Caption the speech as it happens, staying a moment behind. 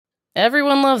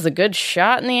Everyone loves a good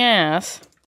shot in the ass.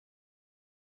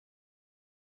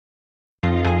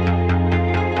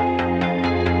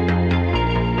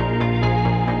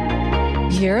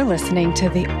 You're listening to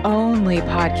the only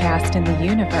podcast in the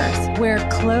universe where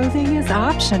clothing is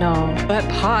optional, but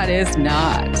pot is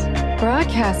not.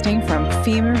 Broadcasting from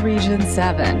FEMA Region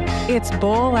 7, it's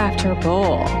Bowl After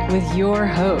Bowl with your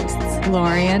hosts,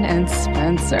 Lorian and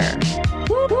Spencer.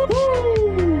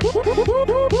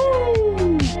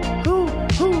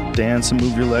 Dance and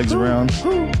move your legs around.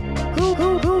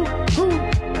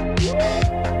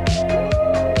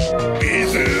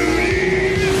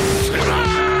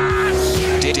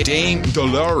 Dame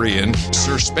DeLorean,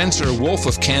 Sir Spencer Wolf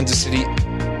of Kansas City.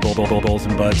 Bowls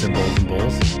and buds and bowls and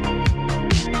bowls.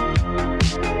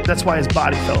 That's why his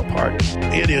body fell apart.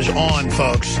 It is on,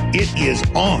 folks. It is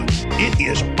on. It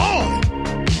is on.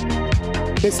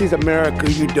 This is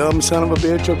America, you dumb son of a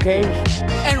bitch, okay?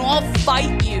 And I'll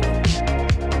fight you.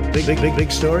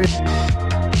 Big story.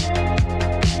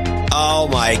 Oh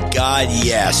my God,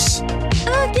 yes.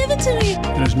 Give it to me.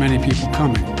 There's many people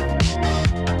coming.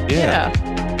 Yeah.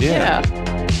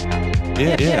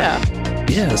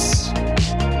 Yes.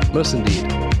 Most indeed.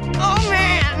 Oh,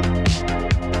 man.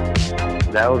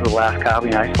 That was the last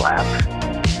copy I slapped.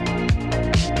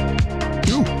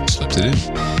 Ooh, slipped it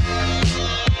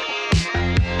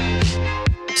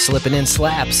in. Slipping in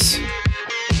slaps.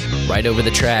 Right over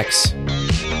the tracks.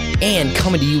 And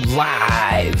coming to you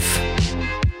live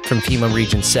from FEMA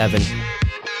Region 7.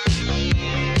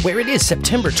 Where it is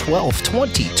September 12th,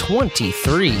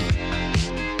 2023.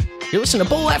 You're listening to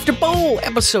Bowl After Bowl,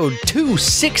 episode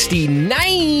 269.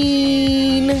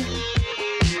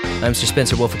 I'm Sir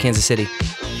Spencer Wolf of Kansas City.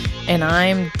 And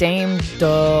I'm Dame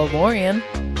DeLorean.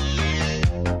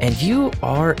 And you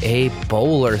are a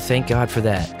bowler. Thank God for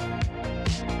that.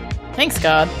 Thanks,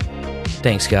 God.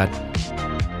 Thanks, God.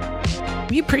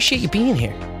 We appreciate you being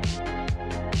here.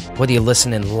 Whether you're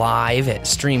listening live at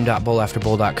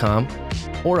stream.bowlafterbowl.com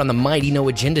or on the Mighty No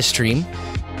Agenda stream,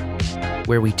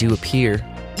 where we do appear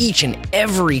each and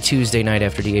every Tuesday night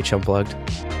after DH Unplugged,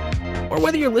 or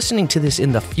whether you're listening to this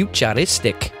in the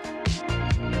futuristic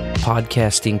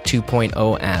podcasting 2.0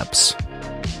 apps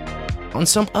on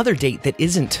some other date that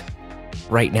isn't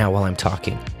right now while I'm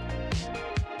talking,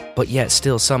 but yet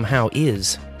still somehow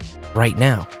is right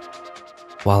now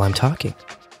while I'm talking.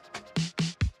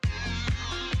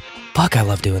 Fuck, I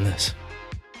love doing this.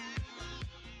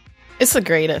 It's the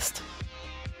greatest.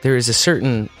 There is a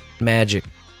certain magic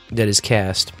that is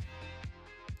cast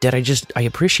that I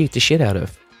appreciate the shit out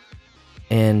of.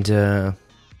 And,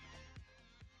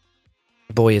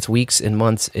 boy, it's weeks and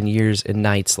months and years and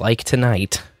nights like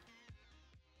tonight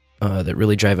that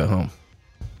really drive it home.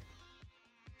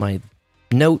 My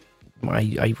note,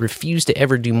 I refuse to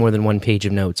ever do more than one page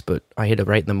of notes, but I had to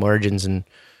write in the margins and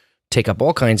take up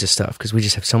all kinds of stuff because we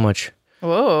just have so much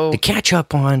to catch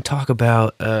up on, talk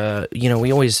about.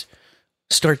 We always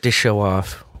start this show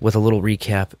off with a little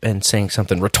recap and saying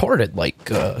something retarded like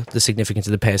the significance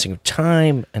of the passing of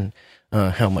time and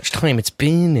how much time it's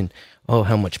been and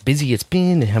how much busy it's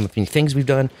been and how many things we've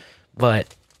done.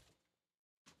 But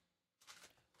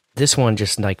this one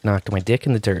just like knocked my dick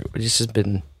in the dirt.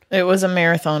 It was a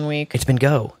marathon week. It's been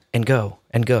go and go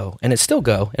and go, and it's still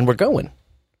go, and we're going.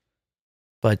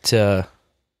 But it's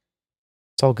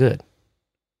all good.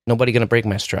 Nobody gonna break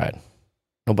my stride.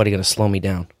 Nobody gonna slow me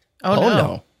down. Oh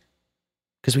no.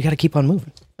 Because we got to keep on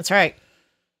moving. That's right.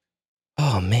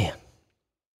 Oh, man.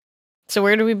 So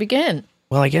where do we begin?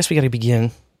 Well, I guess we got to begin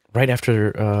right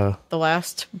after... the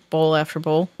last Bowl After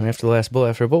Bowl. And after the last Bowl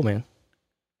After Bowl, man.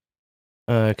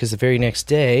 Because the very next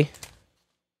day, a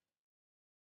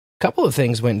couple of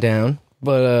things went down,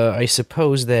 but I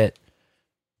suppose that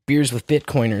Beers with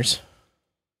Bitcoiners...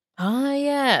 Ah,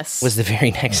 yes. ...was the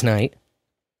very next night.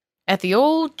 At the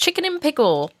old Chicken and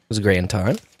Pickle. It was a grand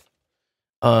time.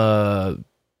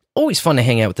 Always fun to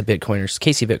hang out with the Bitcoiners.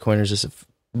 KC Bitcoiners is a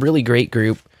really great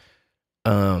group.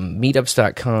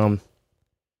 Meetups.com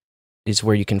is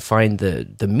where you can find the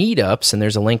meetups, and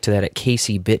there's a link to that at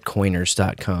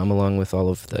kcbitcoiners.com, along with all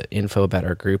of the info about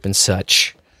our group and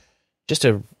such. Just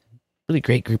a really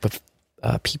great group of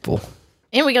people.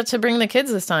 And we got to bring the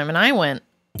kids this time, and I went.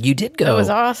 You did go. It was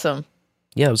awesome.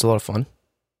 Yeah, it was a lot of fun.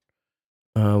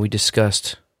 We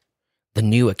discussed the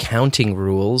new accounting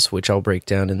rules, which I'll break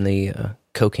down in the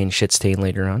cocaine shit stain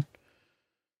later on.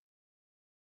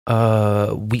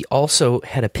 We also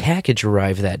had a package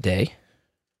arrive that day.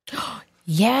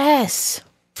 Yes.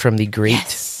 From the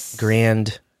great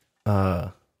grand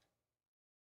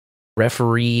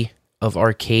referee of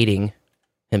arcading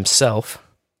himself,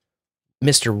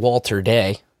 Mr. Walter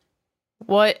Day.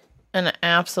 What an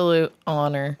absolute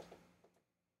honor.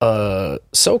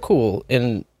 So cool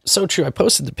and so true. I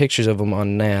posted the pictures of them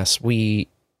on NAS. We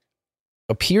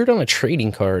appeared on a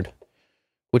trading card,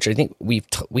 which I think we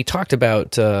talked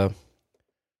about how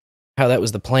that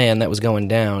was the plan that was going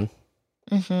down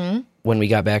when we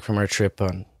got back from our trip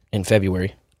in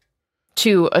February.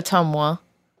 To Ottumwa,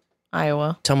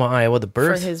 Iowa. Ottumwa, Iowa, the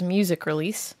For his music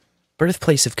release.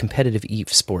 Birthplace of competitive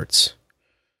Eve sports.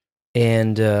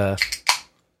 And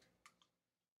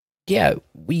yeah,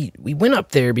 we went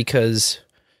up there because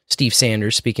Steve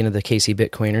Sanders, speaking of the KC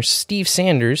Bitcoiners, Steve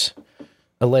Sanders,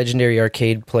 a legendary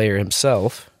arcade player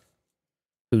himself,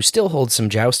 who still holds some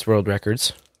Joust world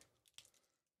records,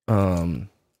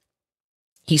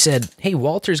 he said, hey,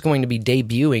 Walter's going to be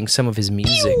debuting some of his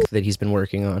music that he's been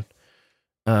working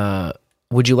on.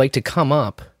 Would you like to come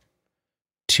up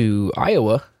to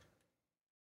Iowa?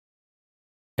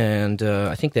 And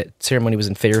I think that ceremony was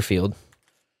in Fairfield.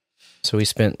 So we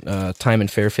spent time in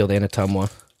Fairfield and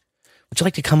Ottumwa. Would you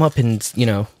like to come up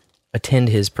and, attend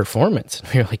his performance?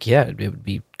 And we were like, yeah, it would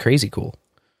be crazy cool.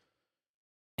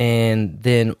 And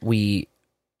then we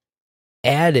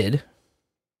added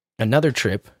another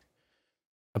trip.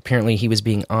 Apparently he was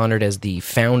being honored as the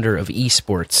founder of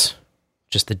esports,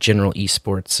 just the general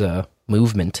esports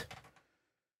movement,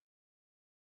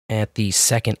 at the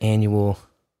second annual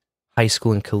high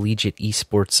school and collegiate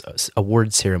esports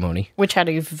award ceremony, which had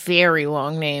a very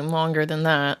long name, longer than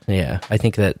that. Yeah, I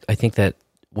think that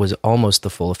was almost the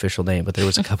full official name, but there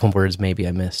was a couple words maybe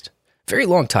I missed. Very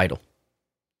long title.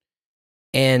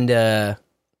 And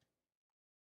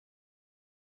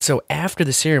so after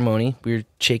the ceremony, we were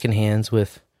shaking hands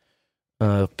with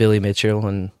Billy Mitchell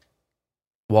and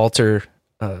Walter.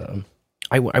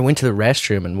 I went to the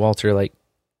restroom, and Walter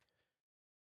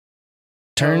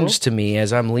turns to me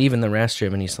as I'm leaving the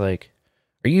restroom, and he's like,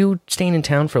 "Are you staying in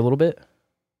town for a little bit?"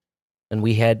 And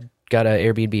we had got an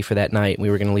Airbnb for that night. And we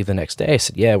were going to leave the next day. I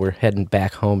said, "Yeah, we're heading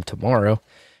back home tomorrow."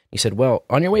 He said, "Well,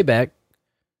 on your way back,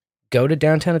 go to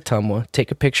downtown Ottumwa,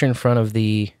 take a picture in front of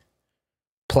the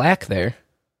plaque there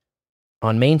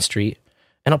on Main Street,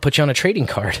 and I'll put you on a trading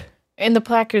card." And the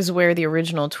plaque is where the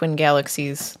original Twin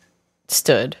Galaxies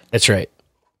stood. That's right.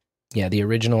 Yeah, the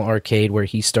original arcade where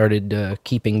he started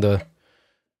keeping the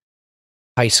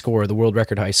high score, the world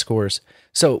record high scores.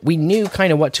 So we knew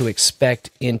kind of what to expect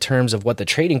in terms of what the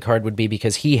trading card would be,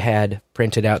 because he had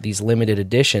printed out these limited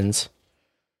editions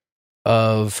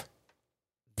of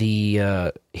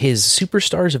the his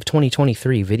Superstars of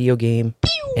 2023 video game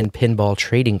and pinball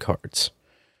trading cards.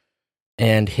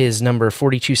 And his number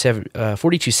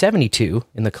 4272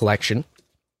 in the collection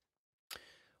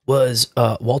was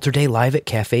Walter Day live at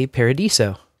Cafe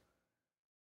Paradiso,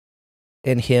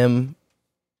 and him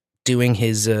doing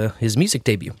his music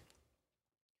debut.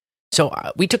 So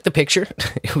we took the picture.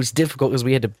 It was difficult because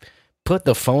we had to put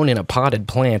the phone in a potted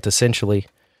plant, essentially.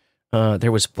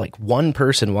 There was one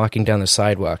person walking down the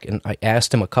sidewalk, and I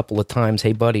asked him a couple of times,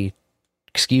 "Hey, buddy,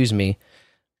 excuse me,"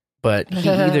 but he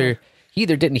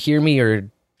either didn't hear me or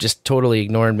just totally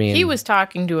ignored me. He was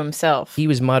talking to himself. He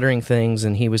was muttering things,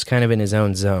 and he was kind of in his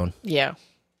own zone. Yeah.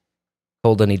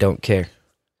 Told him he don't care.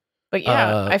 But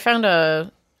yeah, I found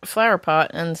a flower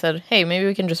pot and said, "Hey, maybe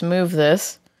we can just move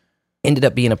this." Ended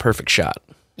up being a perfect shot.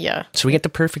 Yeah. So we get the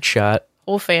perfect shot.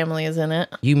 Whole family is in it.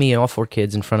 You, me, and all 4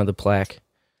 kids in front of the plaque.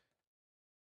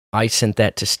 I sent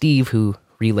that to Steve, who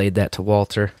relayed that to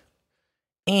Walter.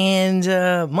 And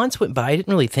months went by. I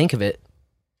didn't really think of it.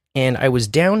 And I was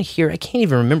down here. I can't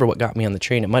even remember what got me on the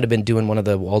train. It might have been doing one of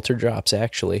the Walter drops,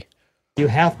 actually. You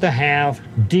have to have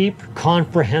deep,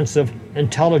 comprehensive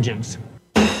intelligence.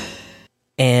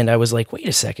 And I was like, wait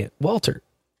a second, Walter,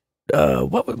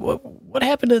 what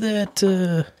happened to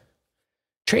that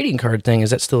trading card thing? Is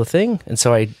that still a thing? And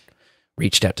so I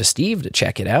reached out to Steve to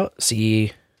check it out,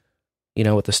 see,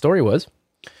 what the story was.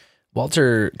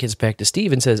 Walter gets back to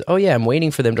Steve and says, "Oh yeah, I'm waiting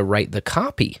for them to write the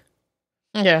copy."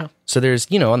 Yeah. So there's,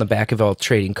 on the back of all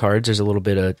trading cards, there's a little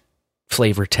bit of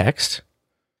flavor text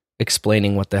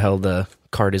explaining what the hell the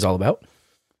card is all about.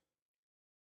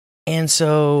 And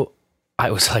so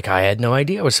I was like, I had no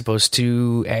idea I was supposed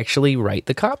to actually write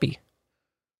the copy.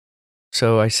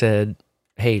 So I said,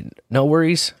 "Hey, no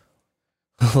worries.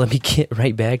 Let me get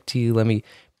right back to you. Let me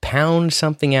pound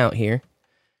something out here."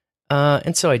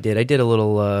 And so I did. I did a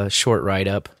little short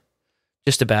write-up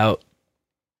just about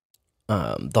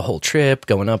the whole trip,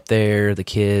 going up there, the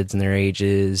kids and their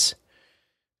ages,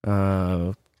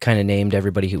 kind of named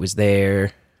everybody who was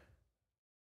there.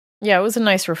 Yeah, it was a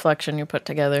nice reflection you put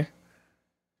together.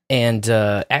 And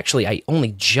actually, I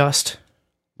only just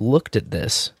looked at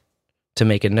this to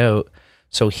make a note.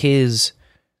 So his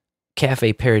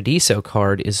Cafe Paradiso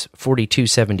card is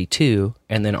 4272,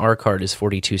 and then our card is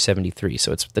 4273.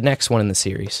 So it's the next one in the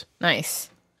series. Nice.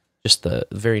 Just the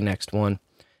very next one.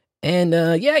 And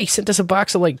he sent us a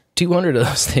box of like 200 of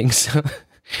those things.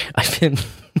 I've been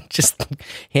just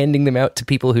handing them out to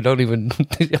people who don't even.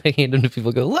 I hand them to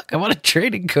people. Go, look, I want a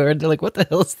trading card. They're like, what the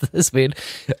hell is this, man?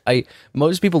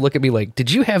 Most people look at me like,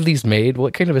 did you have these made?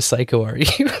 What kind of a psycho are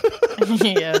you?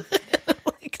 Yeah.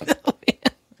 Like, no,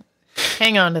 man.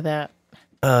 Hang on to that.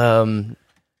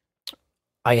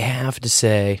 I have to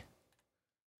say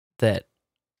that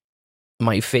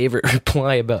my favorite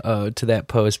reply about to that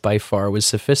post by far was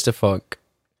Sophistafunk.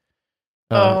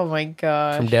 Oh my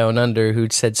gosh. From Down Under, who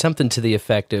said something to the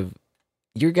effect of,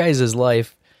 your guys'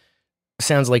 life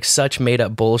sounds like such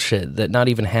made-up bullshit that not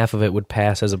even half of it would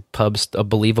pass as a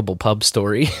believable pub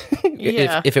story.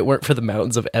 Yeah. if it weren't for the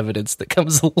mountains of evidence that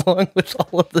comes along with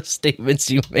all of the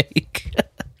statements you make.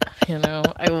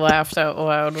 I laughed out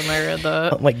loud when I read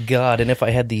that. Oh my god, and if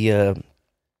I had the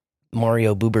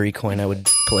Mario Boobery coin, I would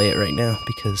play it right now,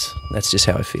 because that's just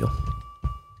how I feel.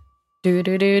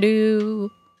 Do.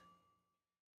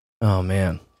 Oh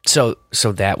man. So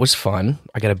that was fun.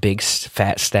 I got a big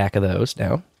fat stack of those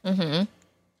now.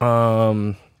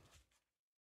 Mm-hmm.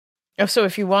 So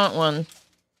if you want one,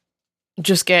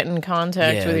 just get in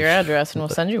contact with your address and we'll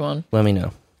send you one. Let me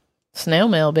know. Snail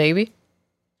mail, baby.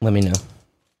 Let me know.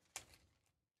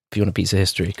 If you want a piece of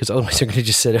history, because otherwise they're going to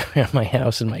just sit around my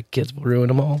house and my kids will ruin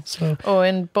them all. So. Oh,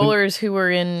 and bowlers who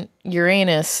were in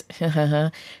Uranus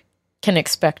can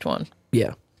expect one.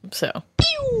 Yeah. So.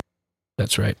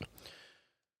 That's right.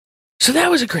 So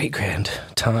that was a great grand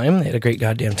time. They had a great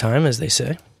goddamn time, as they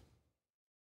say.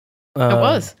 It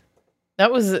was.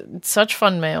 That was such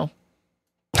fun mail.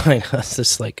 I know, it's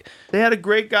just like... They had a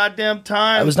great goddamn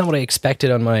time. That was not what I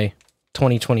expected on my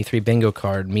 2023 bingo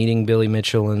card. Meeting Billy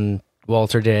Mitchell and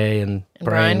Walter Day and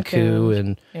Brian Koo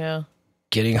and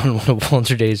getting on one of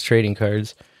Walter Day's trading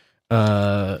cards.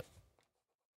 That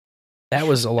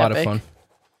was a lot of fun.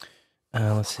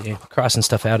 Let's see. Crossing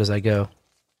stuff out as I go.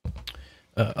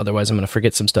 Otherwise, I'm going to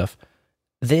forget some stuff.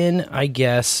 Then, I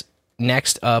guess,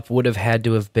 next up would have had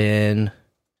to have been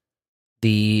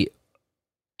the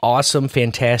awesome,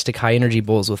 fantastic high-energy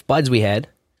bowls with buds we had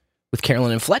with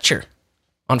Carolyn and Fletcher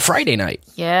on Friday night.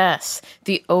 Yes.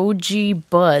 The OG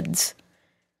buds.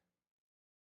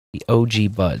 The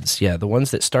OG buds. Yeah, the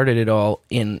ones that started it all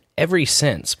in every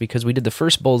sense, because we did the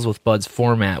first Bowls with Buds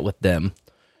format with them,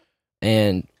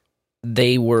 and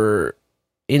they were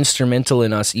instrumental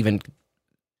in us even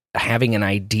having an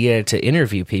idea to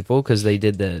interview people, because they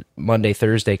did the Monday,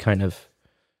 Thursday kind of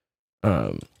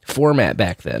format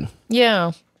back then.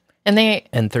 Yeah.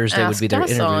 And Thursday would be their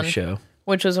interview show.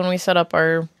 Which was when we set up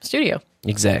our studio.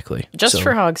 Exactly. Just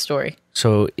for Hog Story.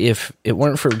 So if it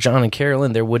weren't for John and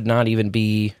Carolyn, there would not even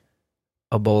be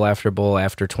a bowl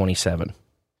after 27.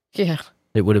 Yeah.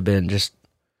 It would have been just...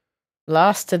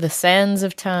 lost to the sands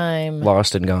of time.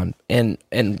 Lost and gone. And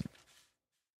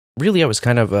really, I was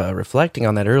kind of reflecting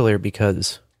on that earlier,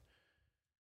 because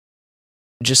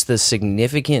just the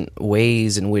significant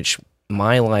ways in which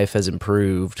my life has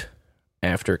improved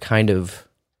after kind of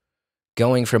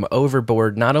going from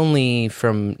overboard, not only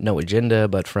from No Agenda,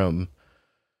 but from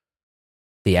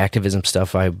the activism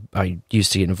stuff I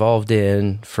used to get involved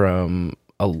in, from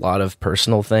a lot of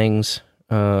personal things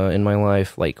in my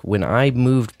life. Like when I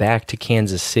moved back to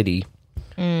Kansas City,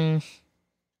 I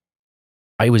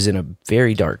was in a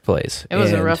very dark place. It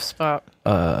was a rough spot.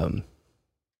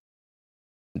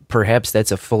 Perhaps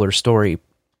that's a fuller story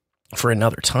for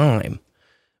another time,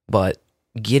 but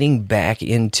getting back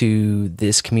into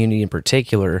this community in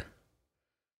particular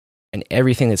and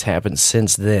everything that's happened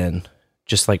since then,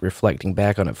 just like reflecting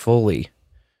back on it fully,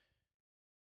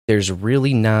 there's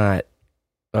really not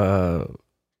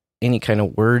any kind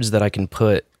of words that I can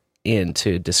put in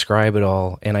to describe it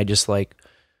all. And I just like,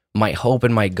 my hope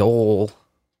and my goal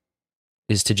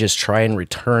is to just try and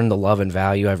return the love and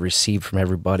value I've received from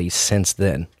everybody since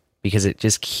then, because it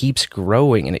just keeps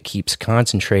growing and it keeps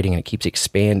concentrating and it keeps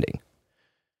expanding.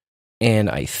 And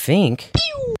I think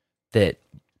that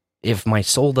if my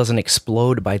soul doesn't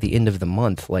explode by the end of the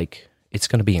month, like, it's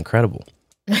going to be incredible.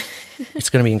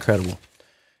 It's going to be incredible.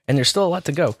 And there's still a lot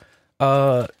to go.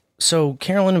 So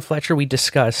Carolyn and Fletcher, we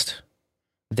discussed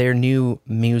their new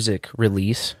music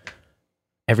release.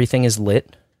 Everything is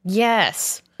Lit.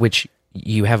 Yes. Which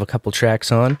you have a couple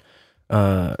tracks on.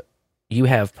 You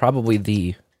have probably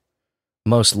the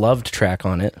most loved track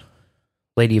on it,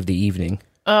 Lady of the Evening.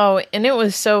 Oh, and it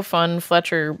was so fun,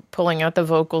 Fletcher pulling out the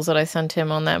vocals that I sent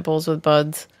him on that Bowls with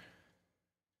Buds.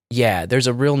 Yeah, there's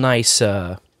a real nice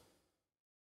kind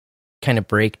of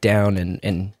breakdown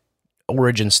and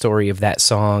origin story of that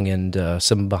song and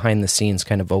some behind the scenes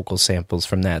kind of vocal samples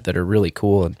from that are really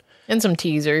cool. And some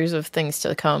teasers of things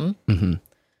to come. Mm-hmm.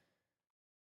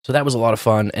 So that was a lot of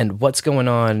fun. And what's going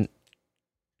on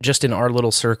just in our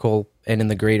little circle and in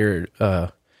the greater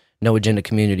No Agenda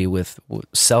community with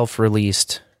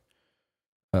self-released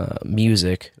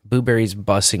music. Booberry's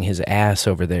busting his ass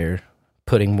over there,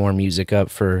 putting more music up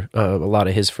for a lot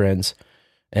of his friends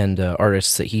and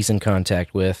artists that he's in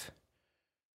contact with.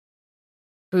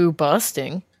 Boo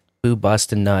busting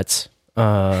nuts.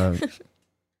 Of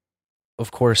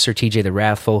course, Sir TJ the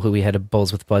Wrathful, who we had a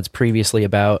Bowls with Buds previously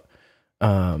about.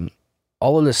 All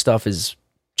of this stuff is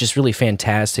just really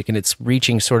fantastic, and it's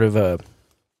reaching sort of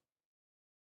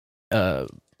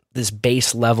this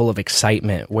base level of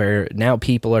excitement where now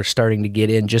people are starting to get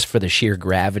in just for the sheer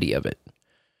gravity of it.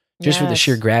 Just for the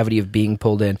sheer gravity of being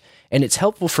pulled in. And it's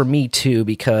helpful for me, too,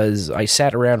 because I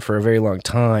sat around for a very long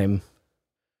time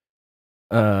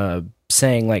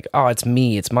saying, like, oh, it's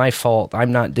me. It's my fault.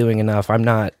 I'm not doing enough. I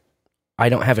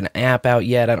don't have an app out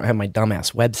yet. I don't have my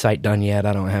dumbass website done yet.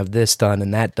 I don't have this done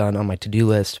and that done on my to-do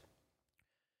list.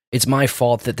 It's my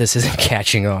fault that this isn't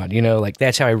catching on. You know, like,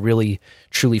 that's how I really,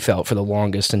 truly felt for the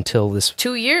longest until this...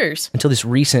 2 years. Until this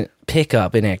recent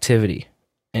pickup in activity.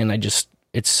 And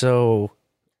it's so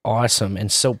awesome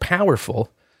and so powerful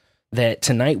that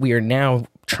tonight we are now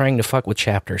trying to fuck with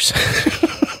chapters.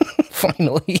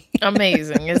 Finally.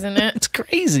 Amazing, isn't it? It's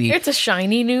crazy. It's a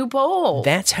shiny new bowl.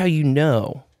 That's how you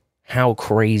know how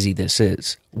crazy this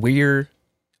is. We're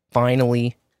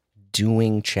finally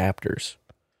doing chapters.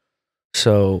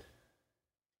 So,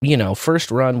 you know,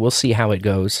 first run, we'll see how it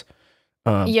goes.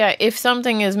 Yeah, if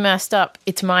something is messed up,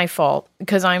 it's my fault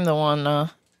because I'm the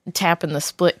one tapping the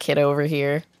split kit over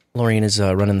here. Lorraine is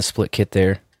running the split kit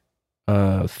there.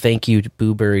 Thank you to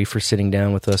Booberry for sitting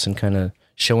down with us and kind of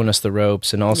showing us the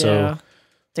ropes, and also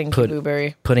Thank you,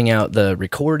 Booberry. Putting out the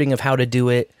recording of how to do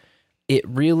it. It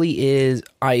really is.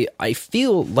 I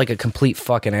feel like a complete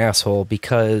fucking asshole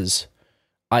because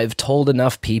I've told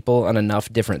enough people on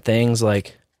enough different things.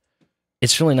 Like,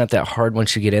 it's really not that hard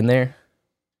once you get in there.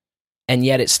 And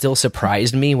yet it still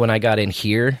surprised me when I got in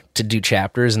here to do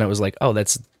chapters, and I was like, oh,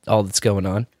 that's all that's going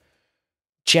on.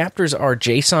 Chapters are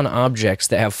JSON objects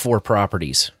that have 4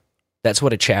 properties. That's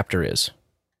what a chapter is.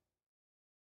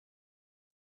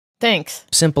 Thanks.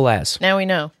 Simple as. Now we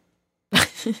know.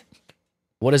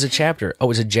 What is a chapter? Oh,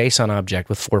 it's a JSON object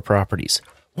with 4 properties.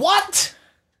 What?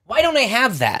 Why don't I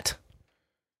have that?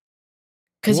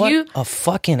 Because a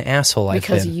fucking asshole I've been.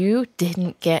 Because you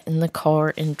didn't get in the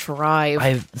car and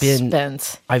drive.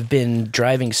 Spence. I've been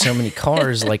driving so many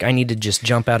cars, like I need to just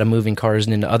jump out of moving cars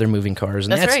and into other moving cars.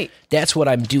 And that's right. That's what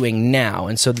I'm doing now.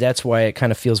 And so that's why it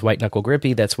kind of feels white knuckle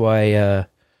grippy. That's why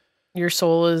your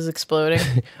soul is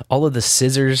exploding. All of the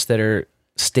scissors that are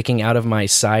sticking out of my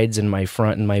sides and my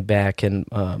front and my back and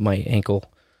my ankle.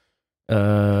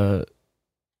 I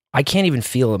can't even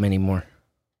feel them anymore.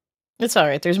 It's all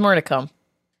right. There's more to come.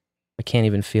 I can't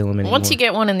even feel them anymore. Once you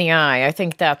get one in the eye, I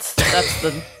think that's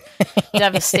the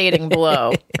devastating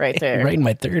blow right there. Right in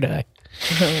my third eye.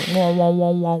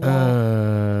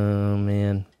 Oh,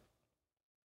 man.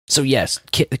 So, yes,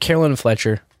 Carolyn and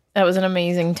Fletcher. That was an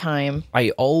amazing time. I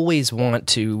always want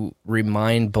to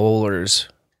remind bowlers,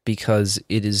 because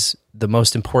it is the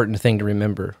most important thing to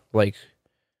remember, like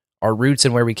our roots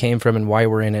and where we came from and why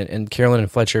we're in it. And Carolyn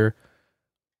and Fletcher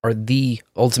are the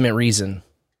ultimate reason.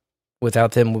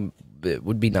 Without them, it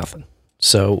would be nothing.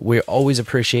 So we're always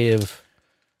appreciative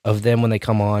of them when they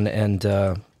come on, and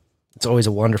it's always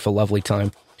a wonderful, lovely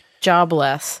time.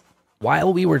 Jobless.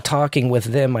 While we were talking with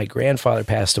them, my grandfather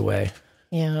passed away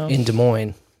in Des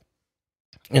Moines.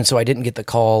 And so I didn't get the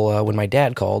call when my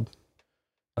dad called,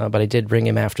 but I did ring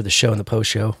him after the show and the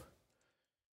post-show.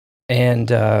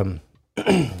 And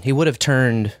he would have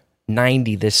turned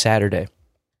 90 this Saturday.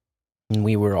 And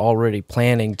we were already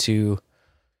planning to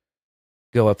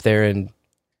go up there and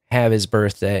have his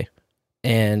birthday.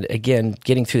 And again,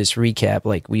 getting through this recap,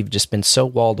 like, we've just been so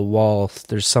wall to wall.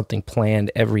 There's something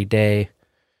planned every day.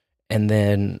 And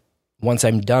then once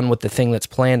I'm done with the thing that's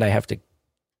planned, I have to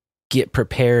get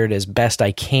prepared as best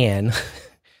I can.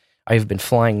 I've been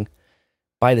flying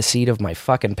by the seat of my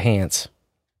fucking pants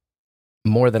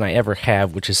more than I ever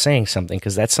have, which is saying something,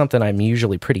 because that's something I'm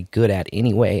usually pretty good at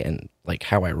anyway, and like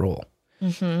how I roll.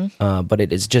 Mm-hmm. But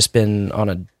it has just been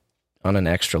on an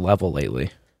extra level lately.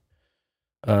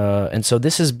 And so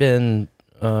this has been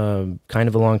kind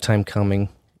of a long time coming.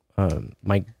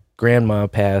 My grandma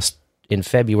passed in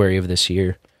February of this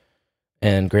year,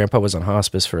 and Grandpa was on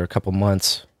hospice for a couple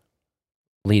months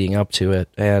leading up to it,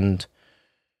 and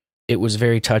it was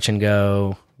very touch and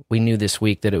go. we knew this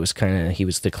week that it was he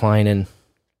was declining,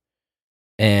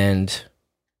 and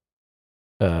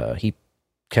he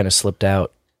kind of slipped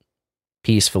out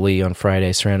peacefully on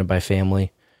Friday, surrounded by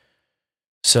family.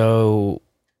 So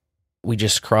we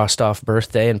just crossed off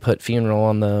birthday and put funeral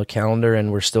on the calendar,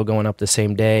 and we're still going up the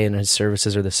same day, and his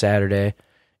services are the Saturday.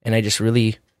 And I just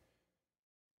really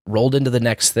rolled into the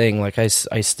next thing. Like I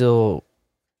still,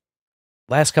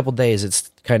 last couple days, it's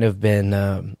kind of been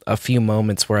a few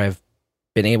moments where I've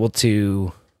been able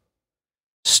to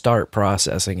start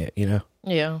processing it, you know?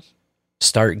 Yeah.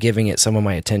 Start giving it some of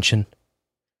my attention.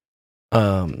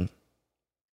 But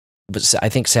I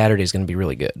think Saturday is going to be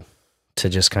really good to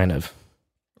just kind of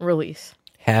release,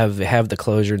 have the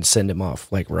closure and send him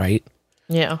off, like, right?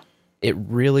 Yeah. It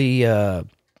really, the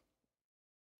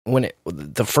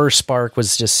first spark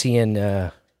was just seeing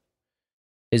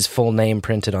his full name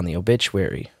printed on the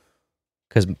obituary,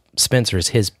 because Spencer is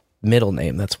his middle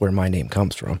name. That's where my name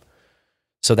comes from.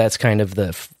 So that's kind of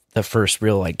the first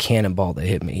real, like, cannonball that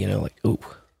hit me, you know, like, ooh.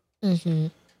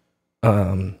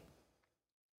 Mm-hmm.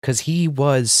 Because he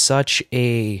was such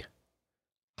a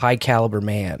high caliber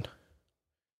man.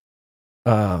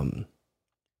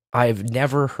 I've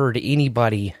never heard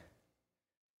anybody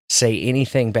say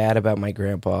anything bad about my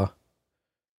grandpa.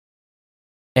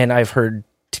 And I've heard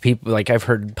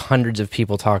hundreds of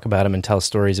people talk about him and tell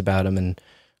stories about him, and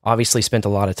obviously spent a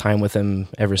lot of time with him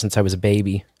ever since I was a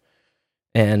baby.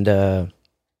 And,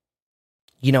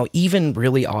 you know, even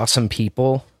really awesome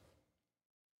people,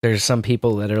 there's some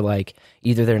people that are like,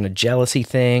 either they're in a jealousy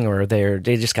thing or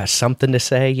they just got something to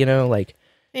say, you know, like,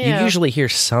 you usually hear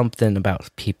something about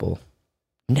people.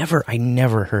 I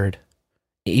never heard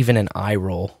even an eye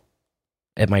roll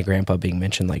at my grandpa being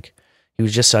mentioned. Like, he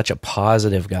was just such a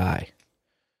positive guy.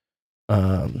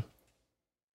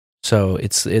 So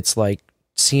it's like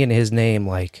seeing his name,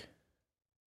 like,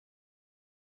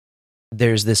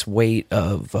 there's this weight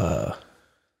of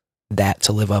that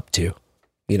to live up to,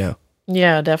 you know?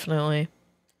 Yeah, definitely.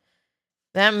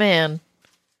 That man,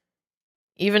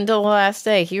 even till the last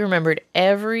day, he remembered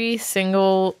every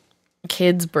single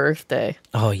kid's birthday.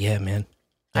 Oh, yeah, man.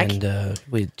 And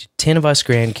we 10 of us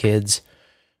grandkids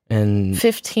and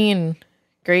 15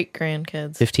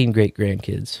 great-grandkids. 15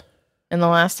 great-grandkids. And the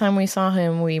last time we saw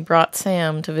him, we brought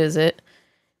Sam to visit,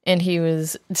 and he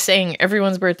was saying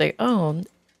everyone's birthday. Oh,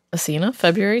 Asina,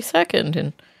 February 2nd,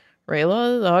 and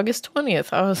Rayla, August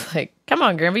 20th. I was like, come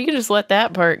on, Grandpa, you can just let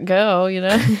that part go, you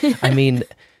know? I mean,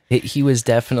 he was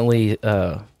definitely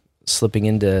slipping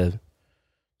into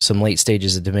some late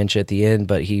stages of dementia at the end,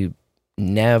 but he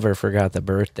never forgot the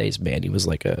birthdays, man. He was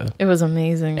like it was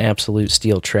amazing. Absolute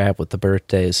steel trap with the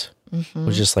birthdays. Mm-hmm. It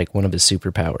was just like one of his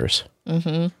superpowers.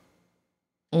 Mm-hmm.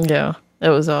 Yeah, that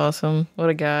was awesome. What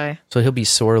a guy. So he'll be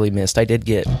sorely missed. I did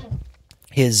get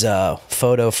his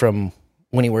photo from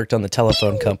when he worked on the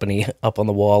telephone company up on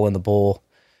the wall in the bowl.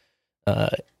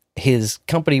 His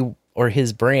company, or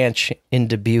his branch in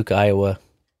Dubuque, Iowa,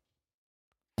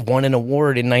 won an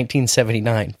award in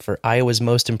 1979 for Iowa's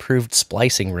most improved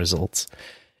splicing results.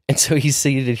 And so he's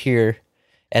seated here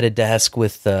at a desk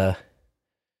with,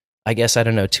 I guess, I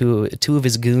don't know, two of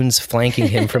his goons flanking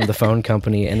him from the phone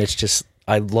company. And it's just,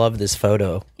 I love this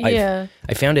photo. Yeah.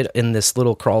 I found it in this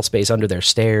little crawl space under their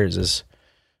stairs as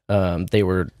they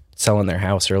were selling their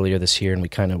house earlier this year, and we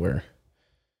kind of were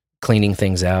cleaning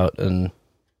things out and,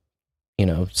 you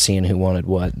know, seeing who wanted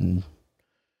what and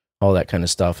all that kind of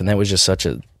stuff. And that was just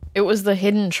it was the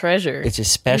hidden treasure. It's a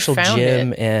special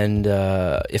gym, and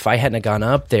if I hadn't gone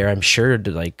up there, I'm sure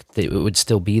it would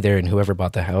still be there, and whoever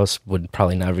bought the house would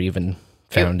probably never even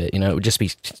found it. You know, it would just be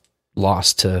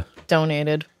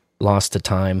donated, lost to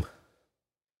time.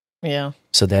 Yeah.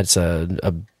 So that's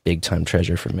a big time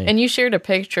treasure for me. And you shared a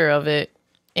picture of it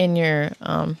in your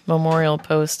memorial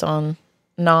post on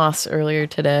NOS earlier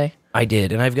today. I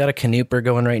did, and I've got a canooper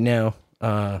going right now.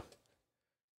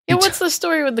 What's the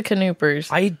story with the canoopers?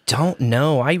 I don't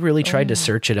know. I really tried to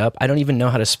search it up. I don't even know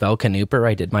how to spell canooper.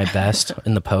 I did my best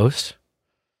in the post.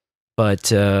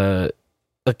 But a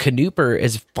canooper,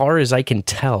 as far as I can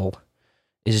tell,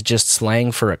 is just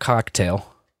slang for a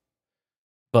cocktail.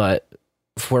 But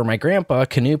for my grandpa,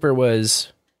 canooper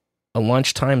was a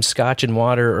lunchtime scotch and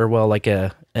water, or, well, like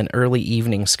an early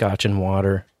evening scotch and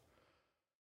water.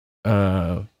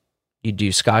 You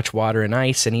do scotch, water, and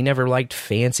ice, and he never liked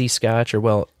fancy scotch. Or,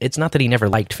 well, it's not that he never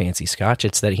liked fancy scotch,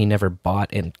 it's that he never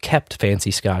bought and kept fancy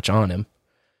scotch on him.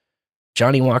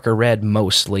 Johnny Walker Red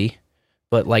mostly,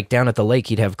 but like down at the lake,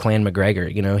 he'd have Clan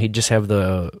McGregor, you know, he'd just have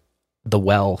the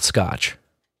well scotch.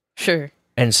 Sure.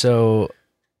 And so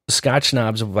scotch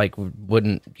snobs like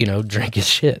wouldn't, you know, drink his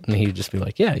shit, and he'd just be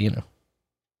like, yeah, you know,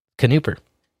 canooper.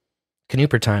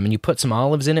 Canooper time, and you put some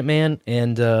olives in it, man,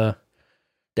 and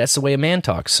that's the way a man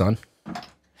talks, son.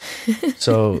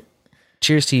 So,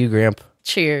 cheers to you, Gramp.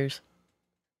 Cheers.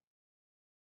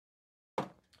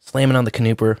 Slamming on the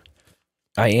Canooper.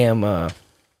 I am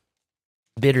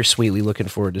bittersweetly looking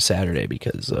forward to Saturday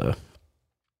because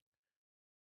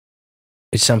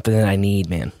it's something that I need,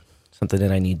 man. Something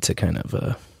that I need to kind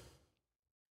of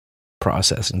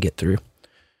process and get through.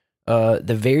 The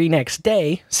very next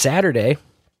day, Saturday,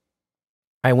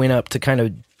 I went up to kind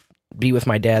of be with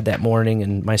my dad that morning,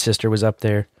 and my sister was up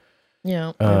there.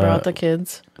 Yeah, I brought the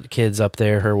kids. The kids up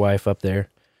there, her wife up there.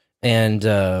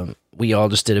 And we all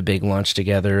just did a big lunch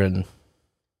together, and,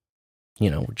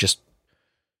 just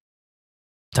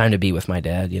time to be with my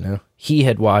dad, He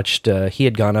had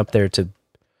gone up there to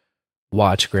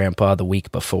watch Grandpa the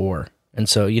week before. And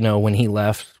so, when he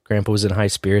left, Grandpa was in high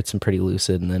spirits and pretty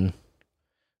lucid, and then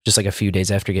just like a few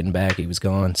days after getting back, he was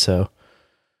gone. So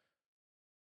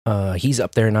he's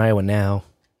up there in Iowa now.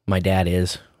 My dad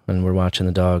is, and we're watching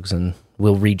the dogs, and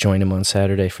we'll rejoin him on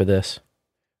Saturday for this.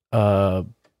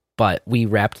 But we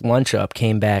wrapped lunch up,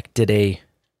 came back, did a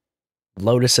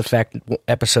Lotus Effect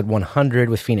episode 100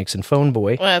 with Phoenix and Phone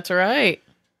Boy. That's right.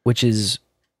 Which is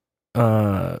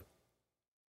kind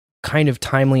of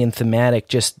timely and thematic,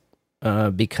 just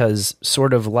because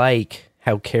sort of like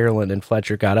how Carolyn and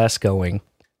Fletcher got us going,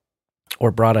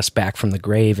 or brought us back from the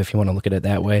grave, if you want to look at it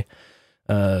that way.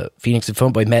 Phoenix and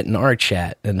Phone Boy met in our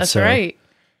chat. And that's right.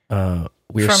 From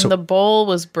the bowl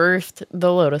was birthed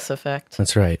the Lotus Effect.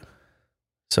 That's right.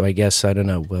 So I guess, I don't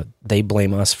know, they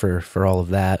blame us for all of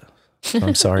that. So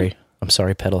I'm sorry. I'm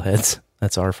sorry, pedalheads.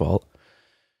 That's our fault.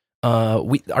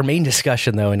 Our main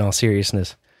discussion, though, in all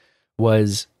seriousness,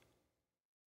 was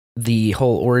the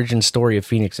whole origin story of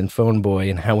Phoenix and Phone Boy,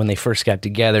 and how when they first got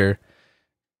together,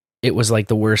 it was like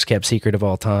the worst kept secret of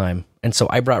all time. And so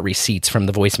I brought receipts from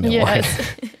the voicemail line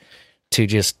to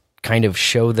just kind of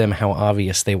show them how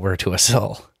obvious they were to us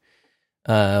all,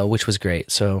 which was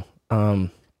great. So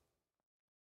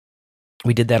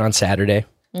we did that on Saturday.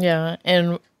 Yeah,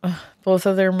 and both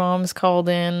of their moms called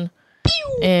in,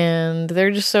 and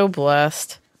they're just so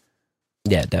blessed.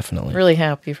 Yeah, definitely. Really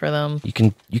happy for them. You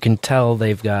can tell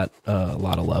they've got a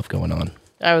lot of love going on.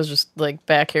 I was just like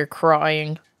back here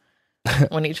crying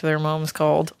when each of their moms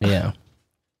called. Yeah.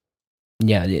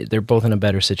 Yeah, they're both in a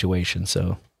better situation,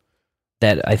 so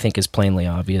that I think is plainly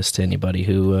obvious to anybody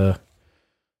who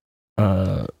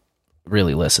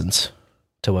really listens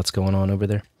to what's going on over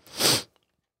there.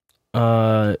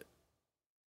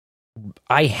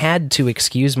 I had to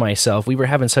excuse myself. We were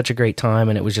having such a great time,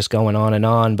 and it was just going on,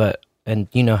 and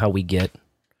you know how we get,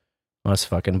 us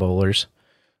fucking bowlers.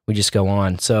 We just go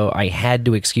on. So I had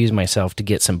to excuse myself to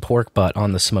get some pork butt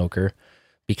on the smoker,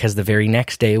 because the very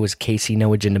next day was KC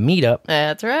No Agenda meetup.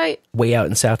 That's right. Way out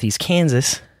in southeast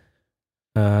Kansas,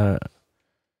 at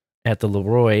the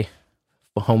Leroy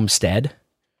homestead.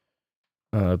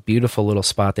 Beautiful little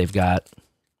spot they've got,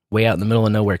 way out in the middle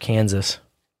of nowhere, Kansas.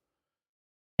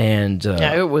 And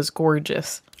yeah, it was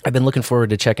gorgeous. I've been looking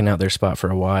forward to checking out their spot for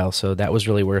a while, so that was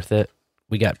really worth it.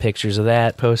 We got pictures of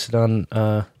that posted on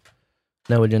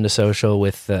No Agenda Social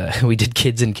with, we did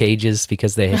kids in cages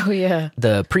because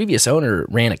the previous owner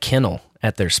ran a kennel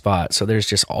at their spot. So there's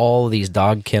just all of these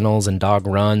dog kennels and dog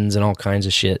runs and all kinds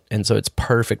of shit. And so it's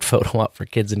perfect photo op for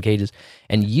kids in cages.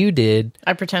 And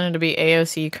I pretended to be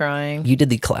AOC crying. You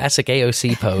did the classic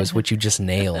AOC pose, which you just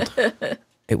nailed.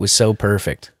 It was so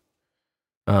perfect.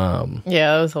 Yeah,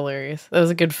 that was hilarious. That was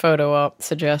a good photo op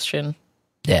suggestion.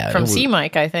 Yeah. From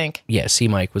C-Mike, I think. Yeah,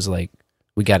 C-Mike was like,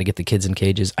 we got to get the kids in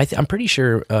cages. I'm pretty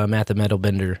sure Matt the Metal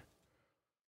Bender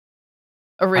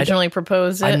originally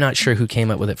proposed it. I'm not sure who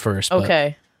came up with it first.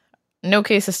 Okay. No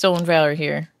case of stolen valor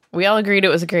here. We all agreed it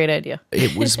was a great idea.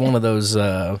 It was one of those,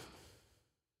 yeah.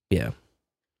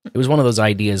 It was one of those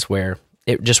ideas where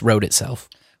it just wrote itself.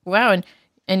 Wow,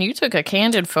 and you took a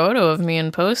candid photo of me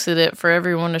and posted it for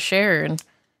everyone to share, and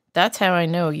that's how I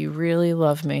know you really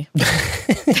love me.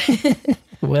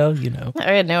 Well, you know.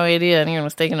 I had no idea anyone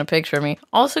was taking a picture of me.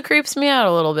 Also creeps me out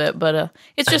a little bit, but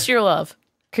it's just your love.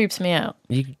 Creeps me out.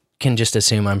 You can just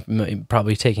assume I'm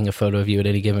probably taking a photo of you at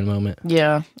any given moment.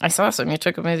 Yeah, I saw something you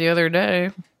took of me the other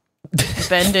day.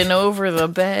 Bending over the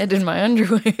bed in my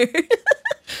underwear.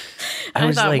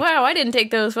 I thought, like, wow, I didn't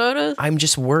take those photos. I'm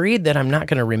just worried that I'm not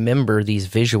going to remember these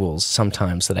visuals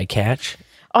sometimes that I catch.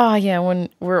 Oh, yeah, when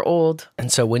we're old. And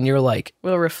so when you're like...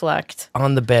 We'll reflect.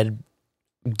 On the bed,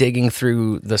 digging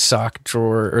through the sock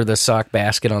drawer or the sock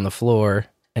basket on the floor,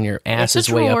 and your ass is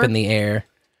way up in the air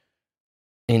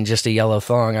in just a yellow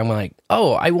thong, I'm like,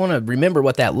 oh, I want to remember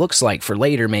what that looks like for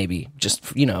later, maybe.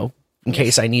 Just, in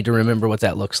case I need to remember what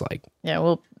that looks like. Yeah,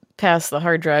 we'll pass the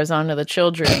hard drives on to the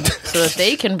children so that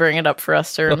they can bring it up for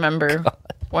us to remember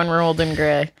when we're old and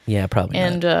gray. Yeah, probably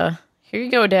and, not. Here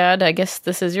you go, Dad. I guess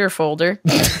this is your folder.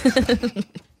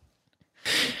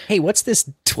 Hey, what's this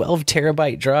 12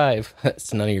 terabyte drive?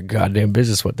 It's none of your goddamn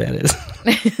business what that is.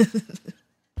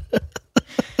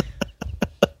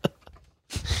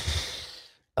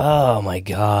 Oh, my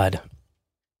God.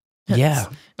 Yeah.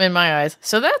 In my eyes.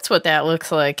 So that's what that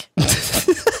looks like.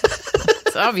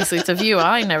 So obviously, it's a view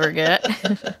I never get.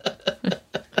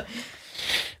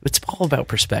 It's all about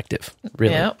perspective,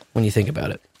 really, Yep. when you think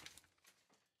about it.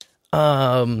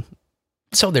 So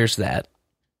there's that.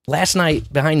 Last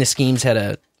night, Behind the Schemes had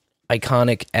a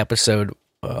iconic episode,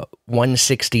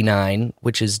 169,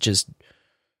 which is just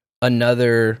a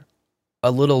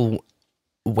little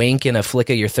wink and a flick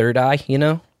of your third eye, you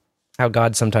know? How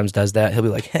God sometimes does that. He'll be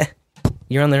like,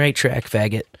 you're on the right track,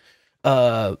 faggot.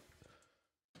 And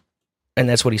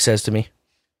that's what he says to me.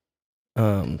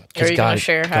 Because God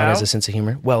has a sense of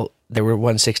humor. Well, there were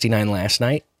 169 last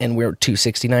night, and we're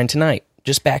 269 tonight.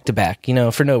 Just back to back, you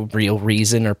know, for no real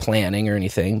reason or planning or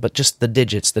anything, but just the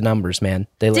digits, the numbers, man.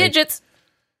 Digits.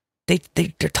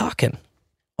 They're talking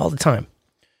all the time.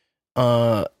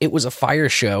 It was a fire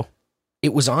show.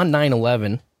 It was on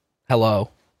 9/11. Hello.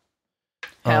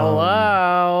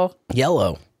 Yellow.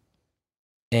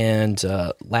 And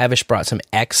Lavish brought some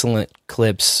excellent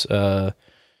clips of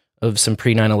some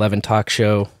pre-9/11 talk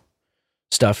show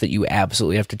stuff that you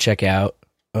absolutely have to check out.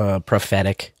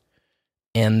 Prophetic.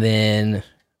 And then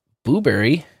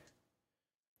Booberry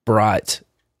brought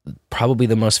probably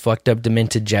the most fucked up,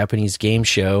 demented Japanese game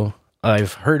show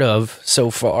I've heard of so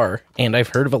far, and I've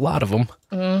heard of a lot of them.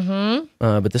 Mm-hmm.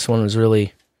 But this one was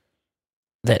really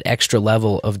that extra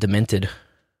level of demented.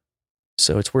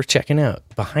 So it's worth checking out.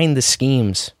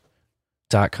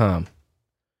 BehindTheSchemes.com.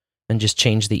 And just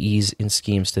change the E's in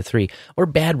schemes to 3. Or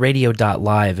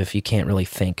badradio.live if you can't really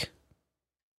think.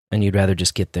 And you'd rather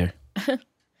just get there.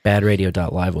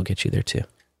 Badradio.live will get you there too.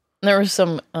 There was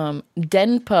some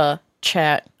Denpa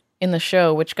chat in the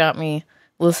show, which got me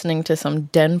listening to some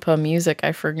Denpa music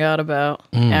I forgot about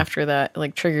after that.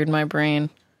 Like, triggered my brain.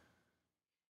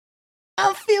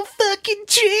 I feel fucking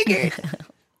triggered.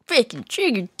 Freaking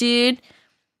triggered, dude.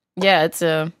 Yeah, it's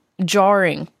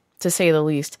jarring, to say the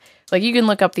least. Like, you can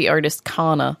look up the artist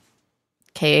Kana,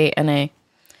 Kana.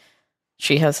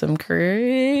 She has some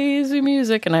crazy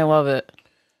music, and I love it.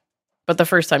 But the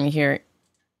first time you hear it,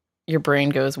 your brain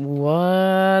goes,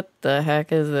 what the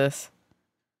heck is this?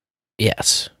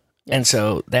 Yes. And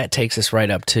so that takes us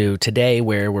right up to today,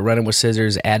 where we're running with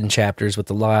scissors, adding chapters with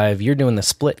the live. You're doing the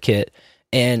split kit,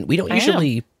 and we don't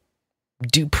usually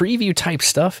do preview type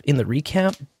stuff in the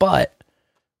recap, but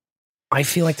I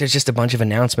feel like there's just a bunch of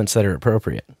announcements that are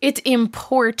appropriate. It's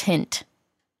important.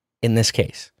 In this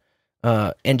case.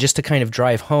 And just to kind of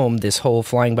drive home this whole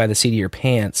flying by the seat of your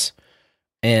pants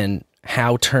and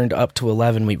how turned up to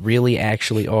 11 we really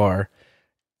actually are.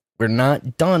 We're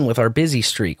not done with our busy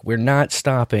streak. We're not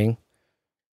stopping.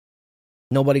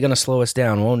 Nobody going to slow us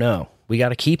down. Oh no. We got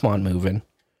to keep on moving.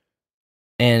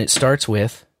 And it starts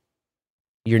with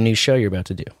your new show you're about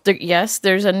to do. Yes,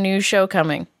 there's a new show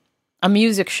coming. A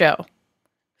music show.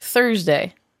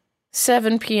 Thursday,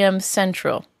 7 p.m.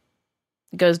 Central.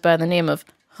 It goes by the name of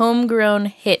Homegrown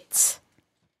Hits.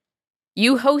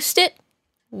 You host it,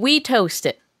 we toast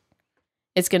it.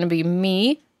 It's going to be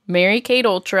me, Mary Kate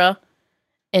Ultra,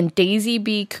 and Daisy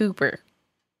B. Cooper.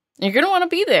 You're going to want to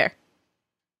be there.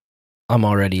 I'm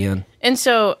already in. And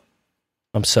so,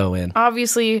 I'm so in.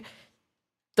 Obviously,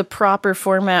 the proper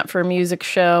format for a music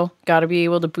show, got to be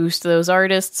able to boost those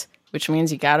artists, which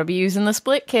means you got to be using the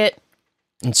split kit.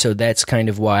 And so that's kind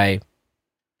of why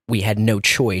we had no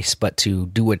choice but to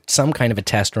do some kind of a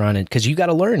test run, because you got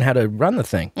to learn how to run the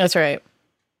thing. That's right.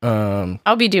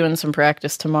 I'll be doing some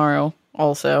practice tomorrow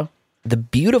also. The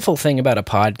beautiful thing about a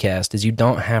podcast is you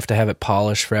don't have to have it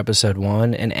polished for episode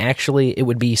 1, and actually it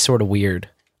would be sort of weird,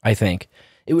 I think.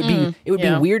 It would be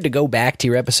weird to go back to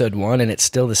your episode 1 and it's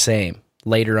still the same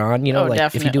later on, you know, like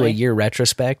definitely. If you do a year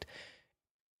retrospect.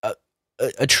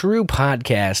 A true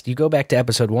podcast, you go back to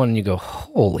episode 1 and you go,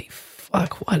 holy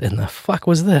fuck, what in the fuck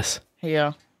was this?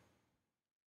 Yeah.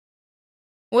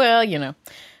 Well, you know,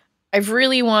 I've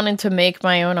really wanted to make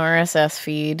my own RSS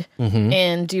feed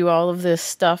and do all of this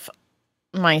stuff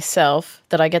myself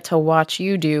that I get to watch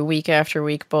you do week after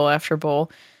week, bowl after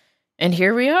bowl. And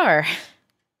here we are.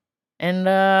 And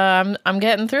I'm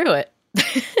getting through it.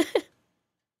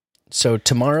 So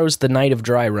tomorrow's the night of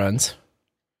dry runs.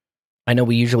 I know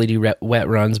we usually do wet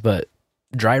runs, but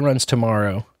dry runs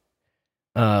tomorrow.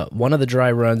 One of the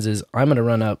dry runs is I'm going to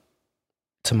run up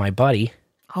to my buddy.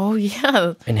 Oh,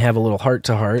 yeah. And have a little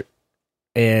heart-to-heart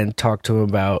and talk to him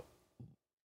about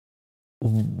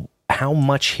how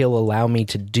much he'll allow me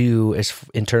to do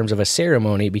in terms of a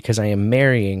ceremony, because I am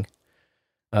marrying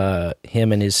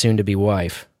him and his soon-to-be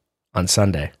wife on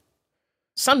Sunday.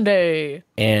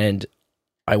 And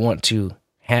I want to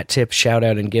hat tip, shout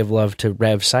out, and give love to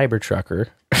Rev Cybertrucker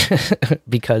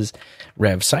because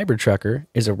Rev Cybertrucker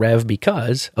is a Rev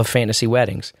because of fantasy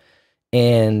weddings.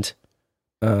 And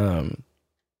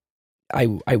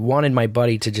I wanted my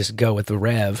buddy to just go with the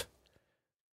Rev,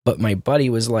 but my buddy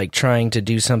was like trying to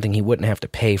do something he wouldn't have to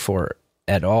pay for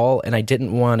at all. And I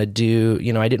didn't want to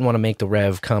I didn't want to make the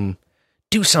Rev come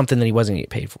do something that he wasn't going to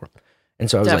get paid for. And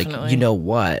so I was like, you know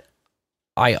what?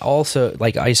 I also,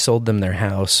 I sold them their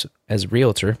house as a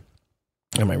realtor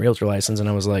on my realtor license. And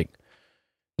I was like,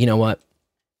 you know what?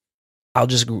 I'll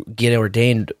just get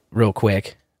ordained real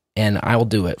quick and I will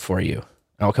do it for you.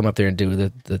 I'll come up there and do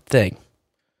the thing.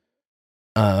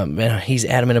 And he's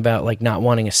adamant about not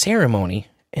wanting a ceremony,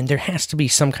 and there has to be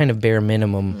some kind of bare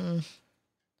minimum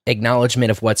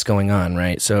acknowledgement of what's going on,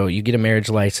 right? So you get a marriage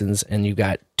license and you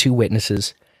got 2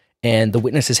 witnesses, and the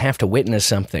witnesses have to witness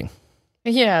something.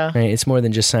 Yeah. Right? It's more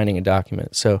than just signing a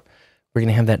document. So we're going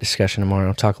to have that discussion tomorrow.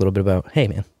 I'll talk a little bit about, hey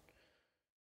man,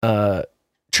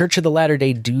 Church of the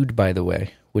Latter-day Dude, by the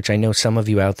way, which I know some of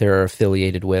you out there are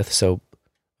affiliated with. So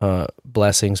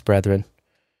blessings, brethren.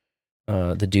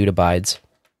 The Dude abides.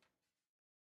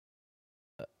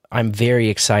 I'm very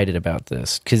excited about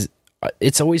this because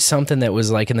it's always something that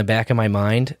was in the back of my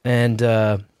mind. And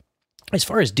as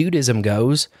far as Dudism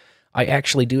goes, I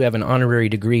actually do have an honorary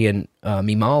degree in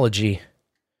memology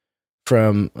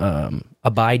from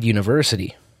Abide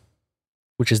University,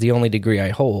 which is the only degree I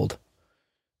hold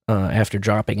after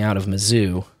dropping out of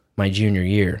Mizzou my junior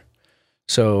year.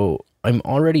 So I'm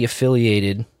already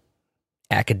affiliated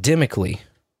academically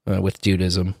with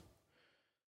Dudism,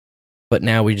 but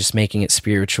now we're just making it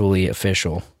spiritually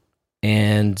official,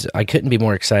 and I couldn't be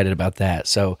more excited about that.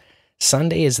 So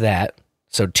Sunday is that.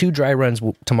 So 2 dry runs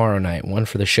tomorrow night, 1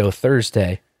 for the show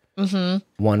Thursday,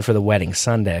 1 for the wedding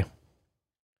Sunday.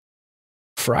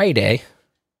 Friday,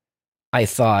 I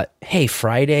thought, hey,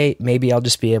 Friday, maybe I'll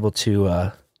just be able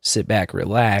to sit back,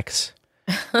 relax,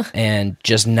 and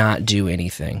just not do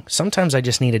anything. Sometimes I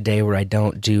just need a day where I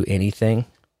don't do anything.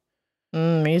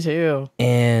 Me too.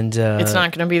 And it's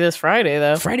not going to be this Friday,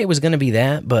 though. Friday was going to be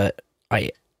that, but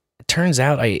it turns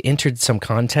out I entered some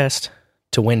contest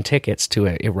to win tickets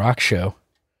to a rock show,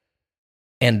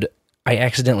 and I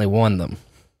accidentally won them.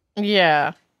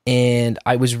 Yeah. And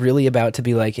I was really about to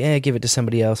be like, give it to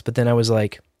somebody else, but then I was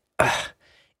like,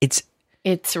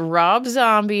 It's Rob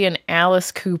Zombie and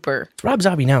Alice Cooper. It's Rob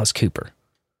Zombie and Alice Cooper.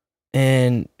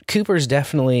 And Cooper's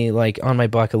definitely on my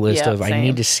bucket list of same. I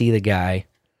need to see the guy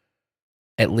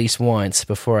at least once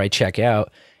before I check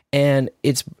out. And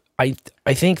I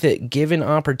think that given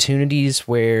opportunities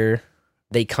where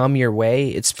they come your way,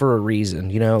 it's for a reason,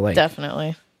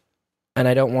 Definitely. And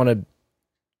I don't want to,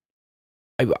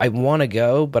 I want to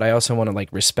go, but I also want to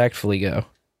respectfully go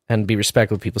and be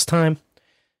respectful of people's time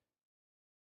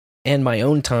and my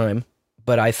own time.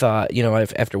 But I thought,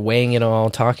 after weighing it all,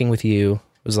 talking with you,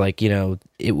 it was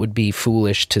it would be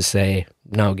foolish to say,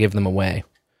 no, give them away.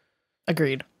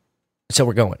 Agreed. So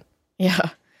we're going. Yeah.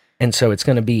 And so it's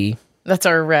going to be... That's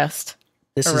our rest.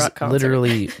 This is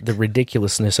literally the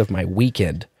ridiculousness of my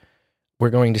weekend. We're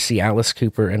going to see Alice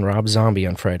Cooper and Rob Zombie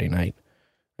on Friday night.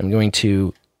 I'm going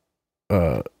to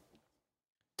go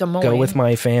with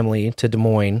my family to Des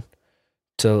Moines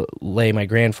to lay my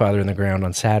grandfather in the ground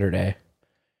on Saturday.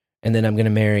 And then I'm going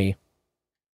to marry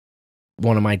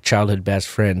one of my childhood best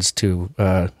friends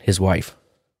to his wife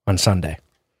on Sunday.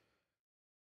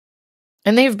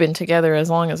 And they've been together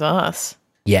as long as us.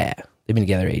 Yeah, they've been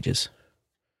together ages.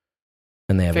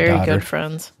 And they have very a daughter. Good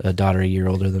friends. A daughter a year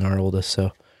older than our oldest.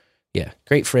 So, yeah,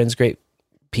 great friends, great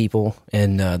people.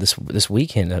 And this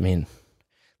weekend, I mean,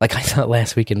 I thought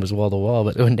last weekend was wall to wall,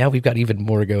 but now we've got even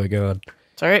more going on.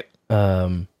 It's all right.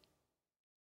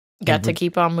 Got to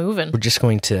keep on moving. We're just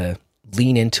going to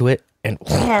lean into it and...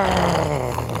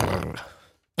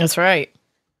 That's right.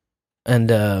 And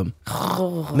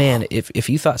man, if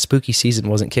you thought spooky season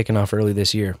wasn't kicking off early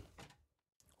this year,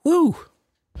 woo!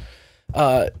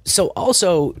 So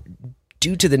also,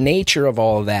 due to the nature of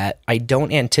all of that, I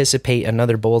don't anticipate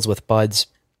another Bowls with Buds.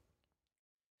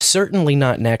 Certainly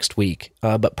not next week,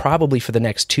 but probably for the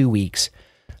next 2 weeks.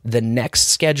 The next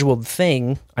scheduled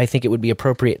thing, I think it would be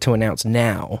appropriate to announce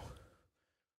now,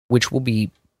 which will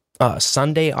be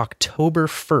Sunday, October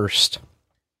 1st.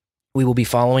 We will be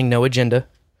following No Agenda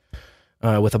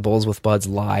with a Bowls with Buds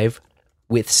live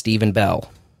with Stephen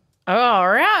Bell. All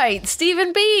right,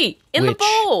 Stephen B. in the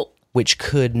bowl. Which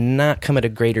could not come at a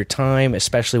greater time,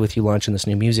 especially with you launching this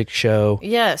new music show.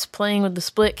 Yes, playing with the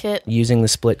split kit. Using the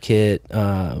split kit,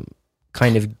 kind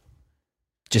of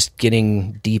just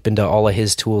getting deep into all of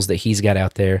his tools that he's got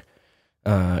out there.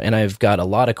 And I've got a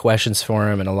lot of questions for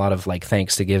him and a lot of like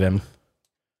thanks to give him.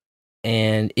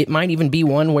 And it might even be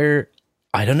one where,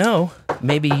 I don't know,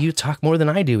 maybe you talk more than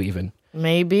I do even.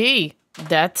 Maybe.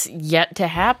 That's yet to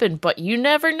happen, but you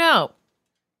never know.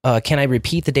 Can I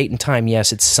repeat the date and time?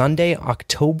 Yes, it's Sunday,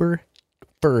 October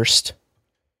 1st,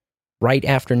 right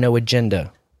after No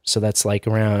Agenda. So that's like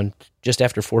around just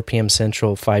after 4 p.m.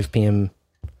 Central, 5 p.m.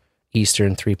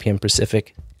 Eastern, 3 p.m.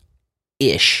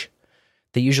 Pacific-ish.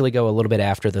 They usually go a little bit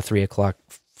after the 3 o'clock,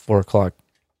 4 o'clock,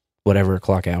 whatever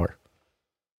o'clock hour.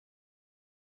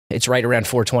 It's right around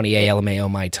 4:20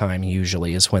 ALMAO my time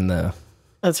usually is when the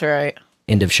That's right.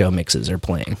 end of show mixes are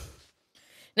playing.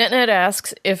 NetNet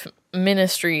asks if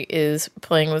Ministry is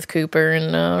playing with Cooper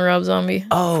and Rob Zombie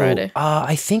Friday.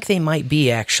 I think they might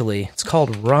be, actually. It's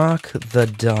called Rock the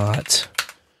Dot.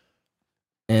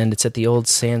 And it's at the old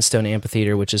Sandstone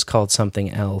Amphitheater, which is called something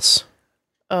else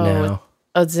now.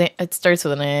 It starts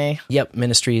with an A. Yep,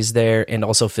 Ministry is there, and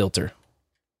also Filter.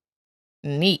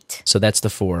 Neat. So that's the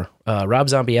 4. Rob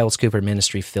Zombie, Alice Cooper,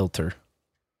 Ministry, Filter.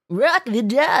 Rock the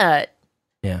Dot.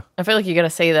 Yeah. I feel like you gotta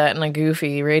say that in a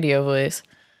goofy radio voice.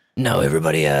 No,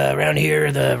 everybody around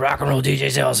here, the rock and roll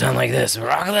DJs all sound like this.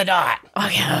 Rock the Dot. Oh,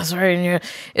 yeah, that's right. And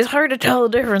it's hard to tell the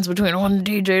difference between one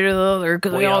DJ to the other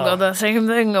because we all got that same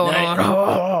thing going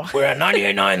on. We're at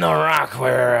 98.9 The Rock,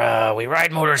 where we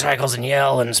ride motorcycles and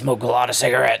yell and smoke a lot of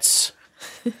cigarettes.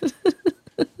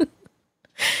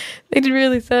 They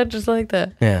really sound just like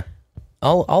that. Yeah.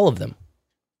 All of them.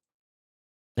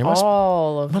 There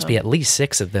must be at least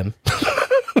 6 of them.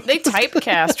 They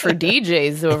typecast for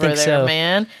DJs over there, so.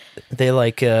 man. They're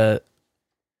like,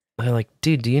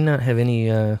 dude, do you not have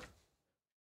any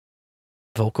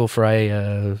vocal fry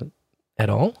at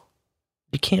all?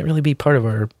 You can't really be part of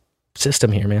our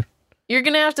system here, man. You're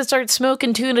gonna have to start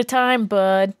smoking 2 at a time,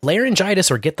 bud. Laryngitis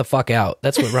or get the fuck out.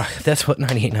 That's what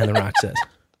 98.9 The Rock says.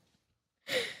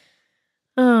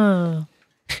 Oh.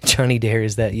 Johnny Dare,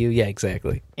 is that you? Yeah,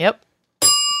 exactly. Yep.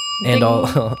 And all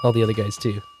the other guys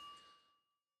too.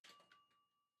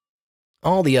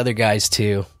 All the other guys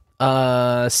too.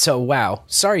 So wow.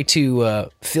 Sorry to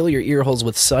fill your ear holes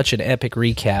with such an epic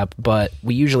recap, but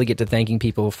we usually get to thanking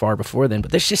people far before then.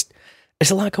 But there's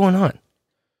a lot going on.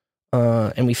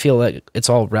 And we feel like it's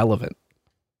all relevant.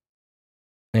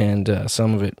 And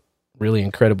some of it really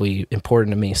incredibly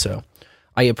important to me. So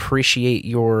I appreciate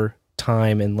your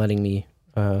time and letting me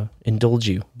indulge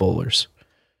you, bowlers.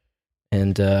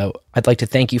 And I'd like to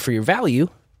thank you for your value,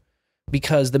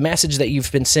 because the message that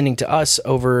you've been sending to us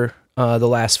over the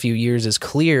last few years is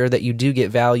clear that you do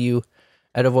get value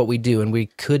out of what we do, and we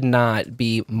could not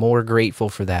be more grateful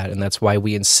for that. And that's why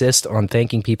we insist on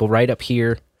thanking people right up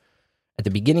here at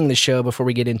the beginning of the show before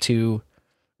we get into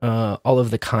all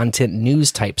of the content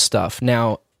news type stuff.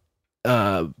 Now,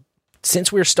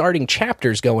 since we're starting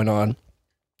chapters going on,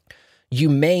 you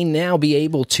may now be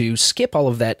able to skip all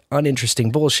of that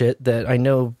uninteresting bullshit that I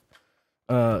know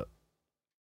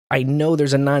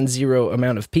there's a non-zero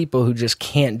amount of people who just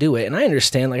can't do it. And I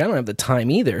understand, like, I don't have the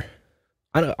time either.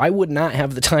 I would not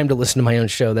have the time to listen to my own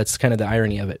show. That's kind of the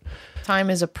irony of it. Time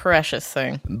is a precious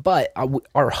thing. But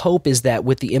our hope is that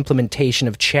with the implementation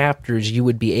of chapters, you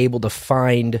would be able to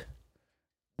find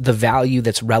the value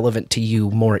that's relevant to you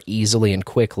more easily and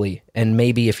quickly. And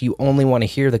maybe if you only want to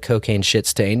hear the cocaine shit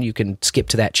stain, you can skip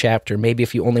to that chapter. Maybe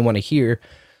if you only want to hear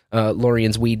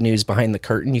Lorian's weed news behind the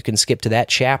curtain, you can skip to that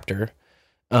chapter.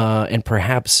 And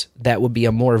perhaps that would be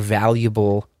a more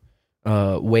valuable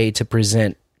way to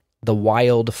present the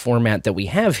wild format that we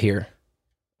have here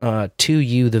to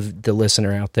you, the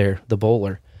listener out there, the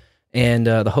bowler. And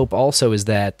the hope also is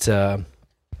that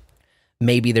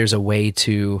maybe there's a way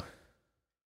to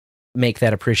make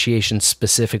that appreciation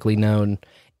specifically known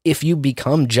if you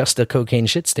become just a Cocaine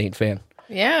Shit Stain fan.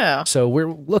 Yeah. So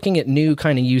we're looking at new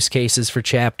kind of use cases for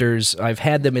chapters. I've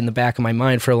had them in the back of my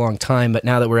mind for a long time, but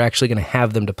now that we're actually going to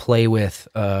have them to play with,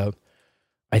 I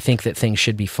think that things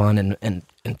should be fun and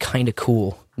kind of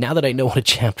cool. Now that I know what a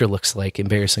chapter looks like,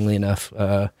 embarrassingly enough,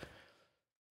 the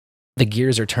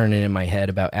gears are turning in my head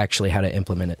about actually how to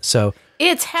implement it. So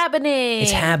it's happening.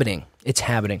 It's happening. It's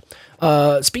happening.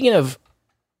 Speaking of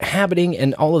happening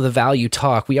and all of the value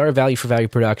talk, we are a value for value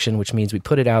production, which means we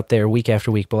put it out there week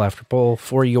after week, bowl after bowl,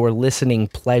 for your listening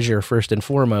pleasure first and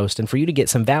foremost, and for you to get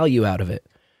some value out of it.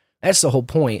 That's the whole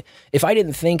point. If I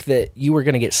didn't think that you were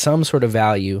going to get some sort of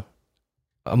value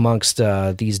amongst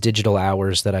these digital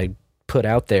hours that I put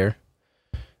out there,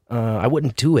 I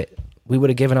wouldn't do it. We would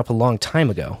have given up a long time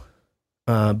ago.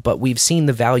 But we've seen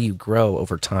the value grow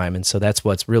over time, and so that's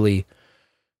what's really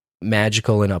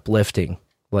magical and uplifting,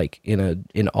 like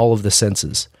in all of the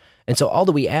senses. And so all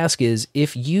that we ask is,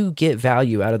 if you get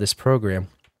value out of this program,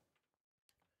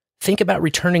 think about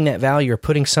returning that value or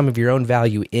putting some of your own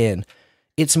value in.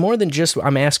 It's more than just,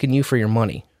 I'm asking you for your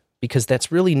money, because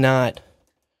that's really not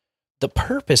the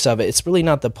purpose of it. It's really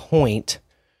not the point.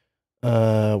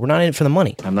 We're not in it for the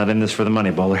money. I'm not in this for the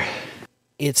money, Bowler.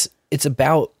 It's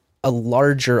about a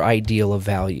larger ideal of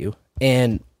value.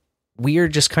 And we are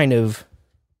just kind of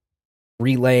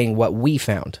relaying what we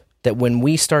found, that when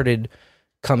we started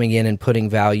coming in and putting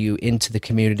value into the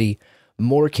community,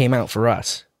 more came out for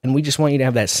us. And we just want you to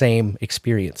have that same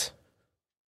experience.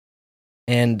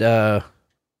 And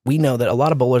we know that a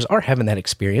lot of bowlers are having that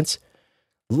experience,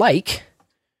 like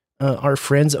our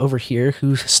friends over here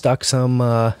who stuck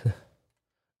some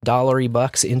dollary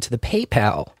bucks into the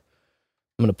PayPal.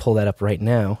 I'm going to pull that up right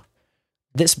now.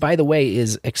 This, by the way,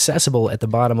 is accessible at the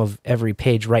bottom of every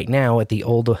page right now at the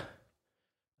old,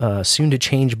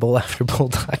 soon-to-change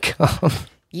bowlafterbowl.com.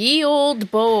 Ye old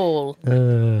bowl.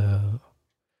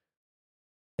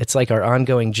 It's like our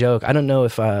ongoing joke. I don't know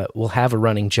if we'll have a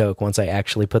running joke once I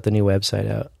actually put the new website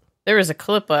out. There was a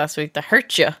clip last week that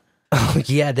hurt you. Oh,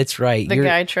 yeah, that's right. The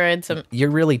guy tried some...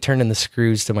 You're really turning the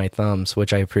screws to my thumbs,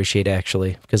 which I appreciate,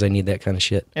 actually, because I need that kind of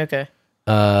shit. Okay.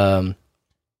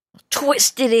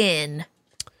 Twist it in.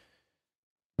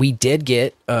 We did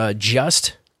get,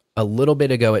 just a little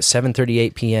bit ago at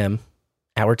 7:38 p.m.,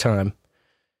 our time,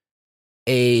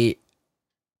 a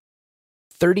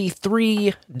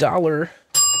 $33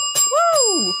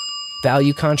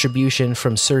 value contribution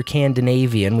from Sir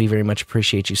Scandinavian. We very much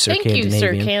appreciate you, Sir Scandinavian. Thank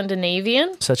you, Sir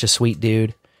Scandinavian. Such a sweet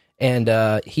dude.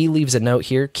 And he leaves a note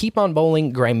here. Keep on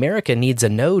bowling. Grimerica needs a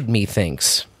node,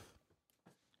 methinks.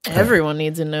 Everyone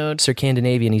needs a node. Sir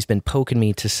Scandinavian, he's been poking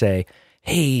me to say,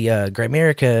 hey,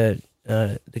 Grimerica,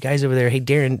 the guys over there, hey,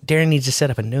 Darren needs to set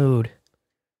up a node.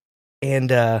 And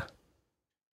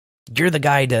you're the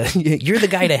guy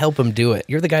to help him do it.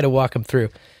 You're the guy to walk him through.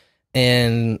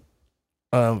 And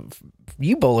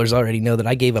you bowlers already know that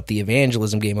I gave up the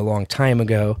evangelism game a long time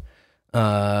ago.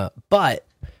 But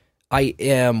I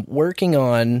am working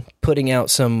on putting out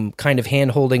some kind of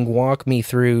hand-holding, walk me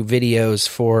through videos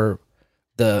for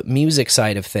the music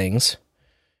side of things,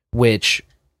 which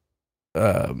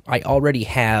I already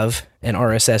have an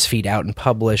RSS feed out and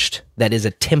published that is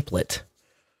a template.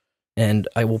 And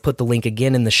I will put the link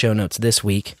again in the show notes this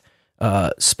week.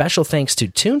 Special thanks to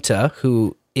Tunta,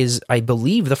 who is, I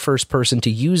believe, the first person to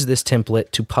use this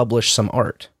template to publish some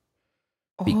art.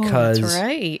 Because that's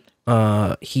right.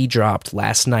 He dropped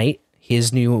last night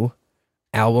his new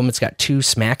album. It's got 2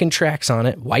 smacking tracks on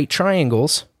it, White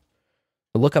Triangles.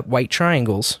 Look up White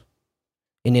Triangles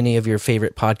in any of your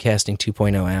favorite podcasting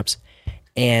 2.0 apps.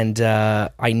 And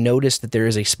I noticed that there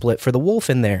is a split for the wolf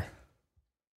in there.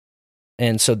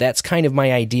 And so that's kind of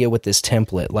my idea with this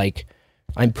template. Like,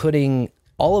 I'm putting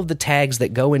all of the tags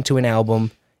that go into an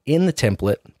album in the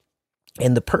template.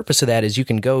 And the purpose of that is you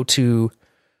can go to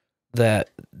that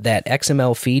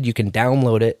XML feed, you can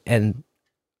download it, and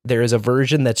there is a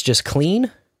version that's just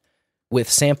clean with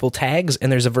sample tags,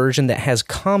 and there's a version that has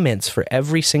comments for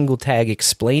every single tag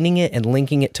explaining it and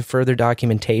linking it to further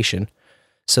documentation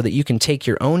so that you can take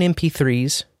your own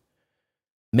MP3s,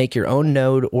 make your own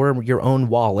node or your own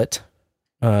wallet.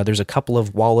 There's a couple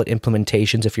of wallet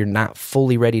implementations if you're not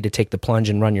fully ready to take the plunge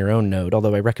and run your own node,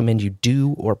 although I recommend you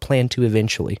do or plan to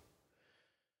eventually.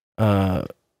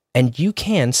 And you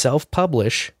can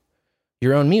self-publish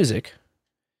your own music.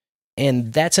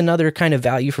 And that's another kind of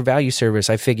value for value service.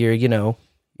 I figure, you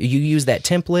use that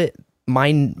template.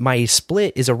 My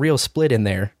split is a real split in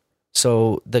there.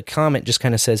 So the comment just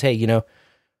kind of says, hey,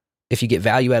 if you get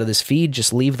value out of this feed,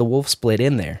 just leave the wolf split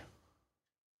in there.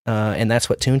 And that's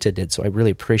what Tunta did. So I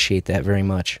really appreciate that very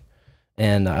much.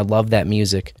 And I love that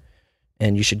music.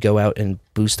 And you should go out and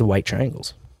boost the White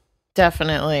Triangles.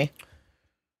 Definitely.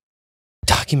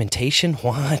 Documentation?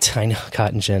 What? I know,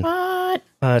 Cotton Gin. What?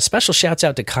 Special shouts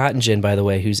out to Cotton Gin, by the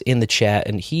way, who's in the chat,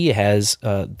 and he has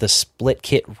the Split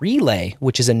Kit Relay,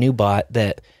 which is a new bot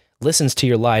that listens to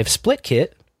your live Split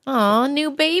Kit. Aw,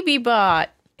 new baby bot.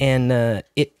 And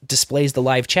it displays the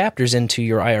live chapters into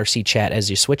your IRC chat as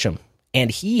you switch them. And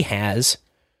he has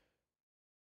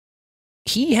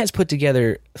put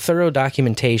together thorough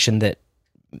documentation that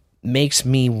makes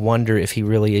me wonder if he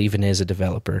really even is a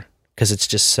developer, because it's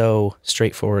just so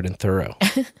straightforward and thorough.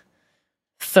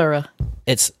 Thorough.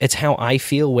 It's how I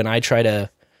feel when I try to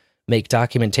make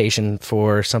documentation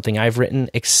for something I've written,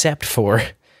 except for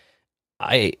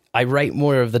I write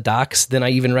more of the docs than I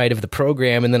even write of the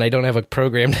program, and then I don't have a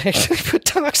program to actually put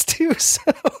docs to, so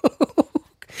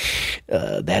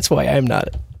that's why I'm not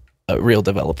a real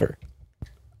developer.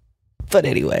 But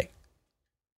anyway,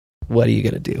 what are you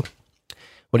going to do?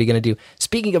 What are you going to do?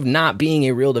 Speaking of not being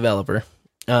a real developer,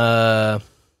 we're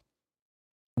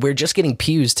just getting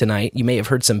pews tonight. You may have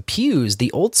heard some pews,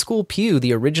 the old school pew,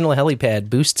 the original helipad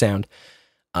boost sound.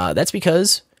 That's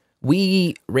because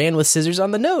we ran with scissors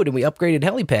on the node and we upgraded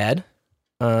helipad.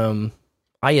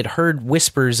 I had heard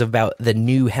whispers about the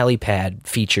new helipad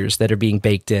features that are being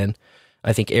baked in.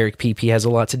 I think Eric PP has a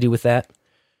lot to do with that,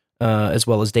 as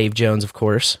well as Dave Jones, of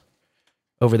course,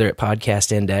 over there at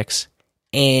Podcast Index.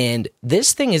 And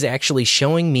this thing is actually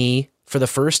showing me, for the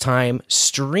first time,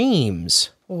 streams.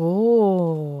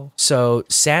 Oh. So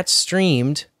Sats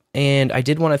streamed, and I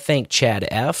did want to thank Chad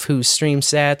F., who streams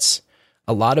Sats.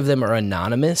 A lot of them are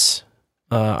anonymous.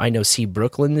 I know C.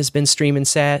 Brooklyn has been streaming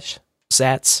Sats.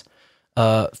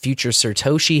 Future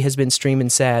Sirtoshi has been streaming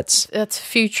Sats. That's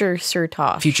Future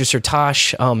Sirtosh. Future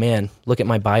Sirtosh. Oh, man. Look at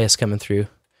my bias coming through.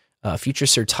 Future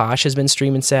Sirtosh has been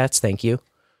streaming Sats. Thank you.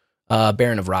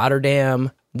 Baron of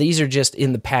Rotterdam. These are just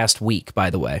in the past week, by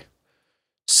the way.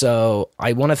 So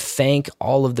I want to thank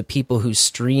all of the people who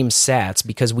stream Sats,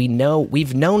 because we've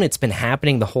known it's been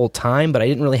happening the whole time, but I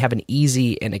didn't really have an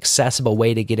easy and accessible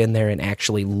way to get in there and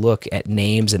actually look at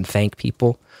names and thank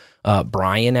people.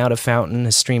 Brian out of Fountain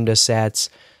has streamed us Sats.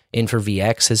 Infor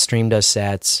VX has streamed us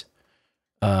Sats.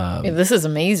 This is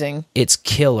amazing. It's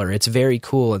killer. It's very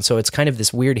cool. And so it's kind of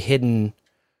this weird hidden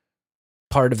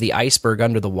part of the iceberg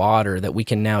under the water that we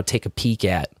can now take a peek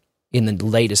at in the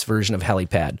latest version of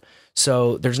Helipad.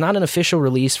 So there's not an official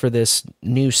release for this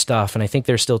new stuff, and I think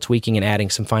they're still tweaking and adding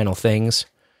some final things.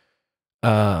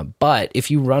 But if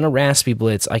you run a Raspy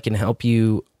Blitz, I can help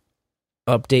you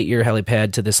update your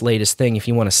Helipad to this latest thing if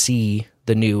you want to see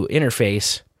the new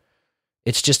interface.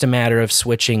 It's just a matter of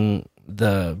switching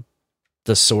the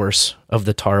source of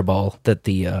the tarball that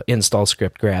the install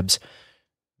script grabs,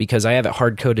 because I have it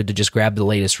hard-coded to just grab the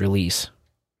latest release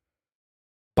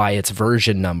by its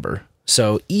version number.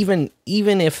 So even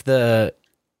if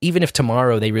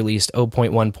tomorrow they released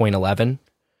 0.1.11,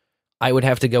 I would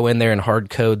have to go in there and hard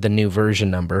code the new version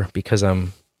number, because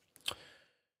I'm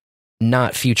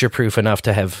not future-proof enough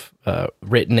to have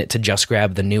written it to just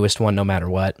grab the newest one no matter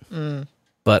what.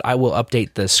 But I will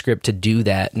update the script to do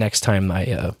that next time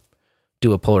I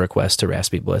do a pull request to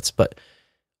Raspy Blitz. But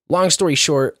long story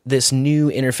short, this new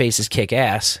interface is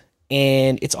kick-ass,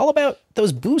 and it's all about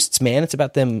those boosts, man. It's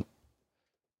about them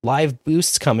live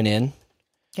boosts coming in.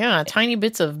 Yeah, tiny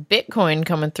bits of Bitcoin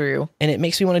coming through. And it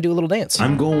makes me want to do a little dance.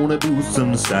 I'm gonna boost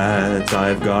some sats.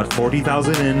 I've got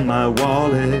 40,000 in my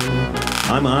wallet.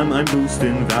 I'm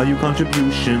boosting value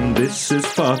contribution. This is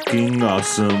fucking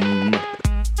awesome.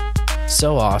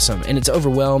 So awesome. And it's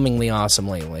overwhelmingly awesome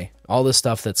lately. All the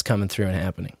stuff that's coming through and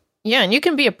happening. Yeah, and you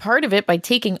can be a part of it by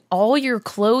taking all your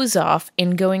clothes off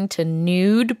and going to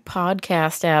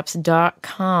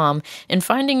nudepodcastapps.com and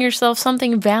finding yourself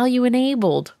something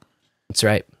value-enabled. That's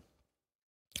right.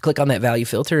 Click on that value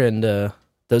filter, and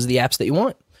those are the apps that you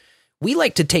want. We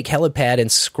like to take Helipad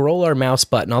and scroll our mouse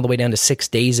button all the way down to 6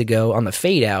 days ago on the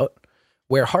fade out,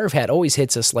 where Harvhat always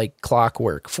hits us like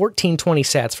clockwork. 1420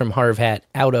 sats from Harvhat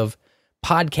out of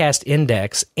Podcast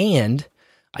Index, and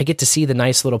I get to see the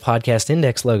nice little Podcast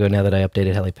Index logo now that I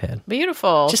updated Helipad.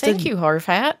 Beautiful. Thank you,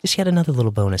 Harvhat. Just yet another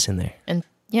little bonus in there. And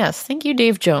yes, thank you,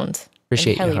 Dave Jones.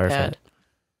 Appreciate you, Harvhat.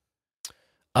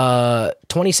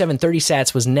 2730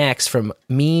 sats was next from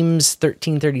Memes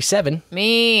 1337.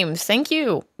 Memes, thank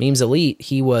you. Memes Elite.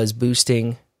 He was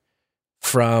boosting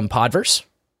from Podverse,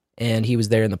 and he was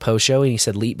there in the post show, and he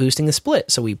said, "Elite boosting the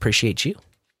split." So we appreciate you.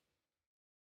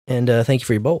 And thank you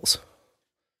for your bowls.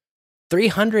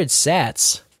 300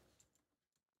 sats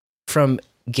from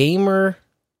Gamer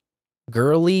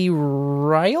Girly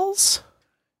Riles?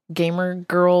 Gamer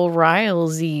Girl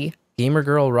Rilesy. Gamer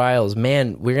Girl Riles.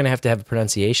 Man, we're going to have a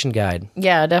pronunciation guide.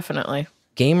 Yeah, definitely.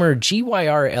 Gamer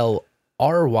GYRLRYLS.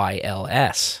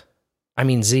 I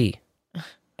mean Z.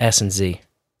 S and Z.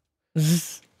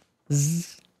 That's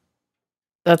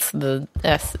the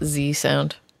SZ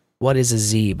sound. What is a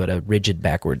Z but a rigid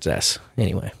backwards S?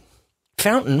 Anyway.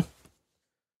 Fountain.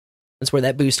 That's where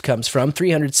that boost comes from.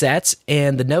 300 sats.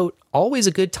 And the note, always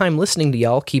a good time listening to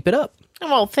y'all. Keep it up.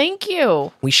 Well, thank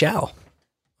you. We shall.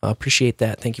 Appreciate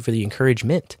that. Thank you for the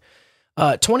encouragement.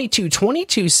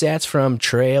 2222 sats from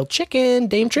Trail Chicken.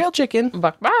 Dame Trail Chicken.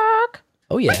 Buck, buck.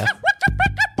 Oh, yeah.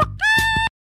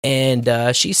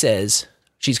 And she says,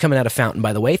 she's coming out of Fountain,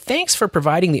 by the way. Thanks for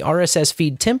providing the RSS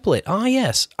feed template. Ah,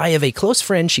 yes. I have a close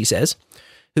friend, she says,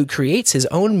 who creates his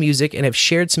own music and have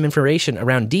shared some information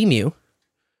around DMU,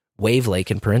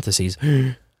 Wavelake in parentheses.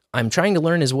 I'm trying to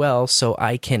learn as well so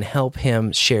I can help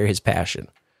him share his passion.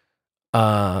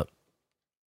 I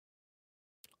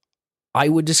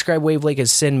would describe Wavelake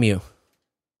as Synmu,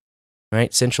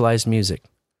 right? Centralized music.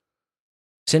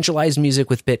 Centralized music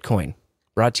with Bitcoin,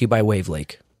 brought to you by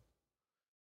Wavelake.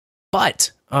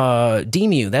 But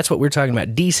DMU, that's what we're talking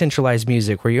about. Decentralized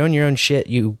music, where you own your own shit,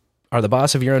 you are the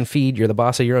boss of your own feed, you're the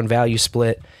boss of your own value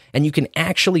split, and you can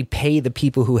actually pay the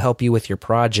people who help you with your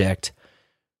project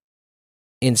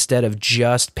instead of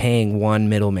just paying one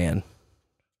middleman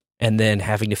and then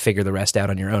having to figure the rest out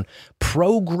on your own.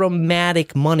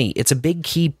 Programmatic money, it's a big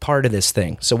key part of this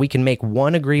thing. So we can make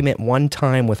one agreement one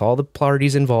time with all the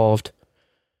parties involved,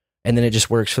 and then it just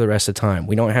works for the rest of the time.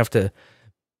 We don't have to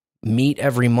meet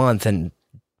every month and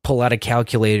pull out a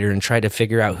calculator and try to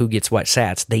figure out who gets what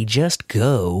sats. They just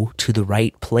go to the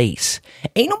right place.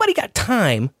 Ain't nobody got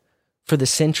time for the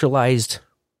centralized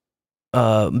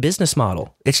business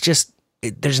model. It's just,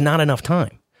 there's not enough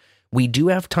time. We do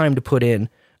have time to put in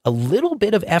a little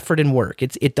bit of effort and work.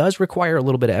 It does require a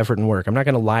little bit of effort and work. I'm not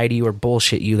going to lie to you or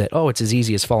bullshit you that, oh, it's as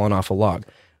easy as falling off a log.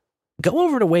 Go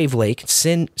over to Wavelake,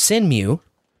 Synmu.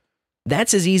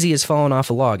 That's as easy as falling off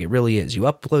a log. It really is. You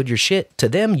upload your shit to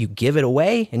them, you give it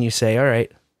away, and you say, all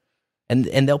right. And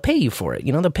they'll pay you for it.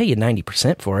 You know, they'll pay you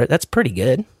 90% for it. That's pretty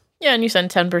good. Yeah, and you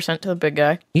send 10% to the big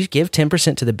guy. You give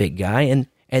 10% to the big guy,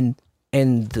 and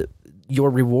your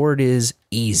reward is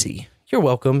easy. You're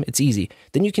welcome. It's easy.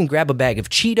 Then you can grab a bag of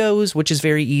Cheetos, which is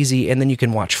very easy, and then you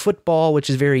can watch football, which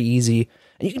is very easy.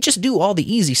 And you can just do all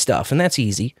the easy stuff, and that's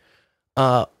easy.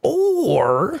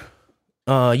 Or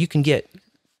you can get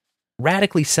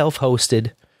radically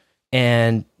self-hosted,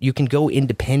 and you can go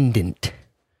independent.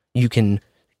 You can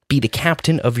be the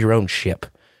captain of your own ship,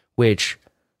 which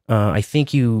I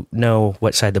think you know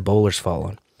what side the bowlers fall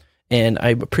on. And I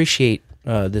appreciate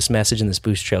this message and this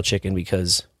Boost Trail Chicken,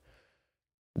 because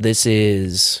this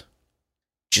is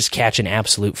just catching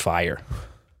absolute fire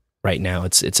right now.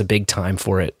 It's a big time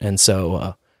for it, and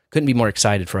so couldn't be more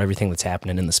excited for everything that's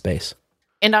happening in the space.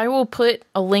 And I will put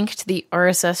a link to the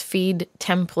RSS feed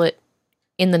template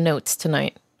in the notes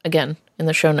tonight, again, in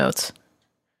the show notes.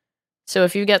 So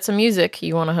if you got some music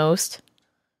you want to host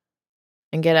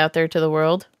and get out there to the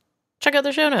world, check out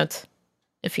the show notes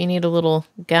if you need a little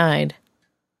guide.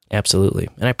 Absolutely.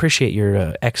 And I appreciate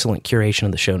your excellent curation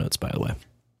of the show notes, by the way.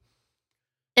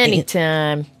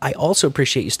 Anytime. And I also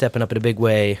appreciate you stepping up in a big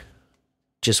way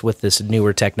just with this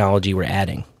newer technology we're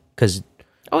adding. Because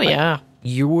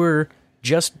you were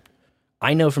just,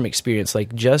 I know from experience,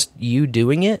 like just you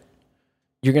doing it,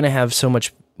 you're going to have so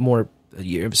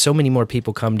many more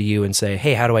people come to you and say,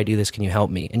 hey, how do I do this? Can you help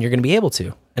me? And you're going to be able to.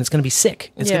 And it's going to be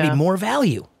sick. It's going to be more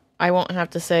value. I won't have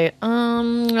to say,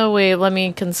 oh, wait, let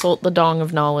me consult the dong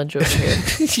of knowledge over here.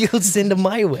 You'll send them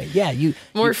my way. Yeah.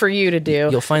 More for you to do.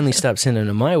 You'll finally stop sending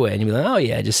them my way, and you'll be like, oh,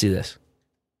 yeah, just do this.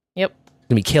 Yep. It's going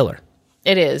to be killer.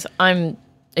 It is. I'm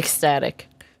ecstatic.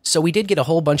 So we did get a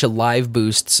whole bunch of live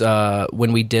boosts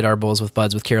when we did our Bowls with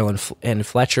Buds with Carol and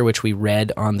Fletcher, which we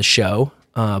read on the show.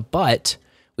 But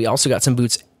we also got some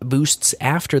boosts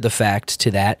after the fact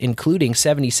to that, including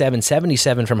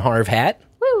 7777 from Harv Hat,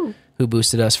 who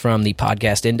boosted us from the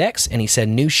Podcast Index, and he said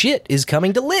new shit is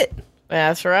coming to Lit.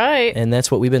 That's right. And that's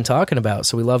what we've been talking about,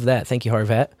 so we love that. Thank you, Harv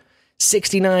Hat.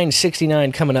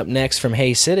 6969 coming up next from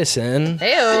Hey Citizen.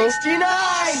 Heyo.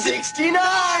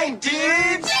 69,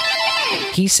 dudes!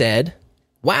 He said,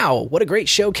 wow, what a great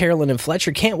show, Carolyn and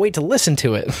Fletcher. Can't wait to listen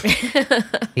to it.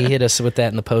 He hit us with that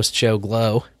in the post-show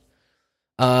glow.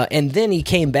 And then he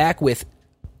came back with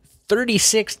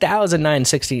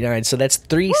 36,969, so that's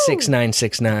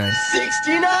 36969.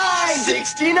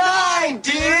 69,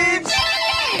 dudes!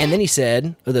 And then he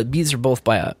said, these are both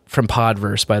from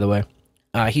Podverse, by the way.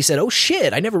 He said, oh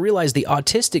shit, I never realized the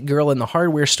autistic girl and the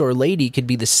hardware store lady could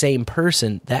be the same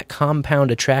person. That compound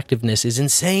attractiveness is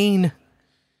insane.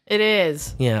 It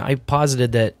is. Yeah, I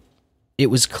posited that it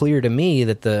was clear to me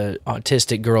that the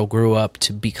autistic girl grew up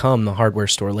to become the hardware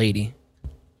store lady.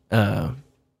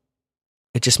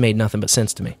 It just made nothing but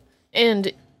sense to me.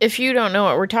 And if you don't know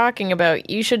what we're talking about,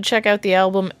 you should check out the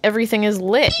album Everything is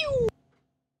Lit.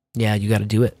 Yeah, you got to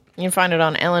do it. You can find it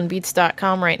on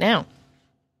ellenbeats.com right now.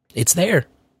 It's there.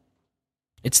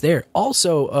 It's there.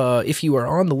 Also, if you are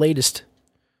on the latest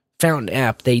Fountain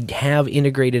app, they have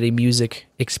integrated a music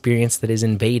experience that is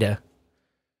in beta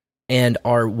and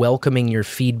are welcoming your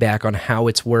feedback on how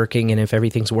it's working and if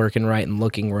everything's working right and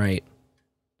looking right.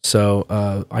 So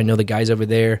I know the guys over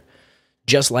there,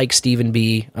 just like Stephen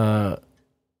B.,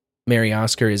 Mary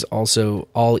Oscar is also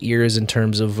all ears in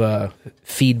terms of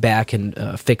feedback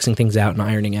and fixing things out and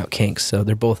ironing out kinks. So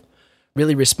they're both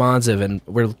really responsive, and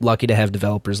we're lucky to have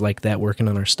developers like that working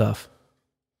on our stuff.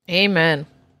 Amen.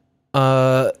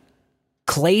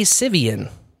 Clay Sivian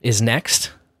is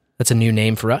next. That's a new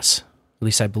name for us, at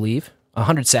least I believe.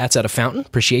 100 sats out of Fountain.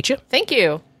 Appreciate you. Thank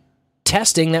you.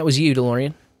 Testing, that was you,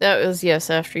 DeLorean. That was, yes,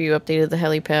 after you updated the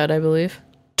helipad, I believe.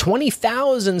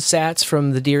 20,000 sats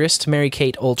from the dearest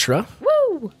Mary-Kate Ultra.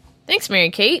 Woo! Thanks,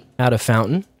 Mary-Kate. Out of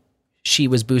Fountain. She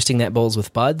was boosting that Bowls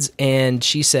with Buds, and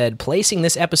she said, placing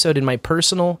this episode in my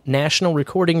personal National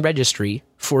Recording Registry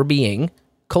for being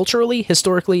culturally,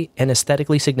 historically, and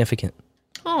aesthetically significant.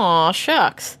 Aw,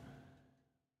 shucks.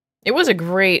 It was a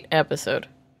great episode.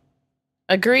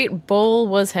 A great bowl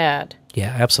was had.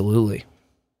 Yeah, absolutely.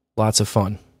 Lots of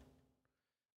fun.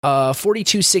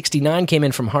 4269 came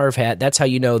in from Harv Hat. That's how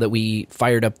you know that we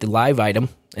fired up the live item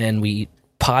and we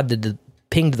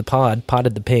pinged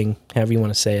the ping, however you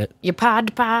want to say it. You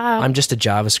pod. I'm just a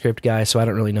JavaScript guy, so I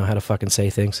don't really know how to fucking say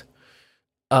things.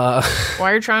 Why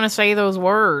are you trying to say those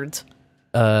words?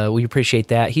 We appreciate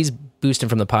that. He's boosting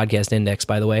from the podcast index,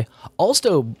 by the way.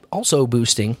 Also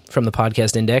boosting from the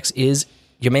podcast index is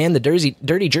your man, the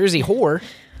Dirty Jersey Whore.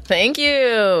 Thank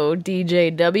you,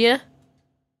 DJW.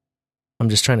 I'm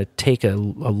just trying to take a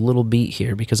little beat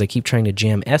here because I keep trying to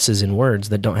jam S's in words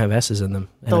that don't have S's in them,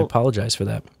 and I apologize for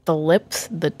that. The lips,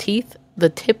 the teeth, the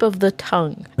tip of the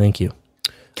tongue. Thank you.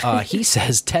 He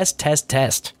says,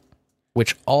 test,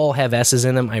 which all have S's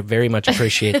in them. I very much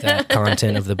appreciate that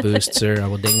content of the boost, sir. I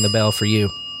will ding the bell for you.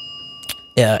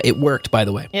 It worked, by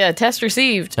the way. Yeah, test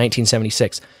received.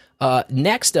 1976.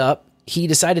 Next up, he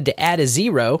decided to add a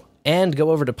 0 and go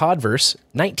over to Podverse.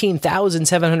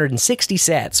 19,760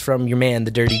 sats from your man,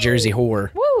 the Dirty Jersey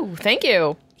Whore. Woo, thank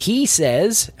you. He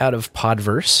says, out of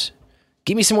Podverse,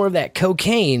 give me some more of that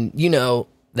cocaine. You know,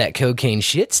 that cocaine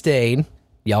shit stain.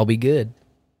 Y'all be good.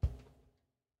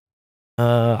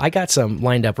 I got some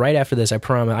lined up right after this, I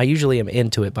promise. I usually am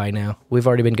into it by now. We've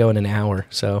already been going an hour,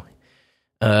 so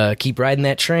keep riding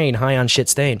that train high on shit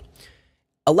stain.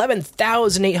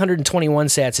 11,821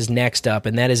 sats is next up,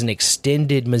 and that is an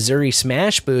extended Missouri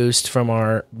Smash boost from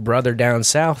our brother down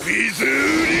south.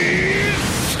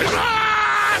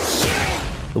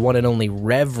 The one and only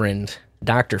Reverend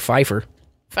Dr. Pfeiffer.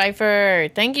 Pfeiffer,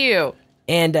 thank you.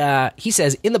 And he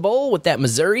says, in the bowl with that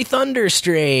Missouri Thunder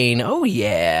strain. Oh,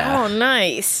 yeah. Oh,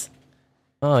 nice.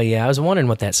 Oh, yeah. I was wondering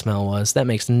what that smell was. That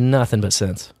makes nothing but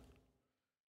sense.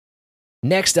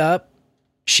 Next up,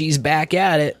 she's back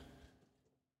at it.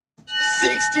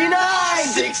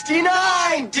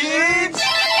 69, dudes!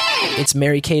 It's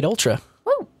Mary-Kate Ultra.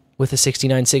 Woo. With a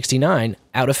 6969.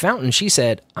 Out of Fountain, she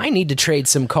said, I need to trade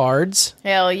some cards.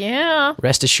 Hell yeah.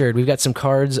 Rest assured, we've got some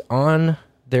cards on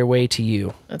their way to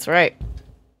you. That's right.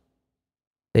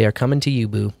 They are coming to you,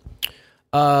 boo.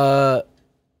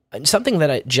 Something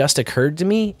that just occurred to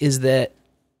me is that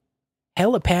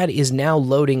Helipad is now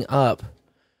loading up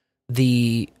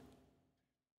the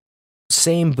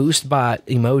same BoostBot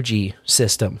emoji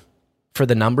system for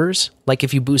the numbers. Like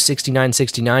if you boost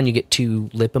 6969, you get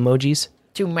 2 lip emojis.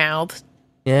 2 mouths.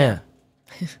 Yeah.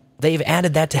 They've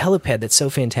added that to Helipad. That's so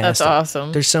fantastic. That's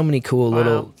awesome. There's so many cool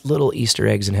little Easter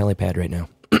eggs in Helipad right now.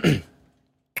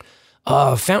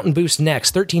 Fountain boost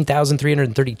next.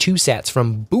 13,332 sats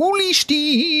from Booley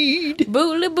Steed.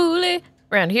 Booley.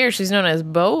 Around here, she's known as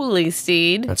Bowley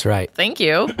Steed. That's right. Thank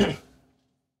you.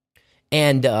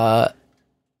 And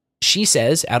she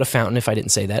says, out of Fountain, if I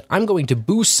didn't say that, I'm going to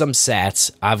boost some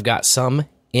sats. I've got some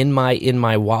in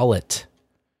my wallet.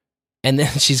 And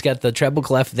then she's got the treble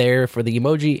clef there for the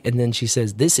emoji. And then she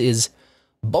says, this is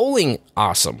bowling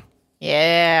awesome.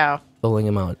 Yeah. Bowling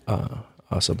amount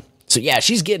awesome. So yeah,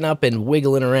 she's getting up and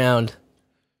wiggling around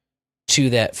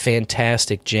to that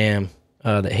fantastic jam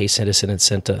that Hey Citizen had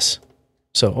sent us.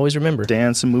 So always remember.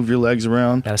 Dance and move your legs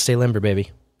around. Gotta stay limber,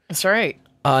 baby. That's right.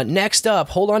 Next up,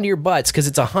 hold on to your butts, because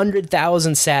it's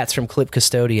 100,000 sats from Clip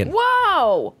Custodian.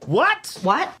 Whoa! What?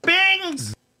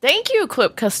 Bings! Thank you,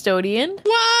 Clip Custodian.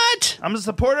 What? I'm a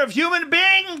supporter of human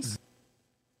beings!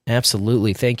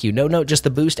 Absolutely, thank you. No note, just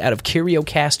the boost out of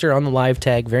CurioCaster on the live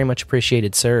tag. Very much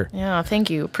appreciated, sir. Yeah,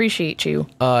 thank you. Appreciate you.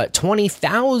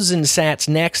 20,000 sats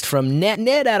next from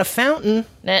Ned out of Fountain.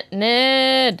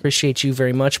 Ned. Appreciate you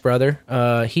very much, brother.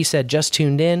 He said, just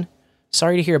tuned in.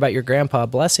 Sorry to hear about your grandpa.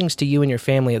 Blessings to you and your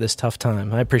family at this tough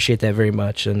time. I appreciate that very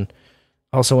much. And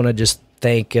also want to just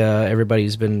thank everybody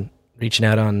who's been reaching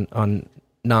out on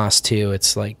NOS too.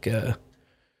 It's like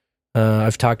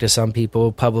I've talked to some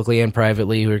people publicly and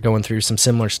privately who are going through some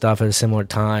similar stuff at a similar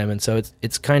time. And so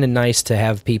it's kind of nice to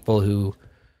have people who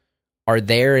are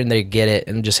there and they get it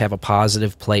and just have a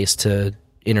positive place to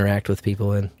interact with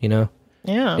people in, you know?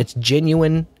 Yeah. It's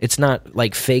genuine. It's not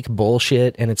like fake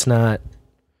bullshit, and it's not,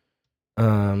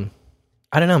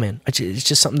 I don't know, man. It's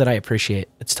just something that I appreciate.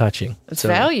 It's touching. It's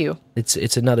value.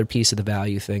 It's another piece of the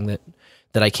value thing that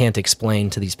I can't explain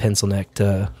to these pencil-necked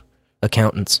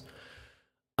accountants.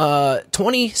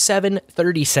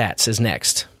 2730 Sats is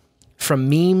next. From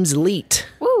Memes Leet.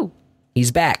 Woo!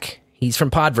 He's back. He's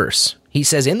from Podverse. He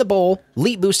says, in the bowl,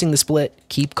 Leet boosting the split,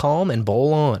 keep calm and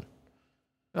bowl on.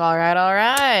 All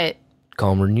right.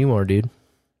 Calmer than you are, dude.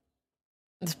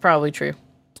 It's probably true.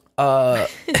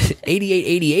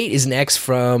 8888 is next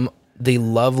from the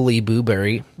lovely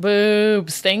Booberry.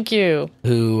 Boobs, thank you.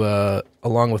 Who,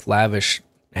 along with Lavish,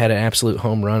 had an absolute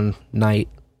home run night,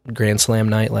 Grand Slam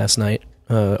night last night,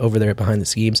 over there at Behind the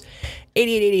Schemes.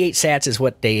 8888 Sats is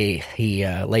what he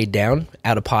laid down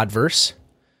out of Podverse.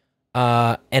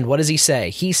 And what does he say?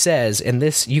 He says, and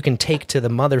this you can take to the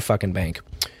motherfucking bank.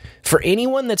 For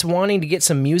anyone that's wanting to get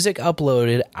some music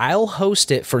uploaded, I'll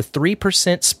host it for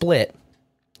 3% split,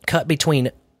 cut between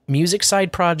Music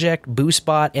Side Project,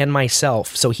 BoostBot, and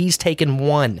myself. So he's taken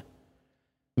 1.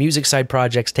 Music Side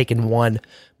Project's taken 1.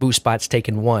 BoostBot's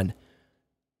taken 1.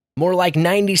 More like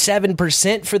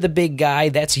 97% for the big guy.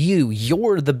 That's you.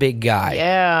 You're the big guy.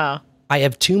 Yeah. I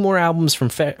have 2 more albums from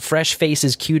Fresh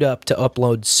Faces queued up to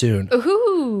upload soon.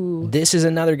 Ooh. This is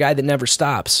another guy that never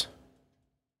stops.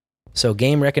 So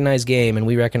game recognize game, and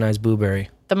we recognize Booberry.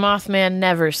 The Mothman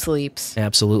never sleeps.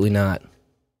 Absolutely not.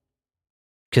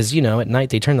 Because, you know, at night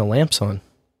they turn the lamps on.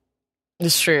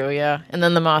 It's true, yeah. And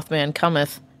then the Mothman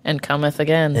cometh, and cometh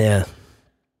again. Yeah.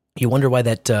 You wonder why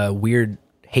that weird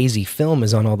hazy film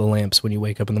is on all the lamps when you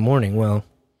wake up in the morning. Well,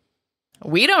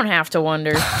 we don't have to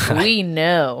wonder. We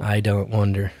know. I don't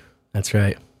wonder. That's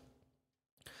right.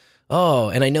 Oh,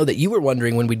 and I know that you were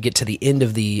wondering when we'd get to the end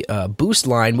of the boost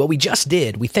line. Well, we just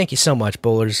did. We thank you so much,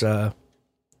 Bowlers. Our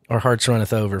hearts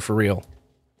runneth over, for real.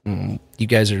 You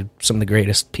guys are some of the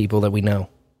greatest people that we know.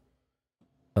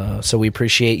 So we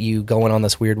appreciate you going on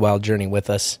this weird, wild journey with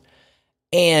us.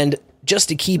 And just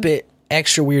to keep it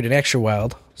extra weird and extra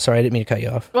wild. Sorry, I didn't mean to cut you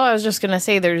off. Well, I was just going to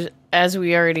say, there's, as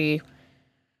we already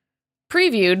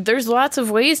previewed, there's lots of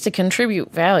ways to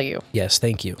contribute value. Yes,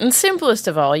 thank you. And simplest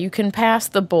of all, you can pass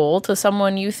the bowl to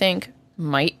someone you think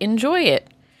might enjoy it.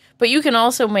 But you can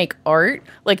also make art.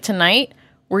 Like tonight,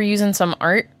 we're using some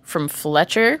art from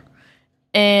Fletcher.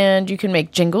 And you can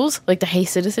make jingles, like the Hey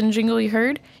Citizen jingle you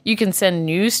heard. You can send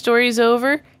news stories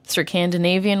over. Sir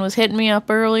Scandinavian was hitting me up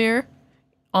earlier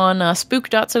on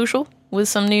spook.social with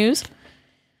some news.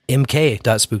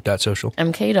 mk.spook.social.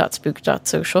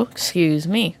 mk.spook.social. Excuse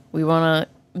me. We want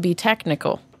to be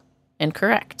technical and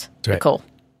correct. That's right. Nicole.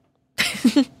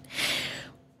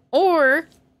 Or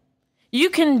you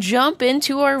can jump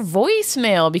into our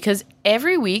voicemail, because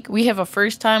every week we have a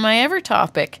first time I ever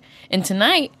topic. And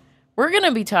tonight we're going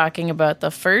to be talking about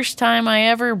the first time I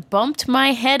ever bumped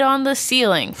my head on the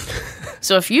ceiling.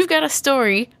 So if you've got a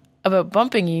story about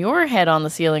bumping your head on the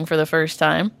ceiling for the first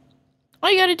time,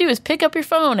 all you got to do is pick up your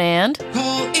phone and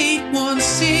call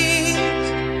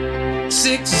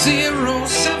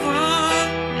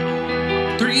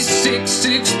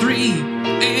 816-607-3663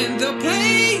 and they'll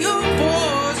play your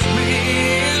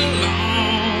voicemail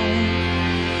long.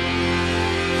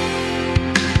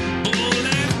 Bowl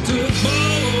after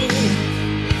bowl,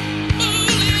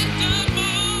 bowl after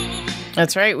bowl.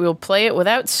 That's right, we'll play it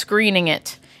without screening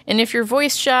it. And if you're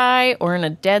voice shy or in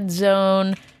a dead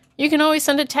zone, you can always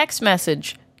send a text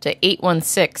message to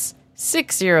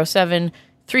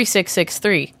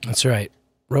 816-607-3663. That's right.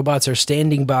 Robots are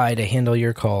standing by to handle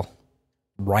your call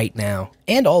right now.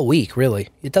 And all week, really.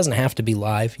 It doesn't have to be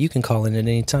live. You can call in at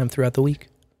any time throughout the week.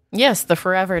 Yes, the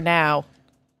forever now.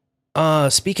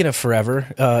 Speaking of forever,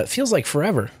 it feels like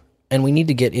forever. And we need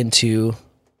to get into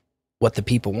what the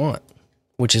people want,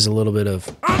 which is a little bit of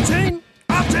On-chain,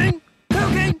 cocaine,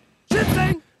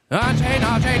 shit-thing. On-chain,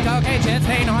 cocaine,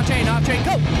 shit-thing, on-chain,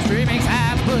 go. Streaming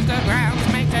apps, boost the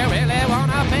grounds, make they really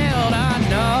wanna build a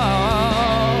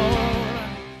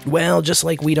node. Well, just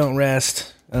like we don't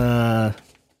rest, Bitcoin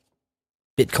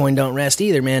don't rest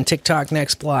either, man. TikTok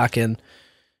next block. And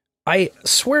I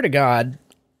swear to God,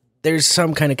 there's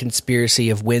some kind of conspiracy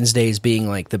of Wednesdays being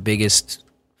like the biggest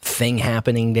thing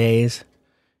happening days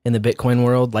in the Bitcoin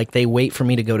world. Like they wait for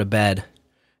me to go to bed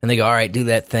and they go, all right, do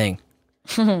that thing.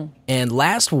 And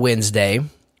last Wednesday,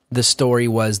 the story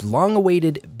was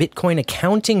long-awaited Bitcoin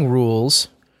accounting rules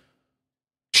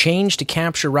changed to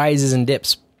capture rises and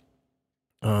dips.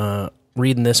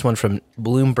 Reading this one from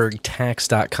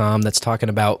BloombergTax.com that's talking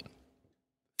about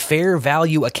fair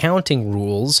value accounting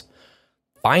rules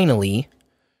finally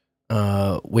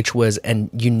which was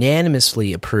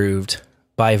unanimously approved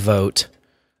by vote.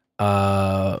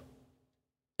 And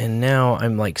now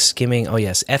I'm like skimming. Oh,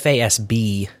 yes,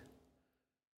 FASB.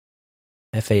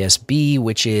 FASB,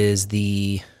 which is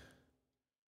the...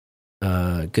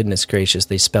 goodness gracious,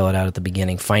 they spell it out at the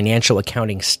beginning. Financial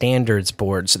Accounting Standards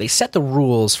Board. So they set the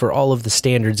rules for all of the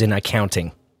standards in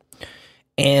accounting.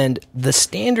 And the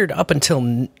standard up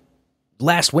until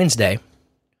last Wednesday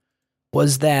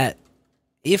was that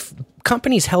if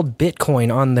companies held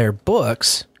Bitcoin on their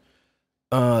books,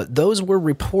 those were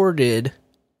reported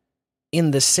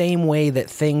in the same way that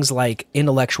things like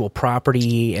intellectual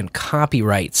property and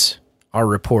copyrights are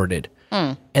reported.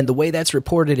 And the way that's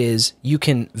reported is you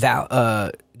can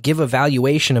give a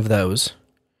valuation of those,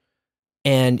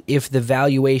 and if the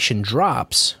valuation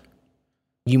drops,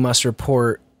 you must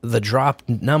report the drop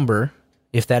number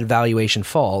if that valuation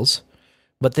falls.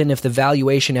 But then if the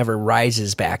valuation ever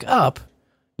rises back up,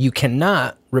 you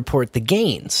cannot report the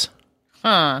gains.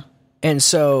 And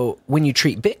so when you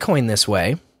treat Bitcoin this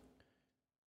way,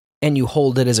 and you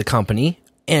hold it as a company,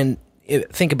 and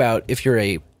think about if you're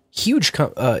a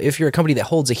if you're a company that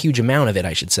holds a huge amount of it,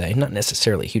 I should say, not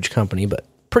necessarily a huge company, but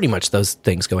pretty much those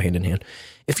things go hand in hand.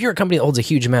 If you're a company that holds a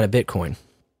huge amount of Bitcoin,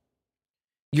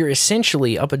 you're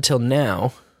essentially, up until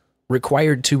now,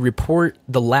 required to report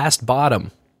the last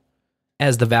bottom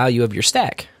as the value of your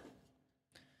stack.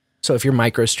 So if you're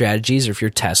MicroStrategies, or if you're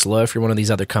Tesla, if you're one of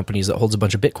these other companies that holds a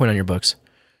bunch of Bitcoin on your books,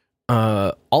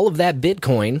 all of that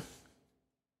Bitcoin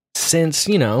since,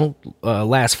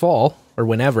 last fall, or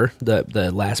whenever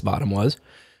the last bottom was,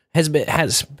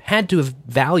 had to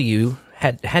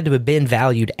have been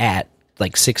valued at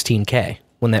like $16K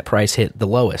when that price hit the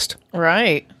lowest.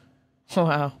 Right.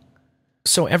 Wow.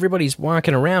 So everybody's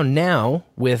walking around now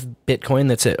with Bitcoin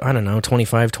that's at, I don't know,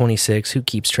 25, 26. Who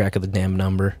keeps track of the damn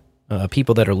number?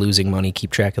 People that are losing money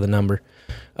keep track of the number.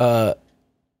 Now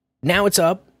it's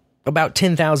up about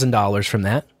 $10,000 from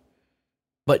that,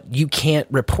 but you can't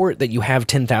report that you have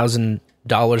 $10,000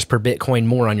 per Bitcoin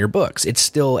more on your books. It's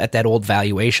still at that old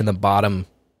valuation, the bottom,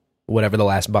 whatever the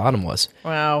last bottom was.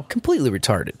 Wow. Completely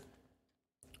retarded.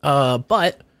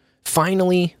 But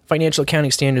finally, Financial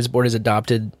Accounting Standards Board has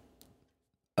adopted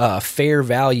fair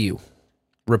value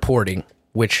reporting,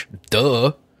 which,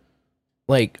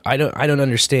 like, I don't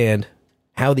understand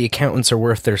how the accountants are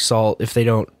worth their salt if they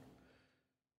don't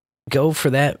go for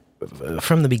that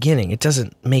from the beginning. It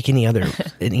doesn't make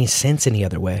any sense any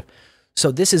other way.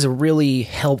 So this is really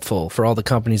helpful for all the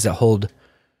companies that hold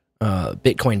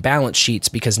Bitcoin balance sheets,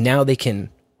 because now they can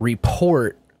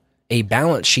report a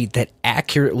balance sheet that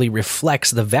accurately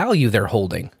reflects the value they're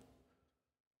holding.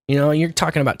 You're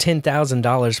talking about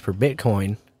 $10,000 per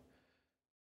Bitcoin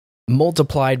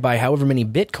multiplied by however many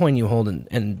Bitcoin you hold,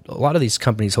 and a lot of these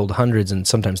companies hold hundreds and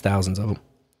sometimes thousands of them.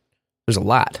 There's a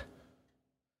lot.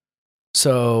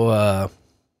 So,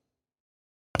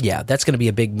 yeah, that's going to be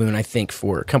a big boon, I think,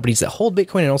 for companies that hold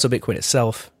Bitcoin and also Bitcoin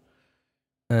itself.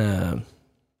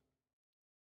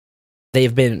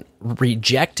 They've been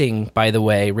rejecting, by the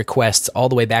way, requests all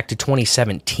the way back to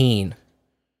 2017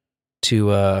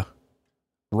 to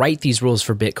write these rules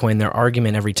for Bitcoin. Their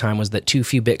argument every time was that too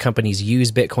few companies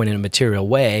use Bitcoin in a material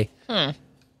way.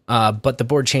 But the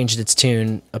board changed its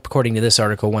tune, according to this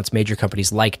article, once major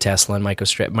companies like Tesla and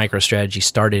MicroStrategy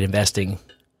started investing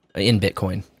in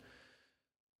Bitcoin.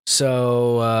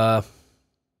 So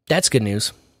that's good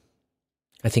news.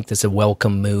 I think that's a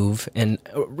welcome move, and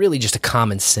really just a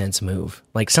common sense move,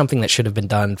 like something that should have been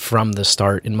done from the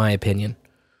start, in my opinion.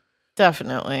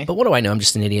 Definitely. But what do I know? I'm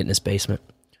just an idiot in his basement.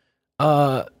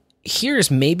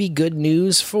 Here's maybe good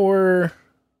news for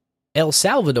El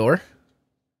Salvador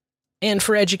and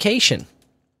for education.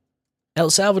 El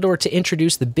Salvador to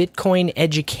introduce the Bitcoin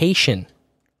education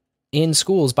in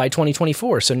schools by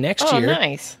 2024. So next year,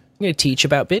 nice. I'm going to teach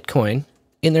about Bitcoin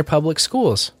in their public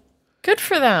schools. Good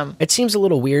for them. It seems a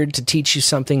little weird to teach you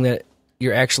something that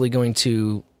you're actually going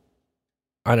to,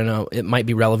 I don't know, it might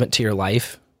be relevant to your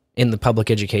life in the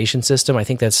public education system. I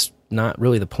think that's not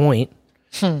really the point.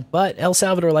 But El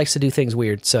Salvador likes to do things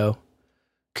weird, so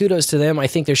kudos to them. I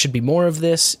think there should be more of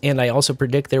this, and I also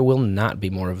predict there will not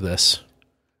be more of this.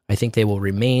 I think they will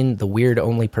remain the weird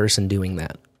only person doing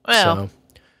that. Well. So,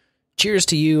 cheers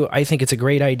to you. I think it's a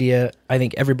great idea. I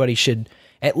think everybody should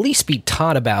at least be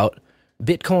taught about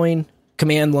Bitcoin,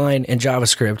 command line, and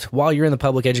JavaScript while you're in the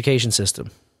public education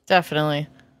system. Definitely.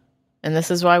 And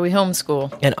this is why we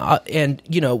homeschool. And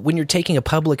when you're taking a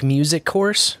public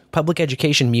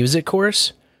education music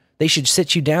course, they should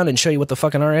sit you down and show you what the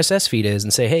fucking RSS feed is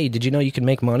and say, hey, did you know you can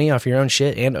make money off your own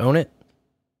shit and own it?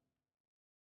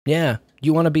 Yeah.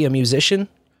 You want to be a musician?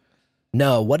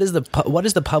 No, what does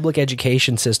the public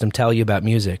education system tell you about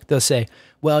music? They'll say,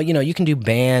 well, you can do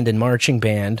band and marching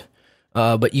band,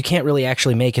 but you can't really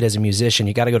actually make it as a musician.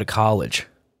 You got to go to college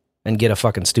and get a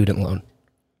fucking student loan.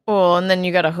 Well, and then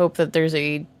you got to hope that there's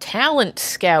a talent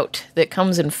scout that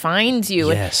comes and finds you.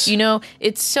 Yes. And,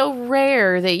 it's so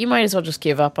rare that you might as well just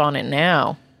give up on it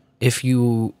now. If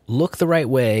you look the right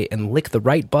way and lick the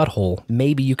right butthole,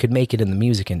 maybe you could make it in the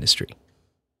music industry.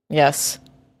 Yes.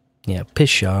 Yeah,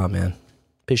 pshaw, man.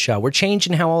 Pshaw. We're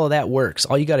changing how all of that works.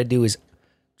 All you got to do is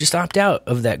just opt out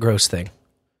of that gross thing.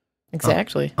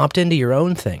 Exactly. Opt into your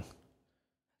own thing.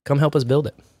 Come help us build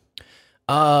it.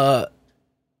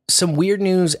 Some weird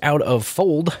news out of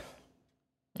Fold.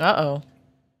 Uh-oh.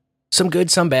 Some good,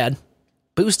 some bad.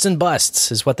 Boosts and busts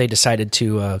is what they decided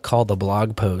to call the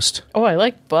blog post. Oh, I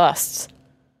like busts.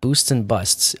 Boosts and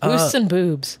busts. Boosts and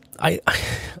boobs. I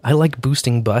like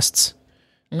boosting busts.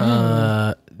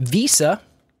 Visa,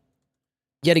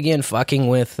 yet again, fucking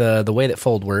with the way that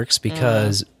Fold works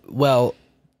because, well,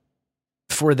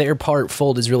 for their part,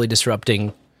 Fold is really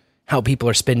disrupting how people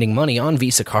are spending money on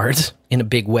Visa cards in a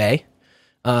big way.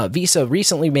 Visa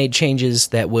recently made changes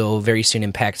that will very soon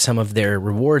impact some of their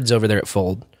rewards over there at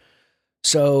Fold.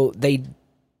 So they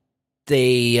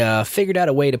figured out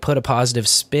a way to put a positive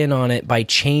spin on it by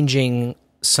changing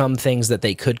some things that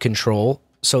they could control.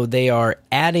 So they are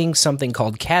adding something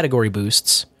called category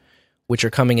boosts, which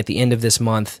are coming at the end of this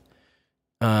month,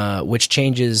 which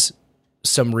changes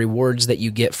some rewards that you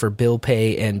get for bill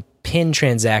pay and PIN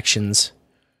transactions.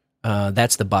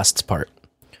 That's the busts part.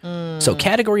 So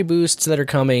category boosts that are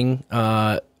coming,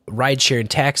 rideshare and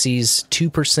taxis,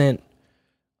 2%,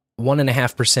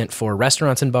 1.5% for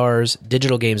restaurants and bars,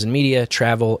 digital games and media,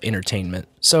 travel, entertainment.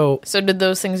 So did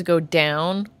those things go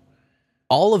down?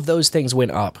 All of those things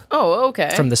went up. Oh,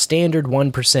 okay. From the standard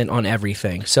 1% on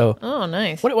everything. So oh,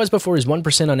 nice. What it was before is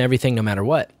 1% on everything no matter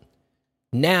what.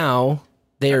 Now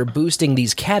they are boosting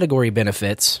these category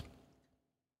benefits.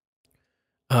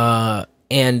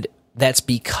 And that's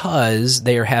because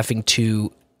they are having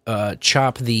to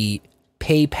chop the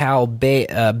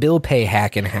PayPal bill pay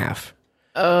hack in half.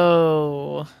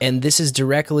 Oh. And this is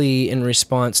directly in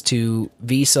response to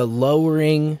Visa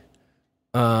lowering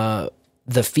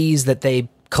the fees that they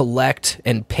collect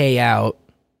and pay out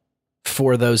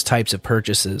for those types of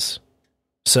purchases.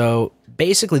 So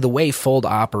basically the way Fold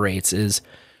operates is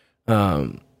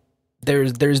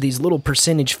there's these little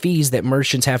percentage fees that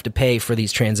merchants have to pay for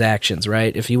these transactions,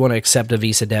 right? If you want to accept a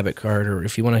Visa debit card or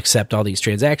if you want to accept all these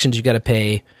transactions, you got to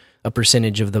pay a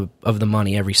percentage of the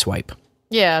money every swipe.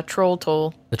 Yeah, troll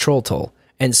toll. The troll toll.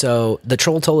 And so the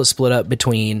troll toll is split up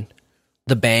between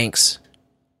the banks,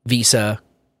 Visa,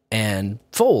 and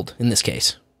Fold in this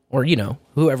case, or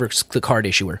whoever's the card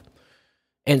issuer.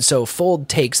 And so Fold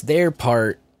takes their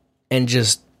part and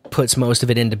just puts most of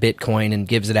it into Bitcoin and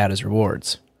gives it out as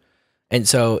rewards. And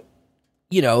so,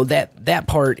 that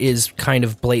part is kind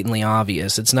of blatantly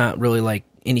obvious. It's not really like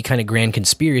any kind of grand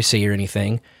conspiracy or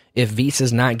anything. If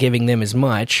Visa's not giving them as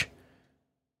much,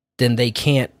 then they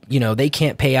can't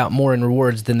pay out more in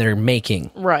rewards than they're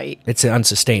making. Right. It's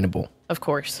unsustainable. Of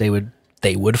course. They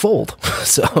would fold.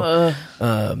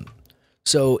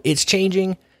 So it's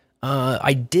changing.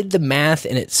 I did the math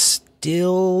and it's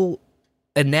still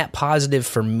a net positive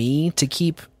for me to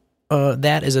keep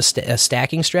that as a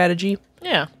stacking strategy.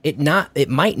 Yeah. It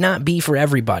might not be for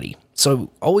everybody. So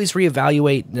always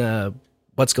reevaluate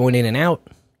what's going in and out.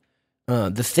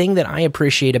 The thing that I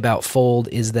appreciate about Fold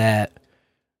is that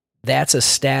that's a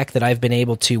stack that I've been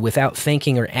able to, without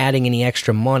thinking or adding any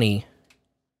extra money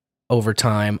over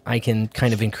time, I can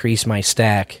kind of increase my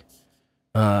stack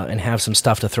and have some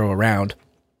stuff to throw around.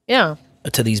 Yeah.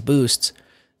 To these boosts.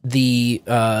 The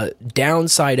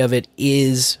downside of it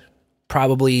is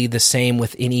probably the same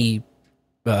with any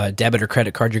debit or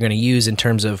credit card you're going to use in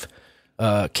terms of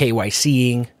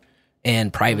KYCing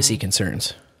and privacy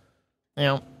concerns.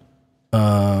 Yeah.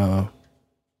 And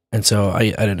so I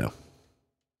don't know.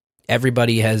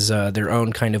 Everybody has their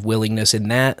own kind of willingness in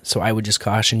that, so I would just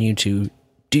caution you to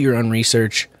do your own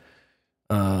research.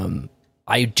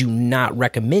 I do not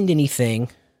recommend anything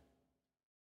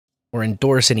or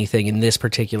endorse anything in this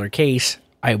particular case.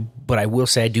 But I will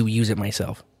say I do use it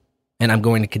myself, and I'm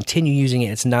going to continue using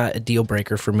it. It's not a deal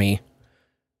breaker for me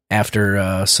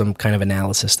after some kind of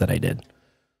analysis that I did.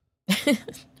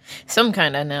 Some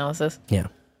kind of analysis. Yeah,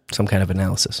 some kind of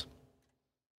analysis.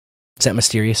 Is that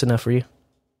mysterious enough for you?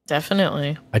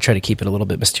 Definitely. I try to keep it a little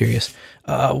bit mysterious.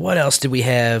 What else did we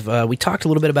have? We talked a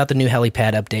little bit about the new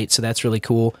helipad update, so that's really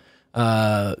cool.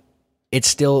 It's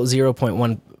still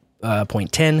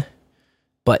 0.1.10,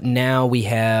 but now we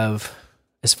have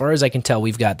as far as I can tell,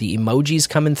 we've got the emojis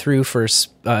coming through for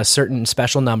certain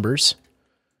special numbers,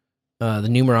 the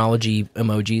numerology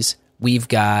emojis. We've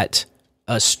got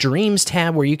a streams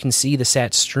tab where you can see the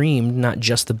sats streamed, not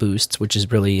just the boosts, which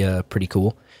is really pretty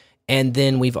cool. And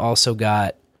then we've also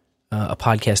got a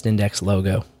podcast index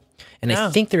logo. And I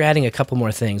think they're adding a couple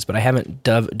more things, but I haven't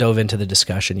dove into the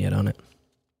discussion yet on it.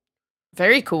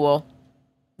 Very cool.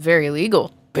 Very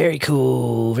legal. Very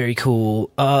cool. Very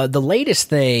cool. The latest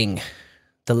thing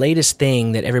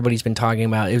that everybody's been talking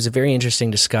about, it was a very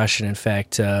interesting discussion. In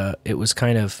fact, it was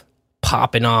kind of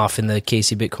popping off in the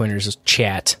Casey Bitcoiners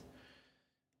chat.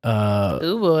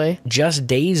 Oh boy. Just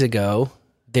days ago,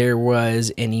 there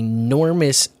was an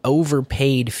enormous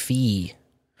overpaid fee.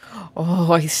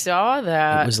 Oh, I saw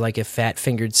that. It was like a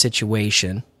fat-fingered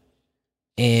situation.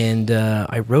 And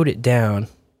I wrote it down,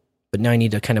 but now I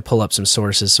need to kind of pull up some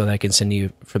sources so that I can send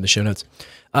you from the show notes.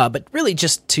 But really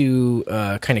just to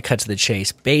kind of cut to the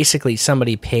chase, basically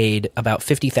somebody paid about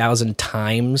 50,000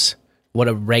 times what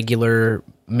a regular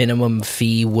minimum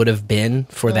fee would have been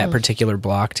for that particular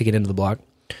block to get into the block.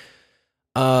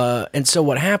 And so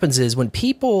what happens is when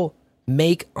people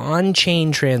make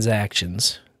on-chain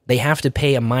transactions, they have to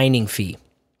pay a mining fee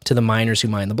to the miners who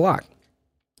mine the block.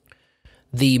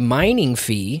 The mining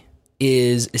fee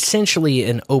is essentially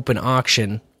an open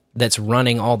auction that's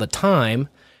running all the time,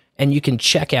 and you can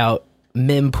check out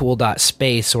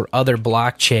mempool.space or other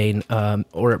blockchain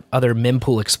or other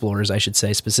mempool explorers, I should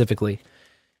say specifically,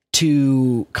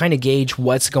 to kind of gauge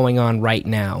what's going on right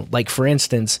now. Like, for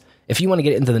instance, if you want to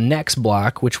get into the next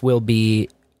block, which will be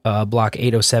block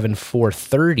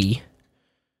 807-430,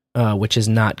 which is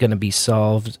not going to be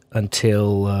solved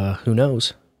until, who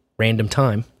knows, random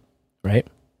time, right?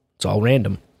 It's all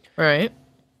random. Right.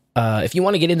 If you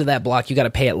want to get into that block, you got to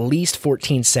pay at least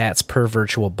 14 sats per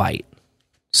virtual byte.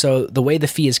 So the way the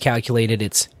fee is calculated,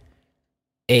 it's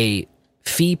a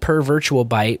fee per virtual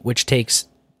byte, which takes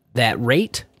that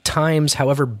rate times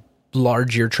however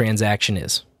large your transaction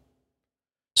is.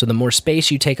 So the more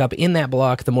space you take up in that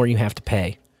block, the more you have to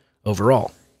pay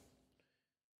overall.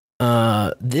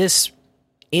 This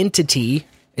entity,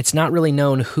 it's not really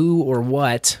known who or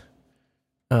what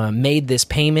made this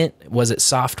payment. Was it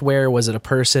software? Was it a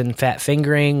person fat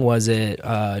fingering? Was it...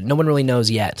 no one really knows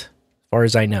yet, as far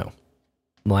as I know,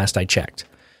 last I checked.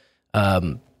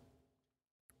 But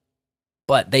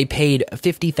they paid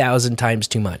 50,000 times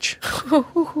too much.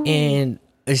 And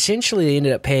essentially they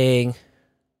ended up paying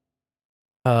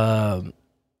all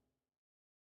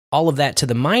of that to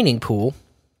the mining pool.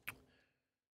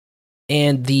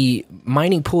 And the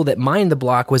mining pool that mined the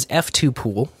block was F2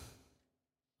 Pool,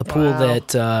 a pool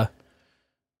that a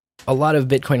lot of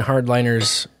Bitcoin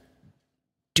hardliners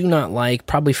do not like,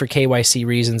 probably for KYC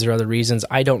reasons or other reasons.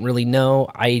 I don't really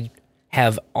know. I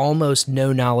have almost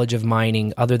no knowledge of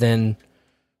mining other than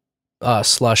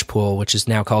Slush Pool, which is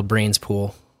now called Brains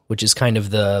Pool, which is kind of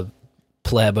the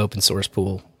pleb open source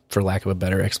pool, for lack of a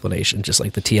better explanation, just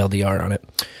like the TLDR on it.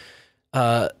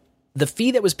 The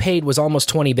fee that was paid was almost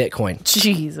 20 Bitcoin.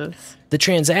 Jesus. The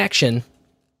transaction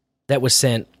that was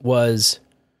sent was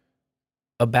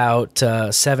about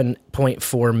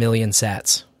 7.4 million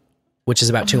sats, which is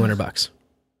about $200.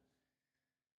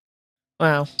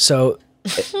 Wow. So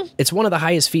it's one of the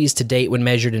highest fees to date when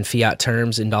measured in fiat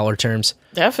terms, in dollar terms.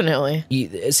 Definitely.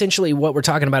 Essentially, what we're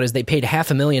talking about is they paid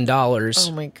 $500,000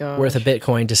 oh my gosh. worth of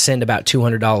Bitcoin to send about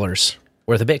 $200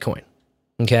 worth of Bitcoin.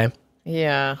 Okay?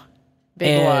 Yeah.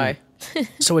 Big lie.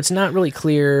 So it's not really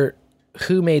clear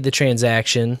who made the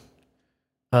transaction.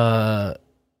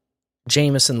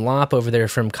 Jameson Lopp over there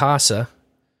from Casa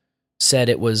said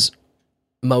it was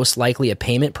most likely a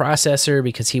payment processor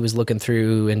because he was looking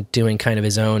through and doing kind of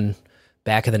his own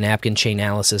back-of-the-napkin chain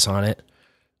analysis on it.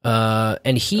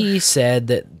 And he said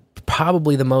that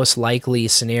probably the most likely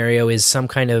scenario is some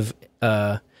kind of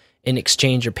an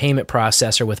exchange or payment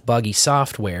processor with buggy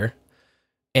software.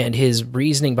 And his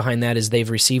reasoning behind that is they've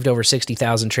received over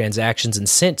 60,000 transactions and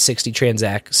sent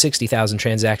 60,000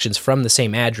 transactions from the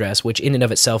same address, which in and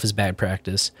of itself is bad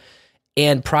practice,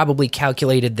 and probably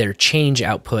calculated their change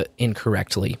output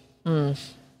incorrectly.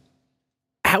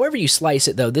 However you slice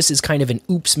it, though, this is kind of an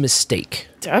oops mistake.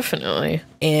 Definitely.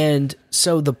 And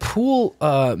so the pool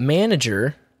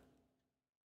manager,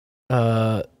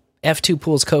 F2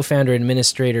 Pool's co-founder and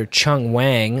administrator Chung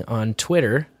Wang on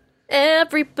Twitter...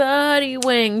 Everybody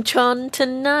Wang Chun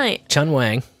tonight. Chun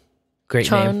Wang, great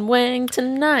Chun name. Wang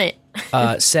tonight.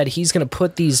 Said he's going to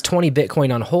put these 20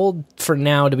 Bitcoin on hold for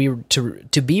now to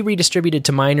be redistributed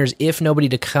to miners if nobody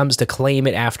comes to claim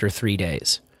it after 3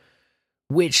 days,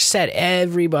 which set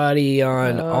everybody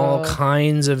on all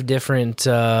kinds of different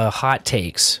hot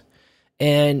takes.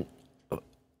 And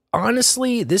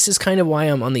honestly, this is kind of why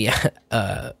I'm on the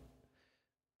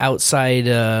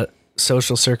outside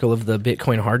social circle of the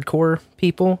Bitcoin hardcore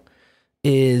people,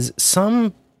 is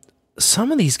some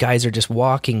of these guys are just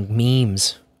walking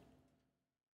memes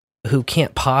who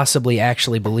can't possibly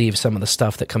actually believe some of the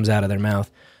stuff that comes out of their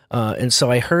mouth. And so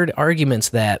I heard arguments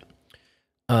that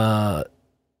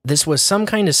this was some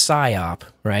kind of psyop,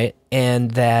 right?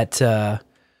 And that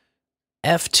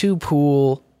F2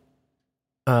 Pool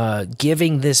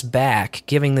giving this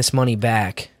money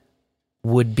back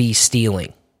would be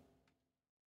stealing.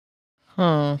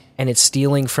 Huh. And it's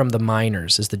stealing from the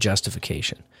miners is the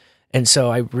justification. And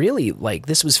so I really,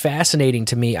 this was fascinating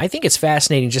to me. I think it's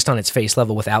fascinating just on its face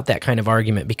level without that kind of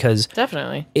argument, because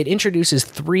definitely it introduces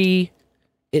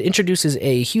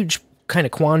a huge kind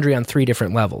of quandary on 3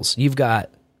 different levels. You've got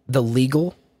the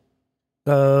legal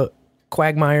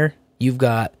quagmire, you've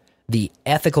got the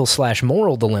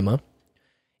ethical/moral dilemma,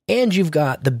 and you've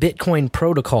got the Bitcoin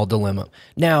protocol dilemma.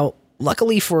 Now,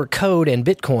 luckily for code and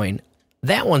Bitcoin,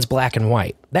 that one's black and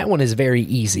white. That one is very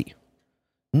easy.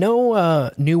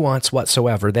 No nuance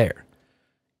whatsoever there.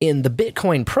 In the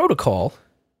Bitcoin protocol,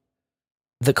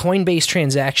 the Coinbase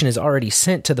transaction is already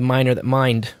sent to the miner that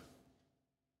mined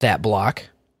that block,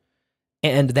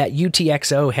 and that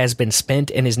UTXO has been spent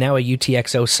and is now a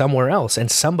UTXO somewhere else, and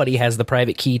somebody has the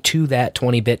private key to that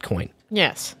 20 Bitcoin.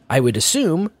 Yes. I would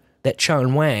assume that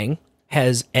Chan Wang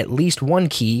has at least one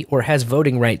key, or has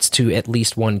voting rights to at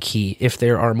least one key if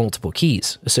there are multiple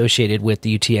keys associated with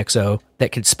the UTXO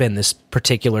that could spend this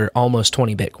particular almost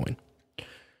 20 Bitcoin.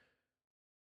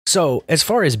 So, as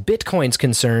far as Bitcoin's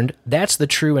concerned, that's the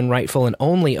true and rightful and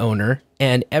only owner,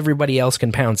 and everybody else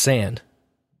can pound sand.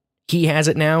 He has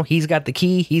it now, he's got the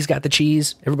key, he's got the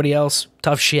cheese, everybody else,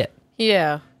 tough shit.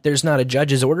 Yeah. There's not a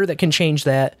judge's order that can change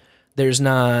that. There's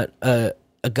not a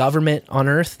government on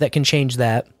Earth that can change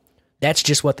that. That's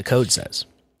just what the code says.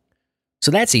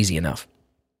 So that's easy enough.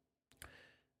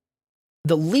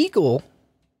 The legal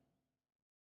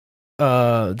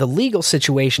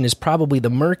situation is probably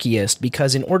the murkiest,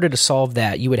 because in order to solve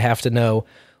that, you would have to know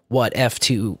what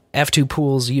F2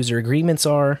 Pool's user agreements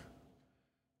are.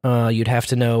 You'd have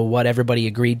to know what everybody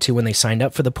agreed to when they signed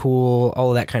up for the pool, all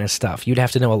of that kind of stuff. You'd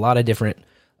have to know a lot of different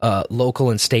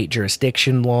local and state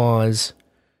jurisdiction laws.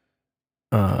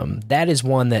 That is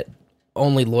one that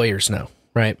only lawyers know,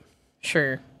 right?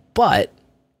 Sure. But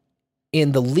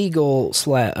in the legal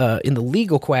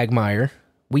quagmire,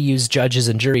 we use judges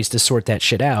and juries to sort that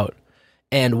shit out.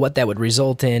 And what that would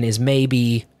result in is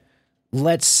maybe,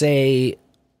 let's say,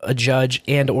 a judge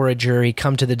and or a jury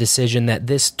come to the decision that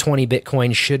this 20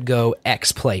 Bitcoin should go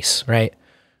X place, right?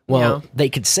 Well, They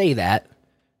could say that,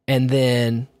 and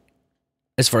then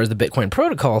as far as the Bitcoin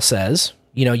protocol says,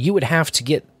 you would have to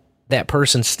get that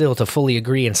person still to fully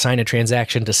agree and sign a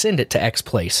transaction to send it to X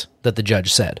place that the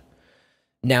judge said.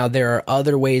 Now, there are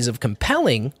other ways of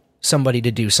compelling somebody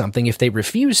to do something if they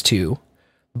refuse to,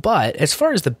 but as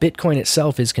far as the Bitcoin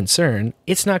itself is concerned,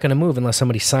 it's not going to move unless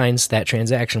somebody signs that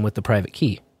transaction with the private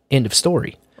key. End of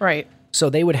story. Right. So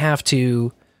they would have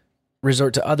to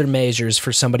resort to other measures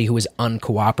for somebody who is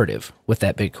uncooperative with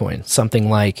that Bitcoin. Something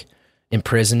like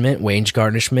imprisonment, wage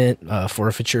garnishment,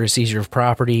 forfeiture, seizure of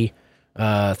property,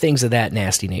 things of that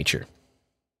nasty nature.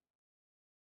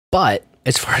 But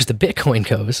as far as the Bitcoin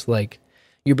goes,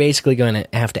 you're basically going to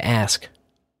have to ask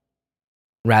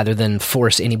rather than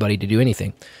force anybody to do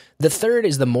anything. The third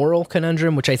is the moral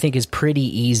conundrum, which I think is pretty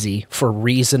easy for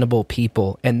reasonable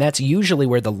people, and that's usually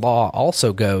where the law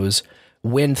also goes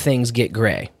when things get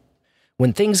gray.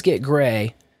 When things get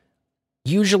gray,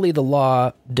 usually the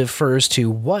law defers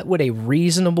to what would a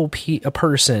reasonable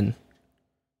person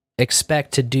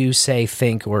expect to do, say,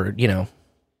 think, or,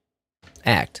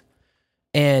 act.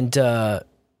 And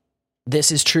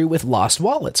this is true with lost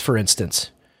wallets, for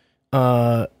instance.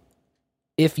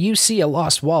 If you see a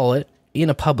lost wallet in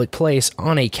a public place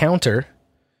on a counter,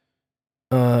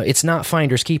 it's not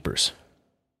finders keepers.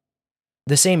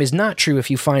 The same is not true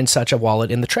if you find such a wallet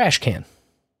in the trash can.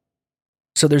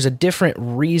 So there's a different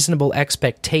reasonable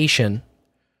expectation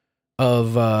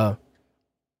of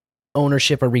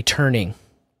ownership or returning,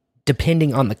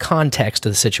 depending on the context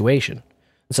of the situation.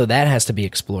 So that has to be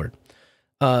explored.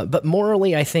 But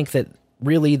morally, I think that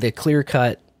really the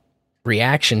clear-cut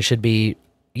reaction should be,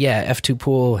 F2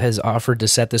 Pool has offered to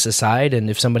set this aside, and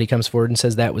if somebody comes forward and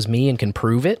says that was me and can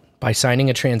prove it by signing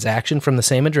a transaction from the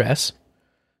same address,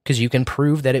 because you can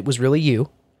prove that it was really you,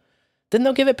 then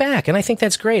they'll give it back. And I think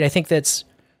that's great. I think that's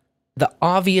the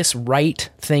obvious right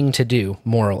thing to do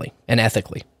morally and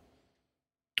ethically.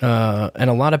 And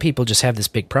a lot of people just have this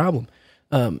big problem.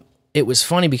 It was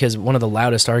funny because one of the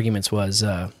loudest arguments was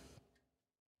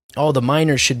oh, the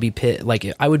miners should be pissed. Like,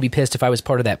 I would be pissed if I was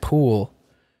part of that pool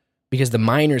because the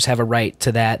miners have a right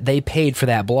to that. They paid for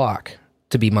that block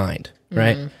to be mined,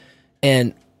 right? Mm-hmm.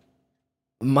 And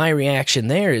my reaction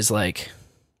there is like,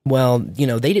 well, you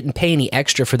know, they didn't pay any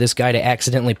extra for this guy to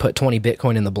accidentally put 20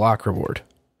 Bitcoin in the block reward.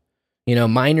 You know,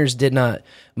 miners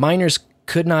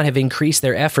could not have increased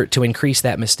their effort to increase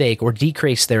that mistake or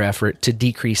decrease their effort to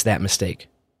decrease that mistake,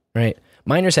 right?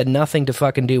 Miners had nothing to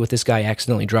fucking do with this guy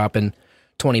accidentally dropping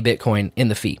 20 Bitcoin in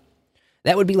the fee.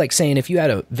 That would be like saying if you had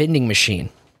a vending machine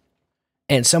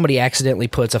and somebody accidentally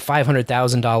puts a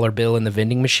 $500,000 bill in the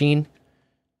vending machine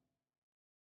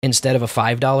instead of a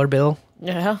 $5 bill.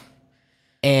 Yeah.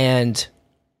 And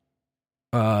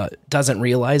doesn't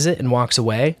realize it and walks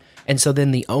away. And so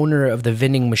then the owner of the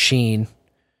vending machine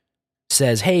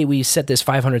says, hey, we set this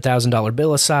 $500,000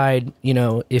 bill aside. You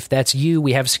know, if that's you,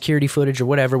 we have security footage or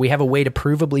whatever. We have a way to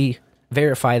provably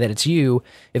verify that it's you.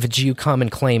 If it's you, come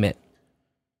and claim it.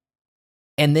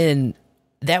 And then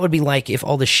that would be like if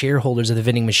all the shareholders of the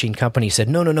vending machine company said,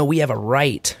 no, we have a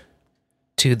right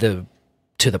to the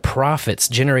profits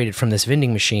generated from this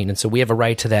vending machine. And so we have a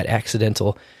right to that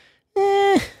accidental,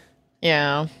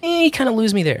 yeah. You kind of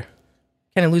lose me there.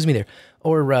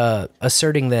 Or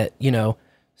asserting that, you know,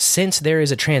 since there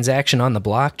is a transaction on the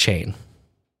blockchain,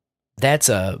 that's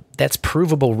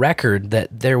provable record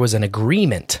that there was an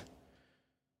agreement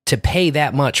to pay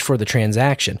that much for the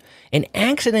transaction. An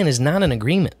accident is not an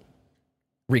agreement.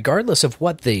 Regardless of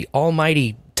what the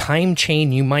almighty time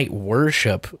chain you might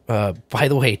worship, by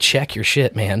the way, check your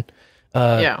shit, man.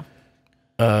 Yeah.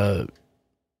 The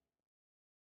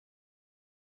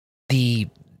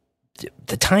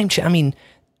time chain, I mean,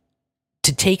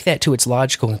 to take that to its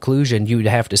logical conclusion, you would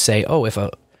have to say, oh, if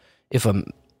a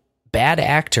bad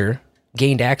actor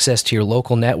gained access to your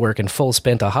local network and full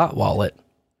spent a hot wallet,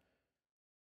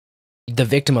 the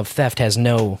victim of theft has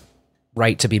no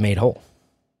right to be made whole.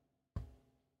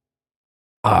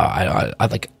 I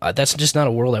that's just not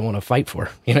a world I want to fight for,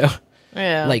 you know?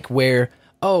 Yeah. Like where,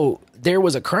 oh, there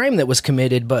was a crime that was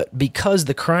committed, but because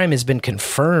the crime has been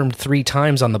confirmed 3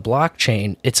 times on the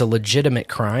blockchain, it's a legitimate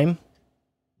crime?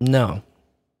 No.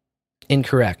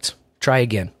 Incorrect. Try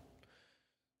again.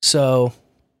 So,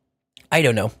 I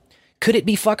don't know. Could it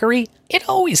be fuckery? It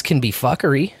always can be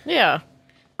fuckery. Yeah.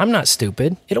 I'm not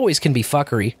stupid. It always can be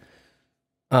fuckery.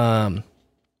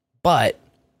 But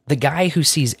the guy who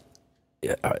sees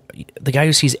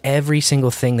every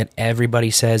single thing that everybody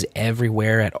says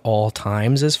everywhere at all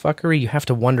times as fuckery, you have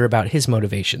to wonder about his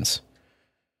motivations.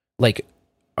 Like,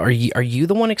 are you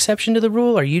the one exception to the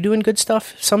rule? Are you doing good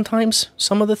stuff sometimes?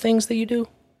 Some of the things that you do?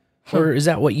 Or is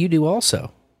that what you do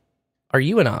also? Are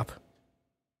you an op?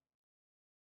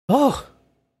 Oh.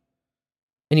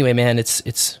 Anyway, man,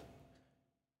 it's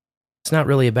not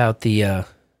really about the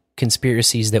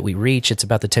conspiracies that we reach. It's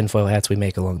about the tinfoil hats we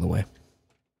make along the way.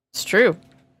 It's true.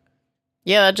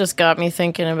 Yeah, that just got me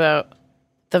thinking about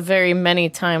the very many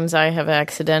times I have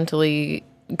accidentally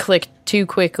clicked too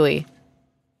quickly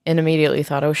and immediately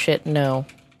thought, oh shit, no.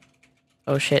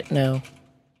 Oh shit, no.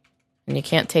 And you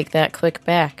can't take that click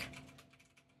back.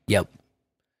 Yep.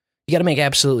 You got to make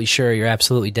absolutely sure you're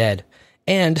absolutely dead.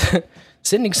 And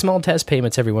sending small test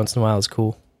payments every once in a while is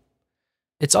cool.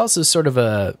 It's also sort of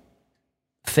a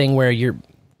thing where your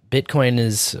Bitcoin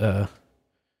is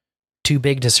too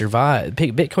big to survive.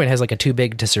 Bitcoin has like a too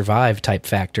big to survive type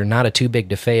factor, not a too big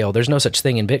to fail. There's no such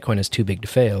thing in Bitcoin as too big to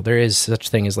fail. There is such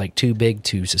thing as like too big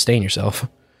to sustain yourself.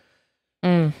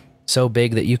 So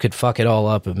big that you could fuck it all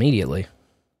up immediately.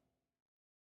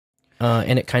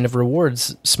 And it kind of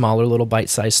rewards smaller little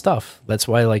bite-sized stuff. That's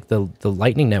why like the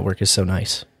Lightning Network is so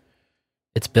nice.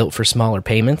 It's built for smaller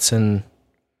payments, and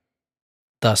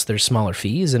thus there's smaller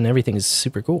fees, and everything is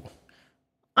super cool.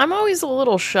 I'm always a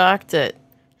little shocked at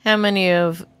how many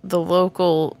of the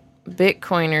local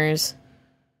Bitcoiners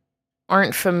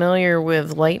aren't familiar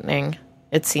with Lightning,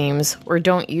 it seems, or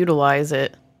don't utilize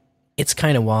it. It's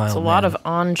kind of wild. It's a lot of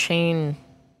on-chain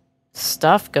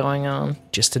stuff going on.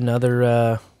 Just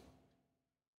another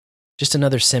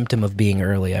symptom of being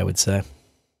early, I would say.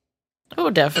 Oh,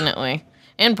 definitely.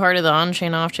 And part of the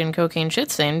on-chain, off-chain cocaine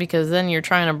shit stain, because then you're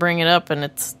trying to bring it up and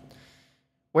it's,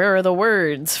 where are the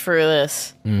words for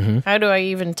this? Mm-hmm. How do I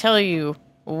even tell you?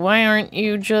 Why aren't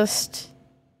you just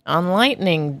on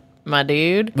Lightning, my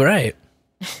dude? Right.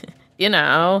 You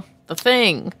know, the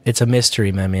thing. It's a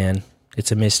mystery, my man.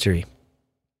 It's a mystery.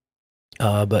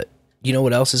 But you know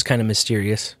what else is kind of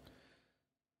mysterious?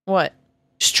 What?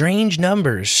 Strange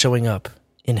numbers showing up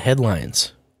in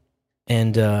headlines.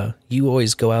 And you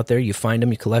always go out there, you find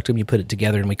them, you collect them, you put it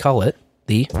together, and we call it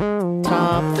the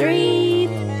Top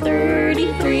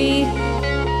 333.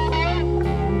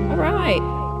 All right.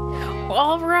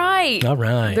 All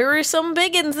right. There are some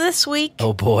biggins this week.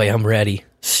 Oh boy, I'm ready.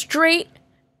 Straight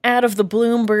out of the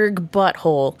Bloomberg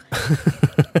butthole.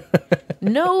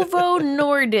 Novo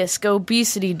Nordisk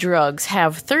obesity drugs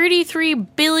have $33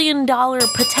 billion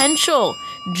potential,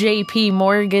 JP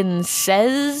Morgan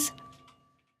says.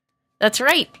 That's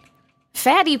right.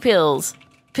 Fatty pills.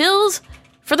 Pills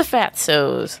for the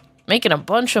fatsos. Making a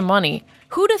bunch of money.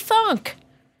 Who'da thunk?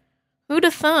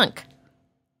 Who'da thunk?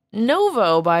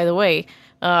 Novo, by the way,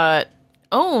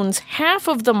 owns half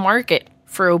of the market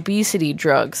for obesity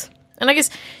drugs. And I guess,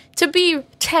 to be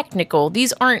technical,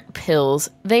 these aren't pills.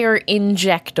 They are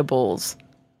injectables.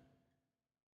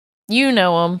 You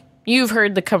know them. You've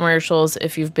heard the commercials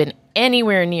if you've been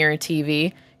anywhere near a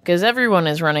TV, because everyone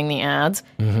is running the ads.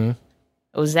 Mm-hmm.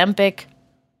 Ozempic,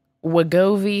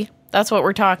 Wegovy, that's what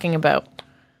we're talking about.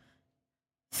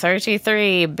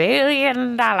 $33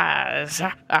 billion.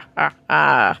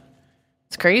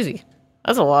 It's crazy.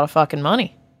 That's a lot of fucking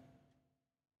money.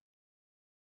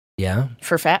 Yeah.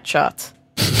 For fat shots.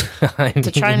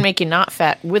 To try and make you not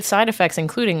fat, with side effects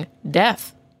including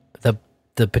death.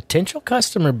 The potential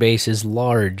customer base is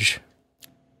large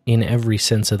in every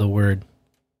sense of the word.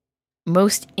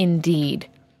 Most indeed.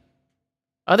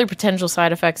 Other potential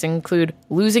side effects include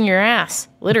losing your ass,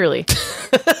 literally.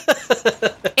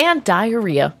 And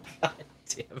diarrhea. God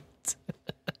damn it.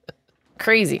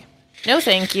 Crazy. No,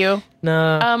 thank you.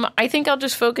 No. I think I'll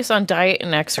just focus on diet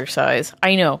and exercise.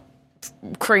 I know.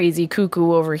 Crazy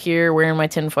cuckoo over here wearing my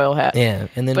tinfoil hat. Yeah,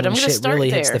 and then but when I'm shit start really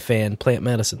there. hits the fan, plant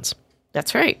medicines.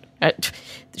 That's right.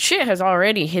 Shit has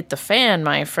already hit the fan,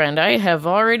 my friend. I have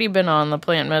already been on the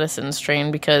plant medicines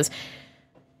train because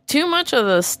too much of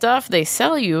the stuff they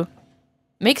sell you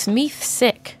makes me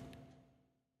sick.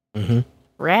 Mm-hmm.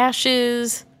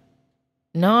 Rashes,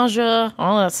 nausea,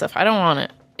 all that stuff. I don't want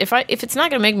it. If it's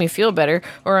not going to make me feel better,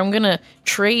 or I'm going to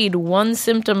trade one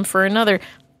symptom for another,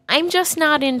 I'm just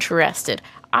not interested.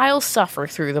 I'll suffer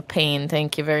through the pain,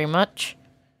 thank you very much.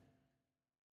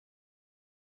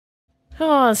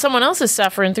 Oh, someone else is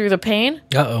suffering through the pain.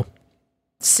 Uh-oh.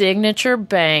 Signature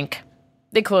Bank.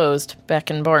 They closed back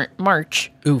in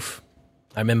March. Oof.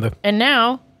 I remember. And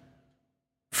now,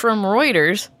 from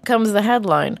Reuters, comes the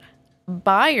headline.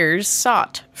 Buyers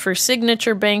sought for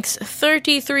Signature Bank's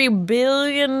 $33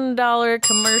 billion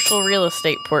commercial real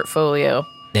estate portfolio.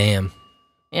 Damn.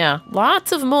 Yeah,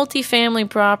 lots of multifamily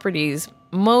properties,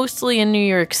 mostly in New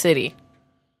York City.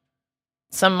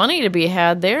 Some money to be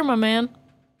had there, my man.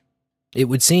 It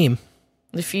would seem.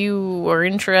 If you are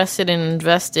interested in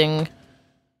investing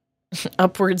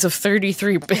upwards of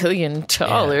 $33 billion.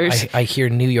 Yeah, I hear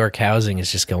New York housing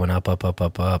is just going up,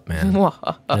 man.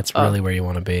 That's really where you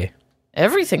want to be.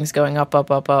 Everything's going up.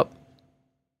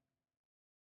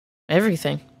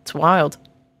 Everything. It's wild.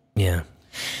 Yeah.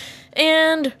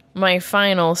 And my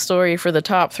final story for the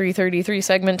top 333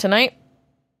 segment tonight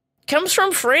comes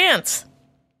from France,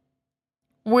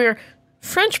 where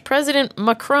French President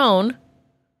Macron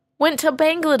went to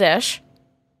Bangladesh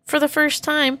for the first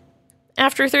time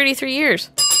after 33 years.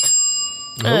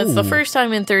 It's the first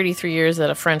time in 33 years that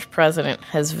a French president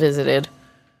has visited.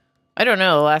 I don't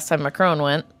know the last time Macron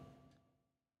went.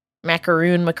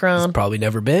 Macaroon Macron. He's probably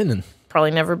never been.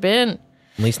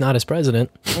 At least not as president.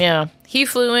 Yeah. He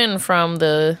flew in from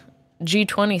the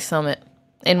G20 summit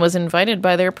and was invited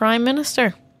by their prime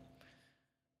minister.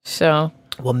 So.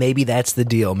 Well, maybe that's the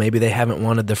deal. Maybe they haven't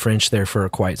wanted the French there for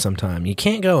quite some time. You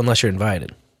can't go unless you're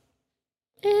invited.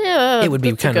 Yeah. It would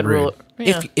be kind of rude.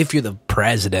 Yeah. If you're the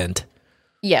president.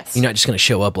 Yes. You're not just going to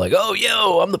show up like, oh,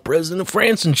 yo, I'm the president of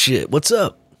France and shit. What's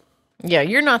up? Yeah,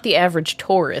 you're not the average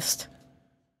tourist.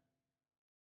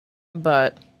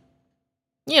 But,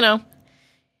 you know,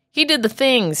 he did the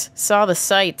things, saw the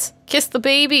sights, kissed the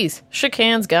babies, shook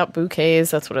hands, got bouquets.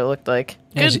 That's what it looked like.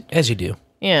 As you do.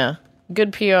 Yeah.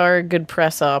 Good PR, good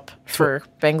press up for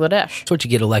Bangladesh. That's what you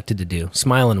get elected to do.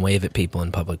 Smile and wave at people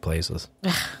in public places.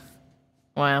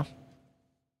 Wow.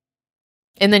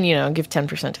 And then, give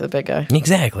 10% to the big guy.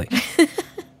 Exactly.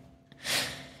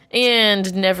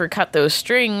 And never cut those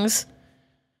strings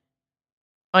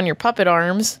on your puppet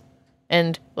arms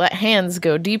and let hands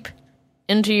go deep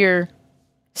into your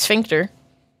sphincter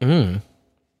and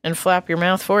flap your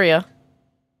mouth for you.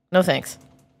 No thanks.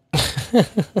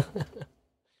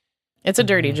 It's a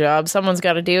dirty job. Someone's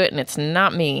got to do it, and it's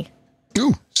not me.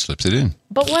 Ooh, slips it in.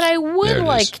 But what I would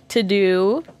like to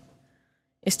do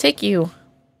is take you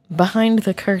behind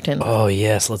the curtain. Oh,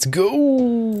 yes. Let's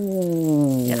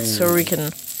go. Yes, so we can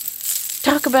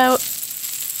talk about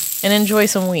and enjoy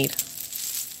some weed.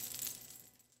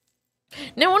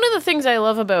 Now, one of the things I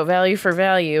love about Value for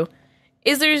Value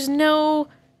is there's no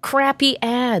crappy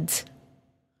ads.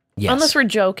 Yes. Unless we're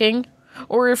joking,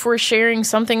 or if we're sharing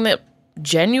something that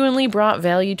genuinely brought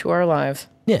value to our lives.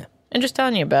 Yeah. And just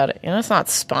telling you about it. It's not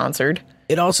sponsored.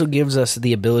 It also gives us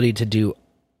the ability to do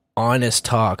honest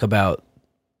talk about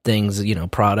things,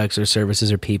 products or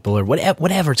services or people or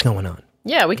whatever's going on.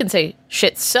 Yeah, we can say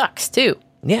shit sucks, too.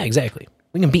 Yeah, exactly.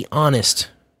 We can be honest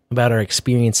about our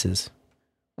experiences.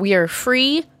 We are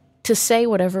free to say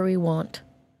whatever we want.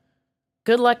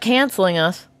 Good luck canceling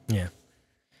us. Yeah.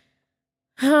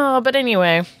 Oh, but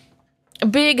anyway, a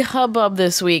big hubbub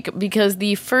this week because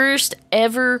the first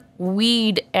ever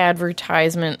weed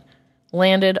advertisement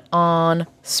landed on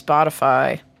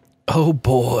Spotify. Oh,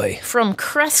 boy. From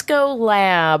Cresco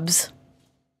Labs.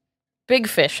 Big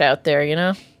fish out there,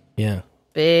 Yeah.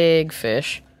 Big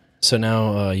fish. So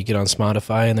now you get on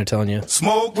Spotify and they're telling you,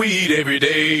 smoke weed every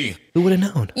day. Who would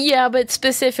have known? Yeah, but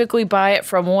specifically buy it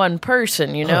from one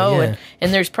person, Oh, yeah.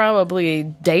 and there's probably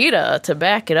data to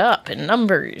back it up and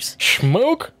numbers.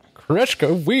 Smoke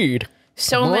Cresco weed.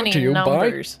 So many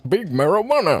numbers. Big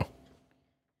marijuana.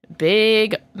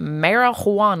 Big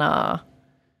marijuana.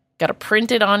 Got to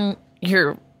print it on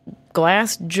your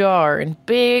glass jar in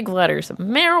big letters.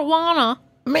 Marijuana.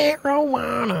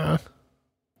 Marijuana.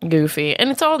 Goofy.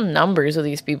 And it's all numbers of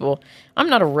these people. I'm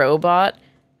not a robot.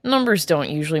 Numbers don't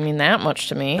usually mean that much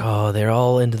to me. Oh, they're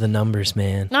all into the numbers,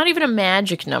 man. Not even a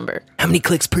magic number. How many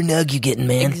clicks per nug you getting,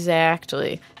 man?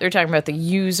 Exactly. They're talking about the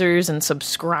users and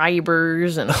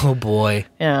subscribers and... Oh, boy.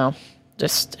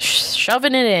 Just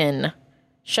shoving it in.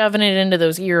 Shoving it into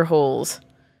those ear holes.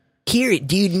 Here at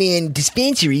Dude Man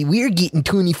Dispensary, we're getting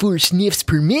 24 sniffs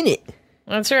per minute.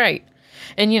 That's right.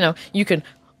 And, you can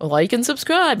like and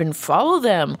subscribe and follow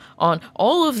them on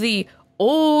all of the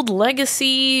old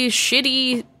legacy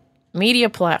shitty media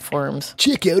platforms.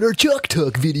 Check out our Chalk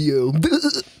Talk video.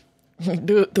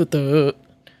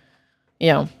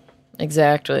 Yeah,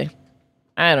 exactly.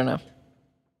 I don't know.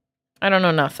 I don't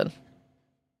know nothing.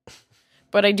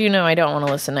 But I do know I don't want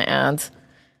to listen to ads.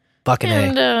 Fucking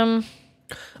and, A.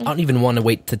 I don't even want to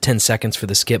wait the 10 seconds for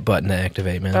the skip button to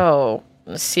activate, man. Oh,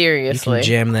 seriously. You can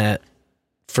jam that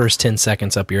first 10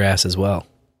 seconds up your ass as well.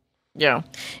 Yeah.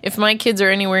 If my kids are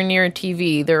anywhere near a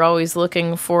TV, they're always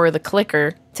looking for the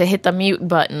clicker to hit the mute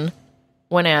button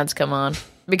when ads come on.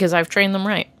 Because I've trained them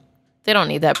right. They don't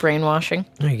need that brainwashing.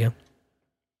 There you go.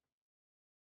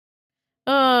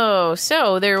 Oh,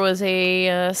 so there was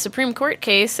a Supreme Court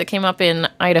case that came up in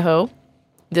Idaho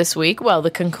this week. Well,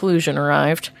 the conclusion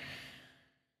arrived.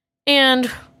 And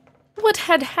what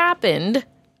had happened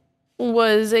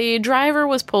was a driver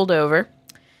was pulled over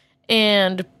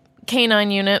and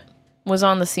K-9 unit was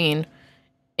on the scene.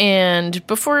 And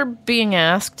before being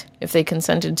asked if they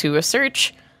consented to a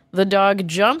search, the dog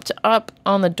jumped up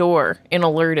on the door and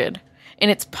alerted.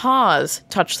 And its paws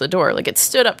touched the door, like it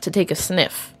stood up to take a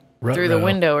sniff through the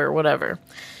window or whatever.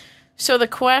 So the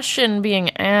question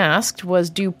being asked was,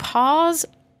 do paws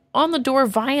on the door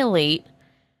violate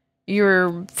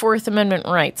your Fourth Amendment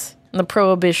rights and the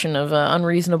prohibition of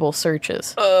unreasonable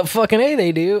searches? Fucking A,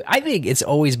 they do. I think it's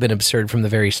always been absurd from the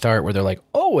very start where they're like,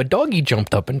 oh, a doggy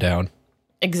jumped up and down.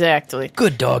 Exactly.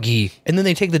 Good doggy. And then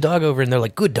they take the dog over and they're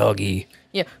like, good doggy.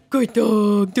 Yeah, good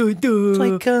dog, good dog. It's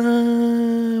like,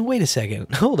 wait a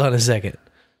second. Hold on a second.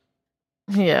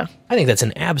 Yeah. I think that's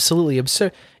an absolutely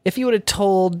absurd... If you would have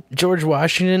told George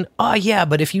Washington, oh yeah,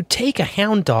 but if you take a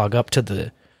hound dog up to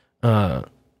the,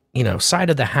 side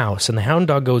of the house and the hound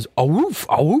dog goes, awoof,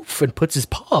 awoof, and puts his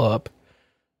paw up,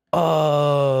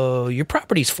 your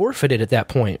property's forfeited at that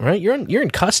point, right? You're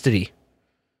in custody.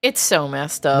 It's so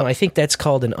messed up. No, I think that's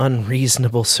called an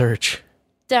unreasonable search.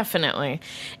 Definitely.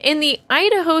 In the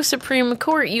Idaho Supreme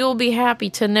Court, you'll be happy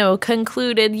to know,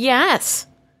 concluded, yes,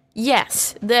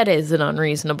 that is an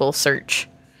unreasonable search.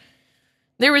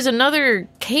 There was another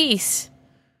case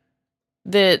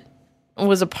that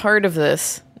was a part of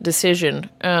this decision,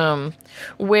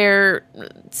 where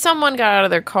someone got out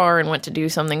of their car and went to do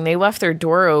something. They left their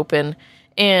door open,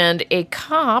 and a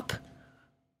cop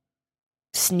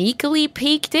sneakily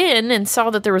peeked in and saw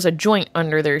that there was a joint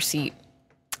under their seat.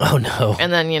 Oh, no.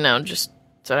 And then, just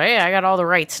said, hey, I got all the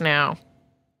rights now.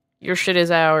 Your shit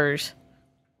is ours.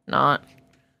 Not.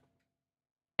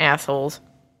 Assholes.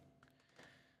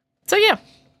 So, yeah.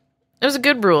 It was a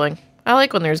good ruling. I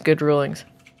like when there's good rulings.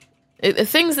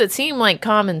 Things that seem like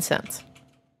common sense.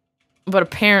 But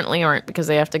apparently aren't, because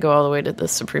they have to go all the way to the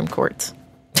Supreme Courts.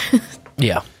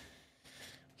 Yeah.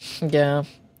 Yeah.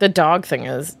 The dog thing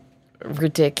is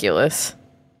ridiculous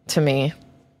to me.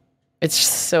 It's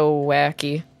just so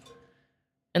wacky.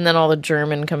 And then all the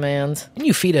German commands. Didn't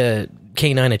you feed a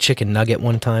K-9 a chicken nugget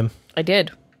one time? I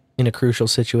did. In a crucial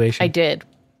situation? I did.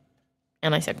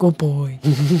 And I said, good boy.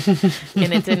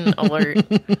 And it didn't alert.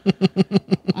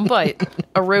 But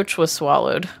a roach was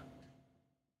swallowed.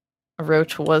 A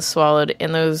roach was swallowed.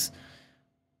 And those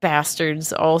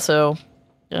bastards also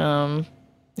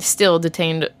still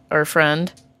detained our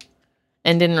friend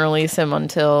and didn't release him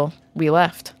until we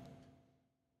left.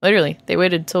 Literally, they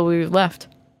waited till we left.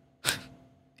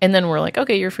 And then we're like,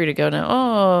 okay, you're free to go now.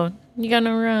 Oh, you got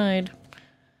no ride.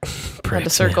 Had to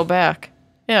circle back.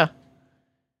 Yeah.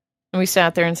 And we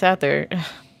sat there.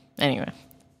 Anyway.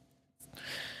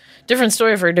 Different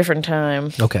story for a different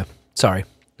time. Okay. Sorry.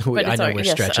 I know we're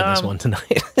stretching this one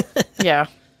tonight. Yeah.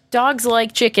 Dogs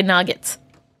like chicken nuggets.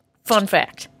 Fun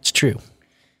fact. It's true.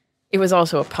 It was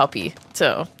also a puppy.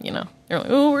 So, they're like,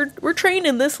 oh, we're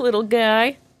training this little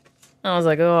guy. I was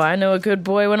like, oh, I know a good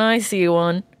boy when I see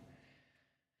one.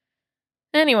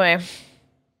 Anyway.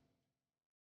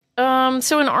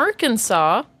 So in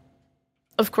Arkansas,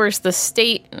 of course, the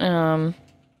state, the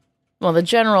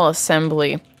General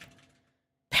Assembly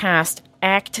passed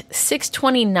Act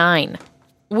 629,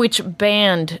 which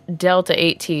banned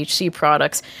Delta-8 THC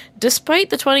products, despite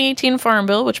the 2018 Farm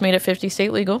Bill, which made it 50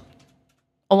 state legal,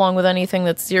 along with anything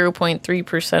that's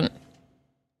 0.3%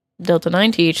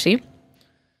 Delta-9 THC.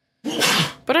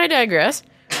 But I digress.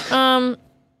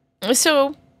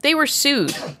 So they were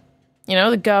sued.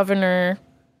 The governor,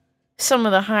 some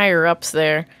of the higher-ups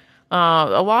there.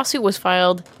 A lawsuit was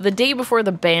filed the day before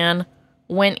the ban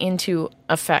went into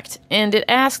effect, and it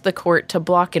asked the court to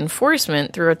block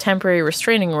enforcement through a temporary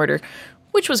restraining order,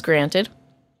 which was granted.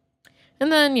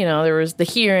 And then, there was the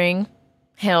hearing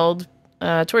held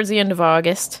towards the end of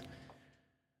August.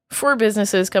 4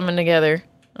 businesses coming together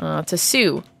to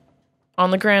sue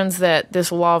on the grounds that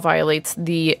this law violates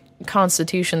the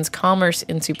Constitution's Commerce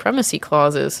and Supremacy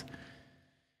Clauses.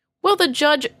 Well, the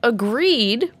judge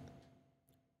agreed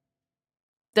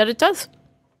that it does,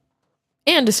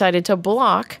 and decided to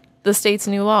block the state's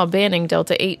new law banning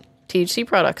Delta-8 THC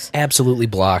products. Absolutely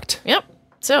blocked. Yep.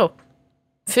 So,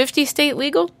 50 state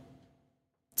legal?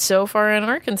 So far in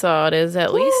Arkansas it is,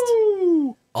 at least.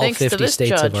 All 50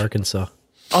 states of Arkansas.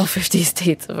 All 50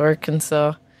 states of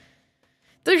Arkansas.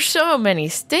 There's so many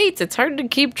states, it's hard to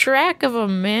keep track of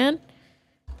them, man.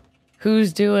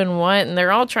 Who's doing what, and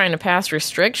they're all trying to pass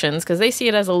restrictions, because they see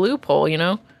it as a loophole,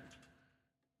 The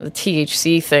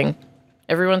THC thing.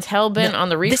 Everyone's hell-bent on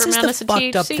the reefer madness of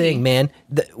THC. This is the fucked up thing, man.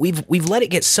 We've let it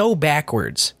get so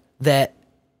backwards that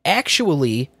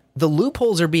actually the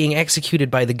loopholes are being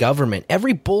executed by the government.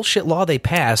 Every bullshit law they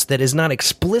pass that is not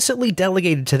explicitly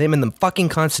delegated to them in the fucking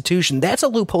Constitution, that's a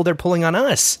loophole they're pulling on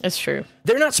us. It's true.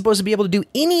 They're not supposed to be able to do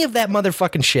any of that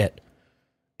motherfucking shit.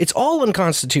 It's all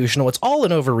unconstitutional. It's all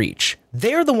an overreach.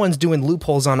 They're the ones doing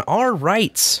loopholes on our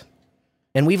rights.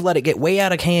 And we've let it get way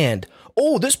out of hand.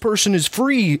 Oh, this person is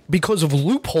free because of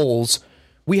loopholes.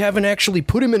 We haven't actually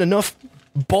put him in enough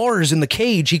bars in the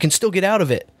cage. He can still get out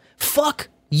of it. Fuck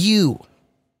you.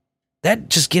 That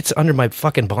just gets under my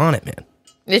fucking bonnet, man.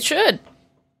 It should.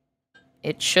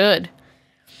 It should.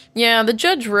 Yeah, the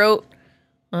judge wrote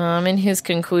in his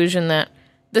conclusion that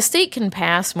the state can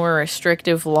pass more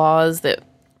restrictive laws that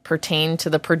pertain to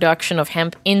the production of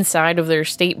hemp inside of their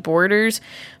state borders.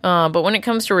 But when it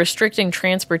comes to restricting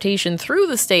transportation through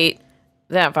the state,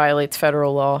 that violates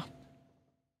federal law.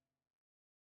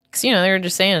 Because, they were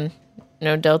just saying,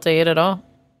 no Delta-8 at all.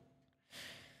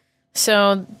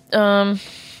 So,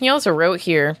 he also wrote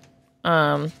here,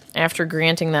 after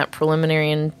granting that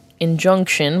preliminary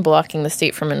injunction blocking the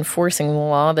state from enforcing the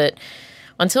law, that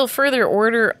until further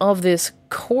order of this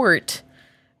court,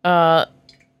 the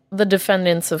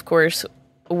defendants, of course,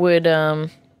 would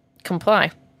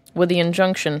comply with the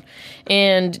injunction.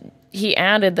 And he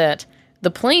added that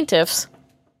the plaintiffs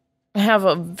have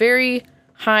a very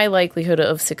high likelihood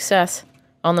of success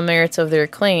on the merits of their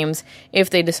claims if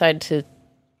they decide to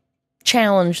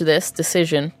challenge this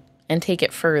decision and take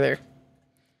it further.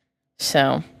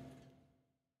 So,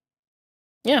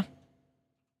 yeah.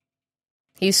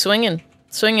 He's swinging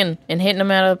and hitting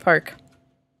them out of the park.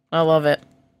 I love it.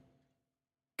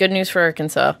 Good news for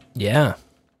Arkansas. Yeah.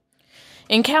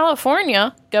 In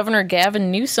California, Governor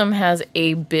Gavin Newsom has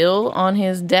a bill on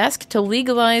his desk to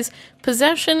legalize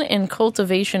possession and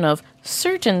cultivation of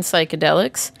certain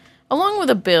psychedelics, along with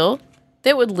a bill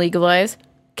that would legalize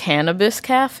cannabis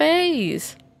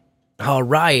cafes. All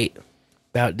right.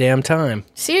 About damn time.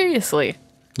 Seriously. A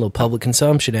little public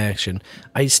consumption action.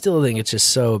 I still think it's just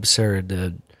so absurd,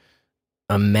 the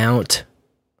amount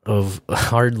of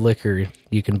hard liquor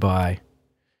you can buy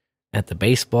at the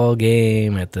baseball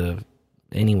game, at the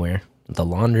anywhere, the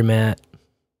laundromat.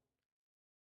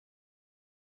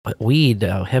 But weed,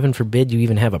 heaven forbid you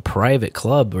even have a private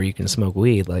club where you can smoke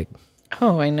weed. Like,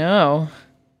 Oh, I know.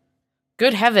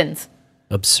 Good heavens.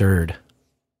 Absurd.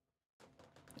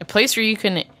 A place where you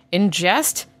can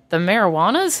ingest the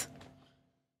marijuanas?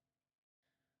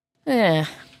 It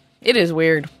is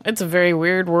weird. It's a very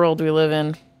weird world we live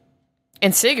in.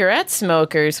 And cigarette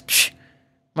smokers,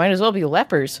 might as well be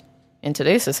lepers in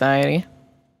today's society.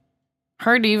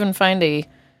 Hard to even find a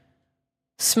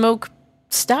smoke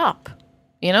stop.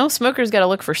 You know, smokers got to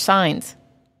look for signs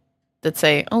that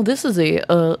say, oh, this is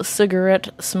a cigarette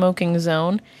smoking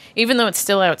zone. Even though it's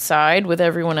still outside with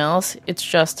everyone else, it's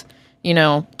just,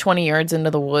 20 yards into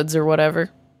the woods or whatever.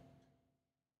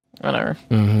 Whatever.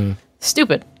 Mm-hmm.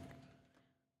 Stupid.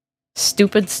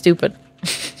 Stupid.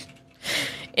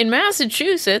 In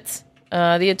Massachusetts,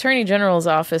 the Attorney General's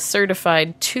office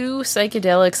certified 2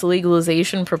 psychedelics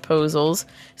legalization proposals,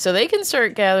 so they can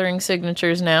start gathering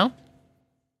signatures now.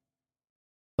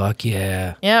 Fuck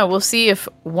yeah. Yeah, we'll see if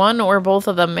one or both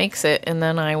of them makes it, and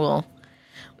then I will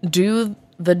do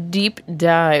the deep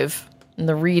dive and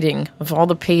the reading of all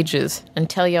the pages and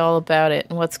tell you all about it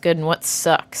and what's good and what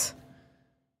sucks.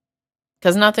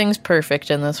 Because nothing's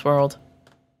perfect in this world.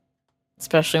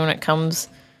 Especially when it comes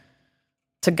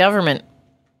to government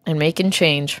and making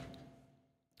change.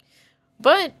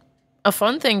 But a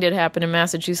fun thing did happen in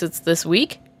Massachusetts this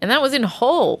week, and that was in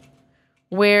Hull,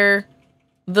 where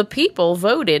the people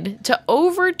voted to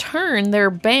overturn their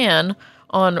ban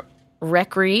on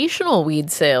recreational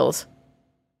weed sales.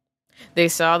 They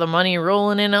saw the money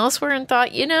rolling in elsewhere and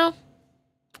thought,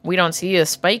 we don't see a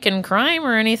spike in crime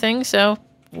or anything, so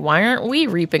why aren't we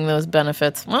reaping those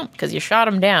benefits? Well, because you shot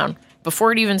them down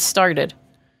before it even started.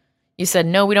 You said,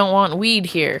 no, we don't want weed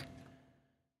here.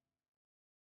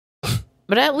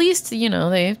 But at least,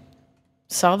 they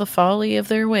saw the folly of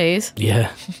their ways.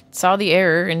 Yeah. Saw the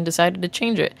error and decided to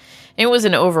change it. It was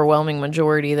an overwhelming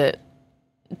majority that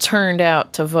turned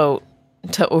out to vote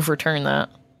to overturn that.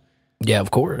 Yeah, of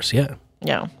course, yeah.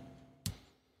 Yeah.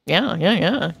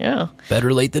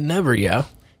 Better late than never, yeah.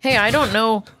 Hey, I don't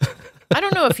know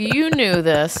if you knew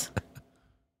this,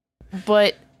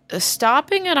 but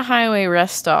stopping at a highway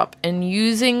rest stop and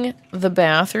using the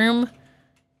bathroom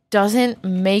doesn't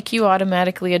make you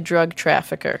automatically a drug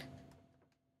trafficker.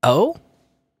 Oh?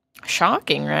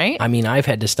 Shocking, right? I mean, I've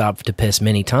had to stop to piss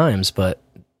many times, but...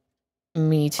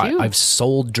 Me too. I've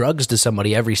sold drugs to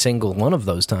somebody every single one of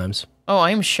those times. Oh,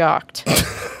 I'm shocked.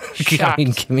 I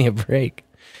mean, give me a break.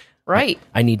 Right.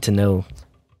 I need to know.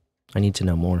 I need to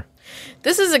know more.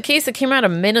 This is a case that came out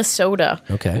of Minnesota.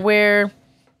 Okay. Where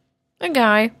a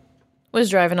guy was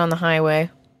driving on the highway.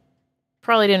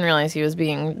 Probably didn't realize he was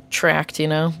being tracked,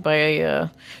 by a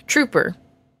trooper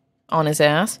on his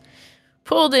ass.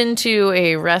 Pulled into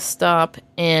a rest stop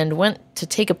and went to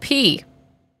take a pee.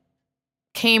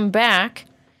 Came back,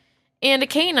 and a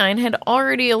canine had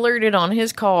already alerted on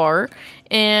his car,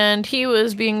 and he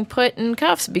was being put in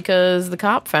cuffs because the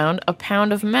cop found a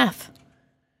pound of meth.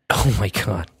 Oh my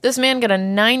God. This man got a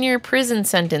 9-year prison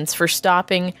sentence for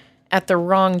stopping at the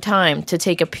wrong time to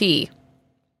take a pee.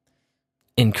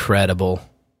 Incredible.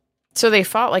 So they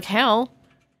fought like hell,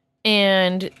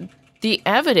 and the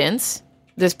evidence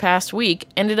this past week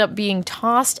ended up being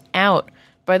tossed out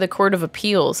by the Court of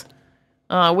Appeals,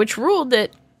 which ruled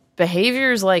that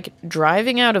behaviors like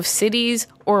driving out of cities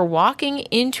or walking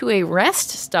into a rest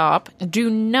stop do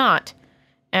not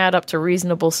add up to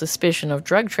reasonable suspicion of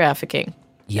drug trafficking.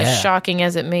 Yeah. As shocking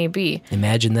as it may be.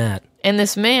 Imagine that. And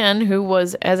this man, who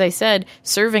was, as I said,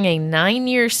 serving a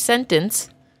 9-year sentence,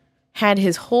 had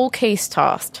his whole case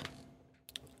tossed.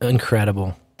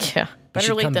 Incredible. Yeah.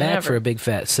 Better late come than back never. for a big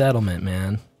fat settlement,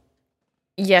 man.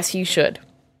 Yes, you should.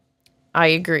 I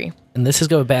agree. And this is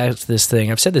going back to this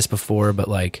thing. I've said this before,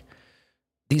 but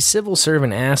these civil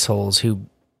servant assholes who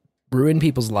ruin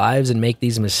people's lives and make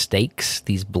these mistakes,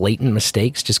 these blatant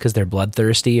mistakes, just because they're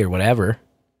bloodthirsty or whatever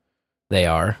they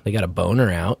are. They got a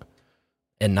boner out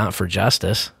and not for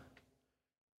justice.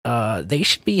 They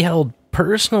should be held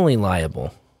personally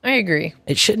liable. I agree.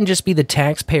 It shouldn't just be the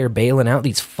taxpayer bailing out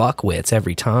these fuckwits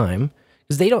every time.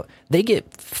 Because they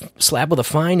get slapped with a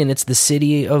fine, and it's the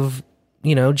city of,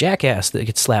 Jackass that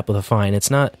gets slapped with a fine.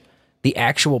 It's not the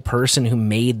actual person who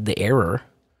made the error.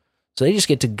 So they just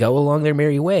get to go along their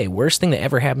merry way. Worst thing that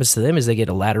ever happens to them is they get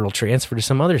a lateral transfer to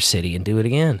some other city and do it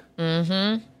again.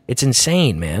 Mm-hmm. It's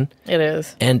insane, man. It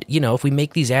is. And, if we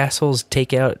make these assholes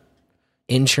take out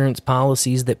insurance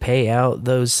policies that pay out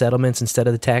those settlements instead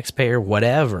of the taxpayer,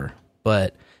 whatever.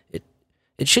 But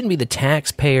it shouldn't be the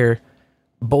taxpayer,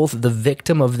 both the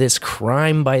victim of this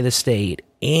crime by the state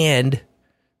and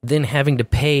then having to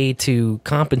pay to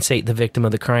compensate the victim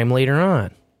of the crime later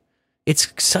on.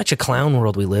 It's such a clown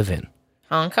world we live in.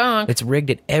 Honk, honk. It's rigged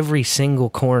at every single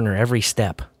corner, every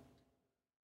step.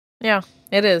 Yeah,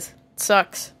 it is. It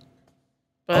sucks.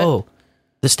 But, oh,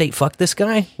 the state fucked this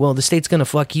guy? Well, the state's gonna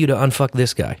fuck you to unfuck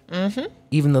this guy. Mm-hmm.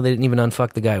 Even though they didn't even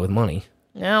unfuck the guy with money.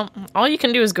 Yeah, all you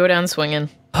can do is go down swinging.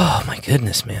 Oh, my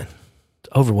goodness, man.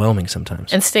 It's overwhelming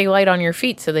sometimes. And stay light on your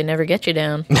feet so they never get you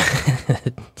down.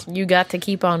 You got to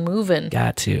keep on moving.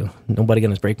 Got to. Nobody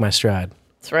gonna break my stride.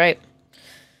 That's right.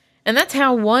 And that's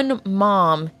how one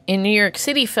mom in New York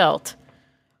City felt.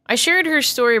 I shared her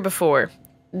story before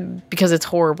because it's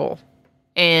horrible.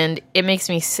 And it makes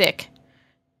me sick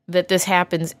that this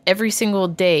happens every single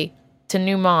day to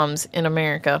new moms in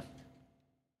America.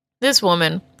 This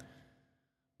woman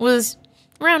was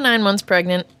around 9 months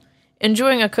pregnant,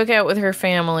 enjoying a cookout with her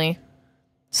family,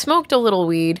 smoked a little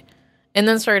weed, and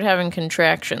then started having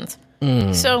contractions.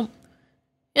 So,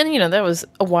 and that was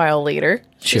a while later.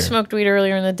 She smoked weed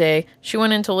earlier in the day. She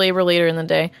went into labor later in the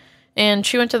day, and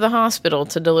she went to the hospital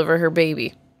to deliver her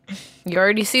baby. You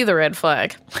already see the red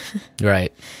flag.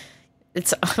 Right.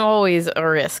 It's always a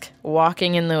risk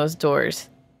walking in those doors.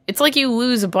 It's like you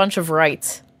lose a bunch of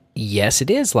rights. Yes, it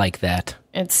is like that.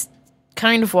 It's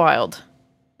kind of wild.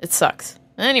 It sucks.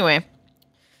 Anyway,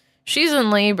 she's in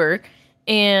labor,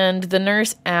 and the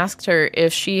nurse asked her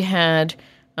if she had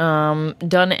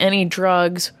done any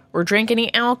drugs or drank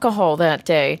any alcohol that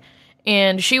day.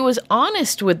 And she was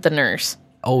honest with the nurse.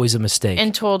 Always a mistake.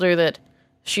 And told her that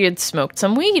she had smoked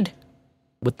some weed.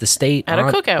 With the state... At a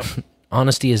cookout.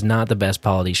 Honesty is not the best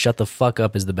policy. Shut the fuck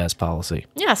up is the best policy.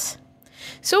 Yes.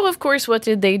 So, of course, what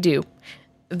did they do?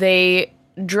 They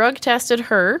drug tested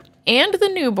her and the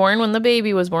newborn when the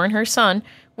baby was born, her son,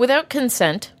 without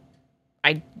consent.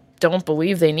 I don't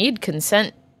believe they need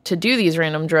consent to do these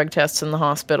random drug tests in the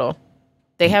hospital.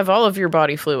 They have all of your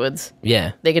body fluids.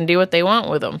 Yeah. They can do what they want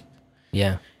with them.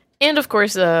 Yeah. And, of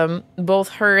course, both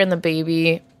her and the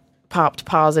baby popped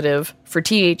positive for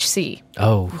THC.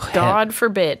 Oh. God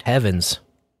forbid. Heavens.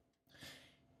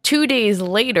 2 days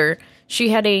later, she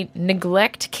had a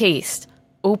neglect case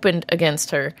opened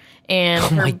against her, and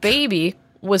her baby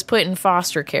was put in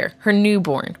foster care, her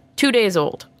newborn, 2 days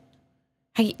old.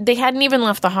 They hadn't even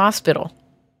left the hospital.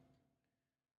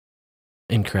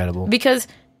 Incredible. Because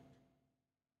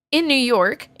in New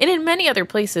York, and in many other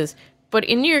places, but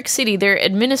in New York City, their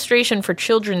Administration for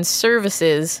Children's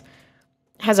Services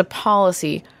has a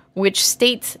policy which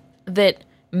states that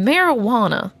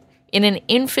marijuana in an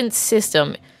infant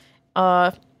system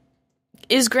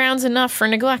is grounds enough for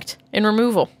neglect and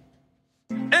removal.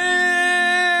 In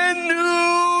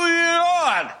New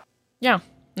York! Yeah,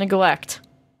 neglect.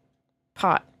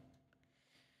 Pot.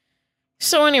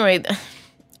 So anyway,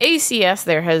 ACS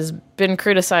there has been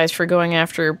criticized for going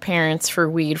after parents for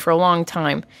weed for a long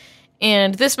time.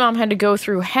 And this mom had to go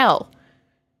through hell.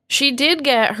 She did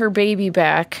get her baby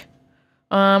back,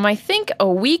 I think a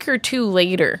week or two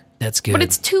later. That's good. But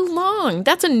it's too long.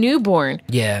 That's a newborn.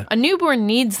 Yeah. A newborn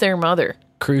needs their mother.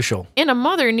 Crucial. And a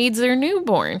mother needs their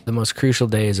newborn. The most crucial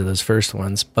days are those first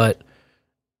ones. But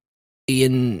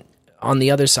on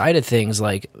the other side of things,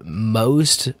 like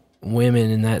most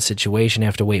women in that situation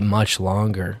have to wait much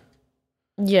longer.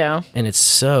 Yeah. And it's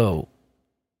so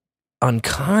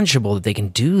unconscionable that they can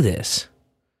do this.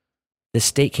 The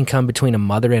state can come between a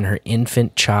mother and her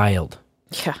infant child.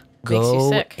 Yeah. Makes you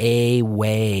sick. Go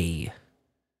away.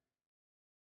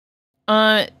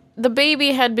 The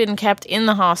baby had been kept in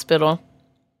the hospital,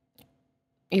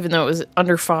 even though it was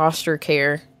under foster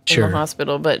care in the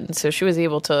hospital. But so she was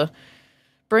able to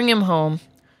bring him home.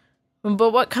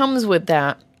 But what comes with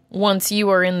that once you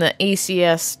are in the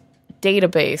ACS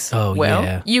database? Oh, well,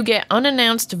 yeah. You get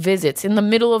unannounced visits in the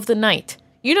middle of the night.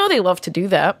 You know they love to do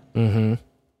that. Mm-hmm.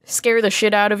 Scare the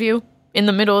shit out of you in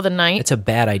the middle of the night. It's a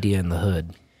bad idea in the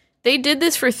hood. They did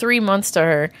this for 3 months to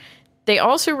her. They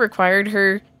also required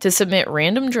her to submit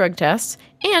random drug tests,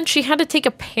 and she had to take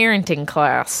a parenting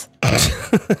class.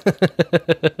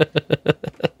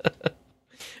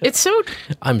 It's so...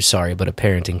 I'm sorry, but a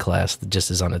parenting class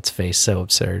just is on its face so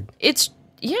absurd.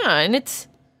 And it's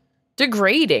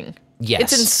degrading. Yes.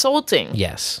 It's insulting.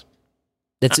 Yes.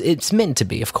 It's meant to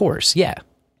be, of course, yeah.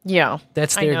 Yeah.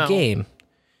 That's their game.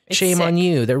 It's Shame sick. on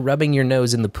you. They're rubbing your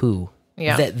nose in the poo.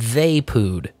 Yeah. That they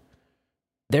pooed.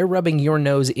 They're rubbing your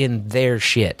nose in their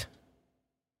shit.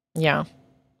 Yeah.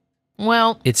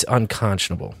 Well... It's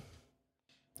unconscionable.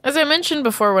 As I mentioned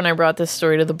before when I brought this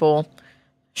story to the Bull,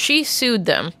 she sued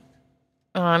them.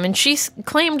 And she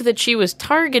claimed that she was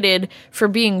targeted for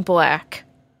being black.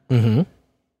 Mm-hmm.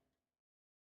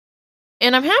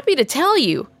 And I'm happy to tell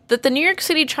you that the New York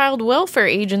City Child Welfare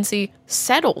Agency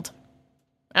settled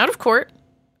out of court,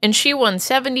 and she won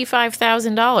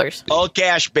 $75,000. All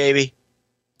cash, baby.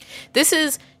 This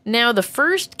is now the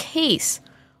first case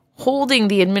holding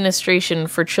the Administration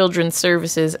for Children's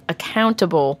Services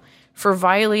accountable for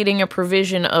violating a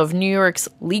provision of New York's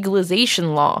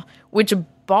legalization law, which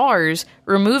bars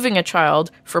removing a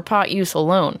child for pot use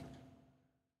alone.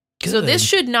 Good. So this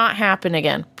should not happen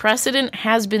again. Precedent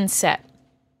has been set.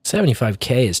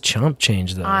 $75K is chump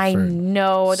change, though. I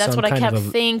know. That's what I kept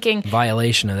thinking.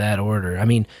 Violation of that order. I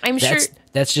mean,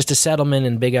 that's just a settlement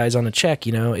and big eyes on a check.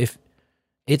 You know, if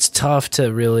it's tough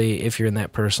to really, if you're in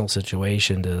that personal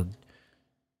situation, to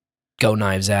go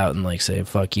knives out and like say,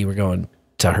 "Fuck you, we're going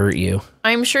to hurt you."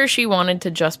 I'm sure she wanted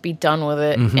to just be done with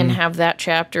it and have that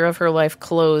chapter of her life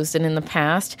closed and in the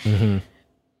past.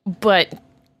 But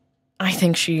I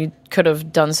think she could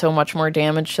have done so much more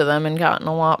damage to them and gotten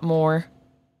a lot more.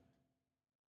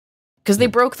 Because they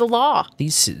broke the law.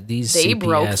 These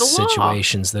CPS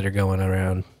situations that are going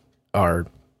around are,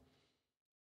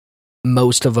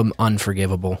 most of them,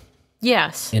 unforgivable.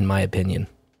 Yes. In my opinion.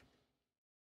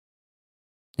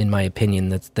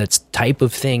 That type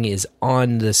of thing is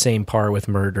on the same par with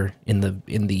murder in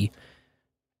the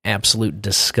absolute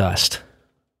disgust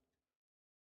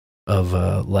of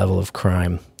level of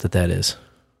crime that is.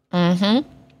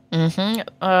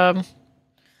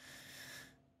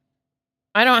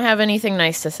 I don't have anything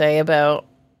nice to say about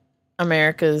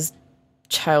America's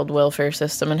child welfare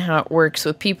system and how it works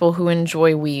with people who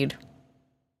enjoy weed.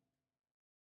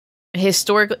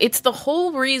 Historically, it's the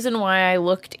whole reason why I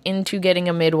looked into getting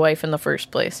a midwife in the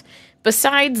first place.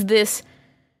 Besides this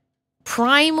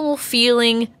primal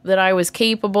feeling that I was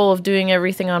capable of doing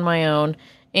everything on my own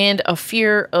and a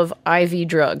fear of IV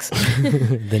drugs.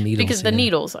 The needles. Because the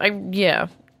needles,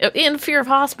 and fear of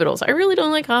hospitals. I really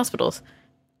don't like hospitals.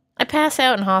 I pass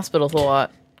out in hospitals a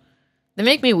lot. They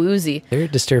make me woozy. They're a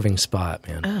disturbing spot,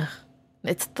 man. Ugh.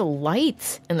 It's the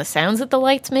lights and the sounds that the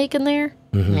lights make in there.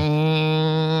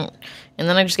 And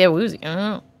then I just get woozy. I don't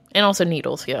know. And also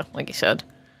needles, yeah, like you said.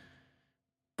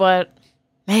 But,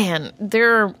 man,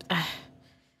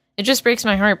 it just breaks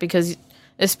my heart because,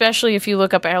 especially if you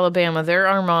look up Alabama, there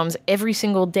are moms every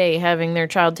single day having their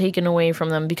child taken away from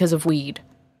them because of weed.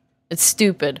 It's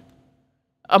stupid.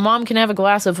 A mom can have a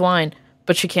glass of wine,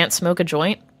 but she can't smoke a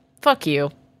joint? Fuck you.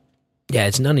 Yeah,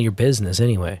 it's none of your business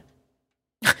anyway.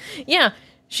 Yeah,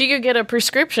 she could get a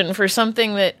prescription for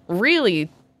something that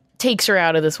really takes her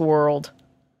out of this world.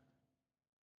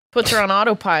 Puts her on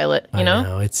autopilot, you know? I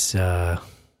know, it's,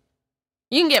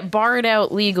 You can get barred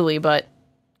out legally, but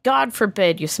God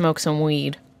forbid you smoke some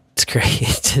weed. It's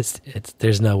great.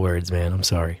 There's no words, man. I'm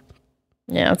sorry.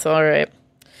 Yeah, it's all right.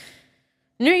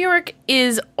 New York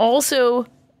is also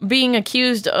being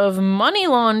accused of money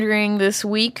laundering this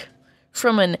week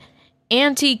from an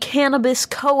anti-cannabis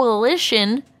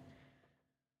coalition.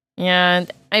 Yeah,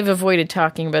 I've avoided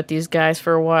talking about these guys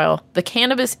for a while. The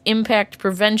Cannabis Impact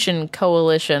Prevention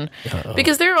Coalition.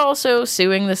 Because they're also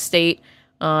suing the state,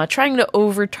 trying to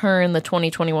overturn the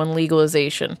 2021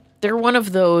 legalization. They're one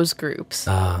of those groups.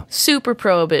 Super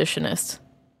prohibitionists.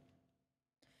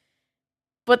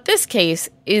 But this case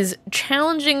is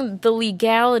challenging the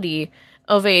legality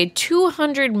of a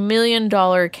 $200 million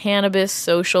cannabis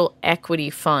social equity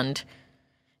fund.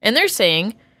 And they're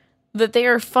saying that they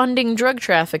are funding drug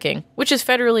trafficking, which is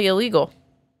federally illegal.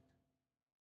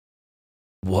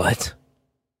 What?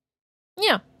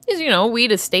 Yeah. Because, you know,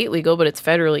 weed is state legal, but it's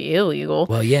federally illegal.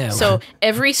 Well, yeah. So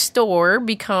every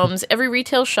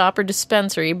retail shop or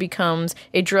dispensary becomes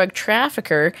a drug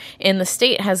trafficker, and the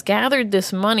state has gathered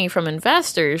this money from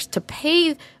investors to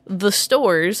pay the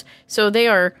stores, so they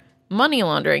are money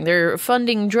laundering. They're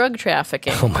funding drug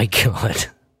trafficking. Oh, my God.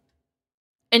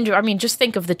 And, I mean, just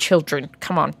think of the children.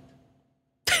 Come on.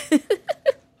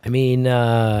 I mean,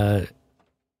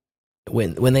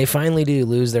 when they finally do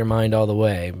lose their mind all the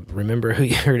way, remember who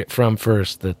you heard it from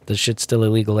first, that the shit's still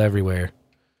illegal everywhere,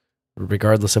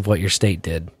 regardless of what your state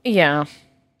did. Yeah.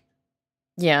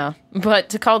 Yeah. But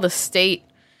to call the state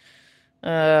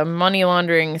money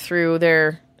laundering through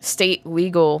their state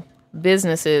legal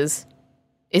businesses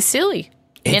is silly.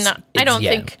 I don't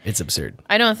think it's absurd.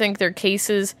 I don't think their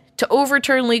cases to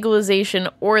overturn legalization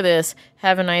or this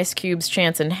have an Ice Cube's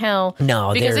chance in hell.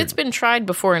 No, because it's been tried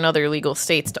before in other legal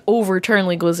states to overturn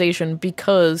legalization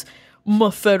because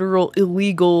my federal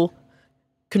illegal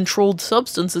Controlled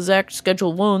Substances Act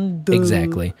Schedule 1. Duh.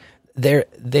 Exactly.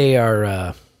 They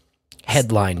are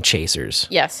headline chasers.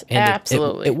 Yes, and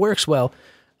absolutely. It works well.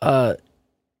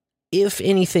 If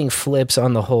anything flips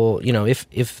on the whole, you know,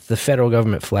 if the federal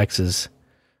government flexes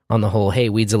on the whole, hey,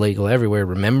 weed's illegal everywhere,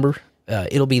 remember?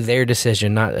 It'll be their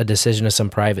decision, not a decision of some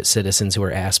private citizens who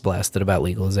are ass blasted about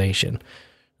legalization.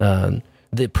 The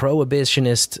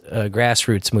prohibitionist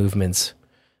grassroots movements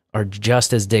are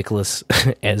just as dickless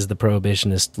as the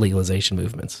prohibitionist legalization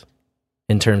movements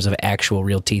in terms of actual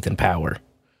real teeth and power.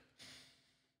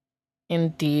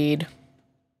 Indeed.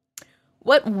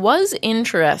 What was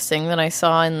interesting that I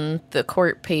saw in the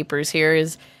court papers here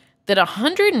is that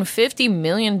 $150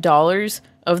 million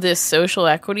of this social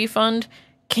equity fund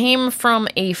came from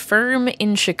a firm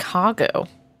in Chicago.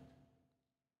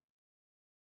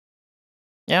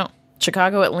 Yeah,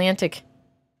 Chicago Atlantic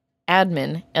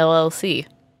Admin, LLC.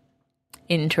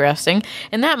 Interesting.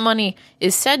 And that money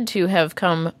is said to have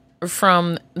come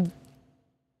from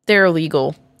their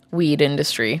illegal weed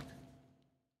industry.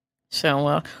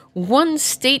 So, one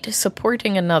state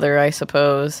supporting another, I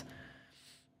suppose.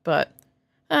 But,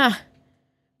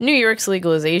 New York's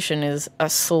legalization is a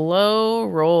slow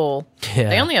roll. Yeah.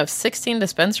 They only have 16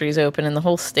 dispensaries open in the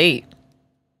whole state.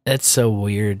 That's so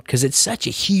weird, because it's such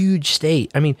a huge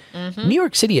state. I mean, New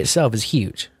York City itself is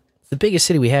huge. It's the biggest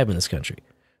city we have in this country.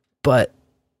 But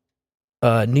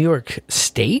New York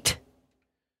State?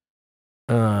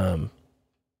 Goddamn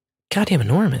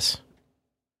enormous.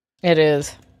 It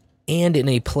is. And in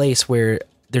a place where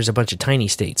there's a bunch of tiny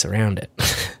states around it.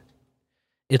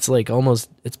 It's like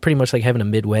it's pretty much like having a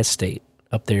Midwest state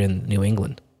up there in New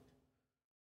England.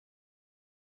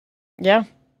 Yeah.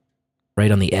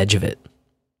 Right on the edge of it.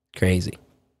 Crazy.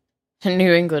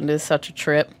 New England is such a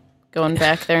trip. Going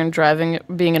back there and driving,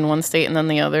 being in one state and then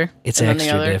the other. It's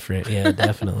extra different. Yeah,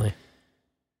 definitely.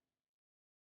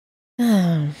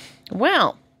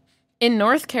 Well, in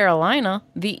North Carolina,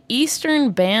 the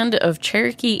Eastern Band of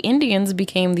Cherokee Indians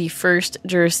became the first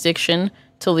jurisdiction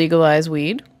to legalize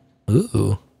weed.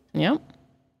 Ooh. Yep.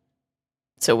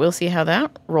 So we'll see how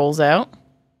that rolls out.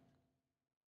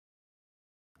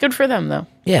 Good for them, though.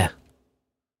 Yeah.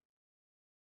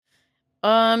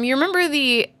 You remember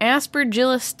the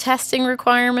Aspergillus testing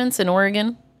requirements in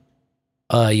Oregon?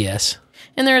 Yes.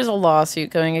 And there is a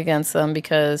lawsuit going against them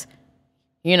because,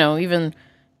 even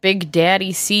Big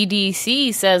Daddy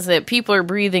CDC says that people are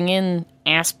breathing in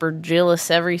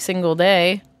Aspergillus every single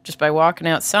day just by walking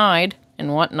outside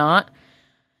and whatnot.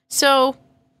 So,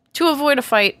 to avoid a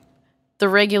fight, the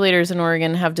regulators in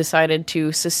Oregon have decided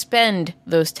to suspend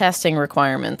those testing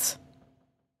requirements,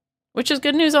 which is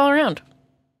good news all around.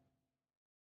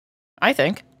 I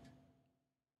think.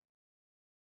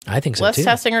 I think so, less too. Less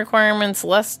testing requirements,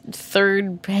 less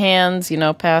third hands,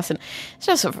 passing. It's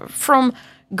just from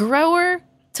grower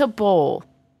to bowl.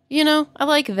 I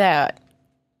like that.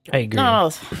 I agree. Not all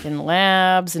those fucking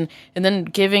labs and then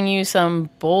giving you some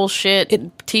bullshit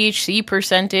THC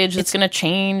percentage that's going to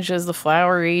change as the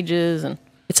flower ages. And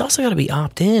it's also got to be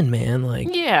opt-in, man.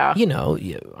 Like, yeah.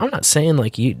 I'm not saying,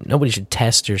 like, nobody should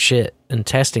test your shit, and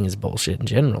testing is bullshit in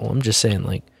general. I'm just saying,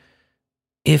 like,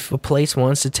 if a place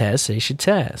wants to test, they should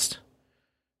test.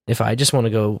 If I just want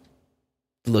to go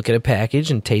look at a package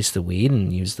and taste the weed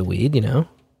and use the weed,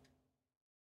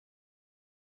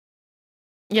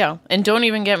 Yeah, and don't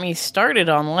even get me started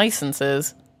on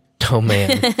licenses. Oh,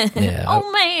 man. Yeah.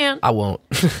 Oh, man. I won't.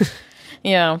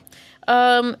 Yeah.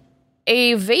 A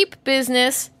vape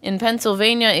business in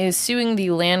Pennsylvania is suing the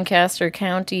Lancaster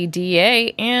County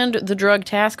DA and the Drug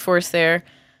Task Force there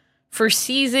for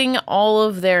seizing all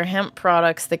of their hemp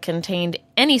products that contained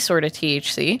any sort of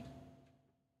THC.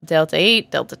 Delta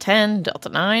 8, Delta 10, Delta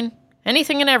 9,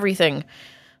 anything and everything.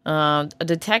 A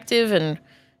detective and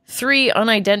 3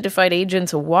 unidentified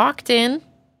agents walked in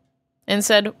and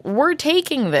said, "We're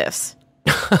taking this,"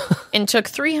 and took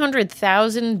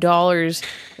 $300,000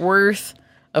 worth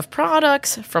of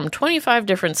products from 25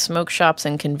 different smoke shops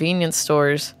and convenience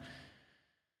stores.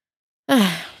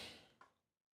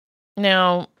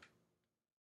 Now,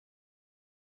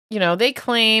 they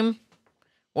claim,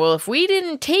 well, if we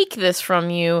didn't take this from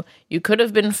you, you could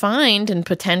have been fined and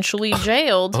potentially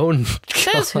jailed. Oh, God.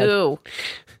 Says who?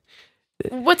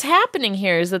 What's happening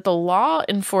here is that the law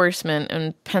enforcement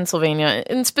in Pennsylvania,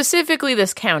 and specifically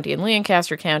this county, in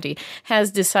Lancaster County,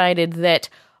 has decided that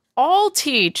all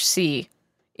THC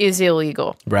is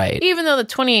illegal. Right. Even though the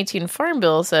 2018 Farm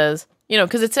Bill says,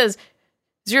 because it says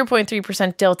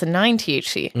 0.3% Delta 9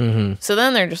 THC. Mm-hmm. So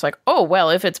then they're just like, oh,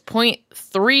 well, if it's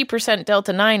 0.3%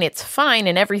 Delta 9, it's fine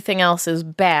and everything else is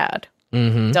bad.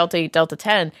 Mm-hmm. Delta 8, Delta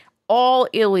 10, all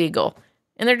illegal.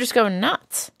 And they're just going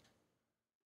nuts.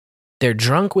 They're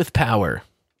drunk with power.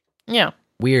 Yeah.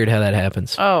 Weird how that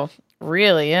happens. Oh,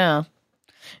 really? Yeah.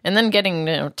 And then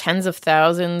getting tens of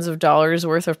thousands of dollars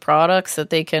worth of products that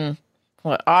they can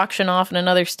auction off in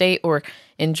another state or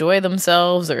enjoy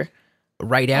themselves or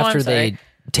right after they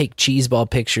take cheeseball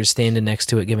pictures standing next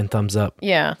to it giving thumbs up.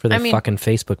 Yeah. For their fucking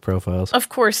Facebook profiles. Of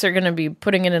course they're going to be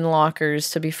putting it in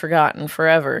lockers to be forgotten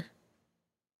forever.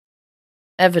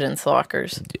 evidence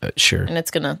lockers. Sure. And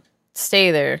it's going to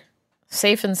stay there,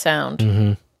 safe and sound.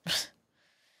 Mm-hmm.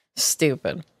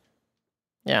 Stupid.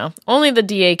 Yeah. Only the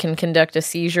DA can conduct a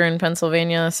seizure in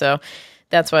Pennsylvania, so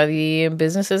that's why the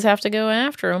businesses have to go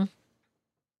after them.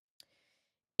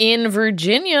 In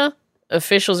Virginia,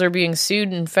 officials are being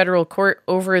sued in federal court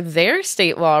over their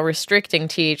state law restricting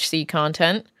THC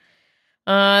content.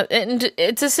 And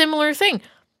it's a similar thing.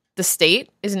 The state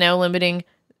is now limiting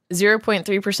 0.3%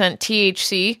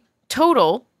 THC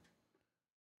total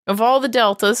of all the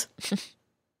deltas.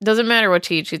 Doesn't matter what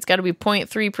THC, it's got to be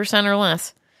 0.3% or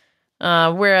less.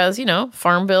 Whereas,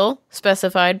 Farm Bill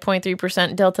specified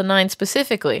 0.3% Delta 9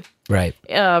 specifically. Right.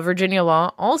 Virginia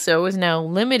law also is now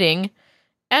limiting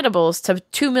edibles to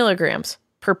 2 milligrams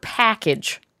per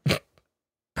package.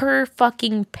 Per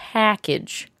fucking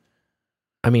package.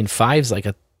 I mean, 5's like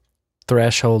a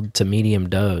threshold to medium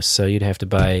dose, so you'd have to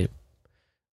buy...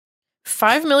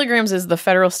 5 milligrams is the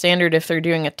federal standard if they're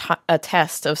doing a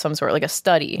test of some sort, like a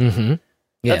study. Mm-hmm.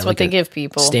 Yeah, that's what they give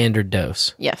people. Standard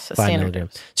dose. Yes, a 5 standard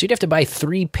milligrams. dose. So you'd have to buy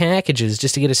 3 packages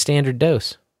just to get a standard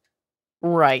dose.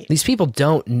 Right. These people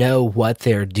don't know what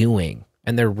they're doing.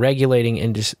 And they're regulating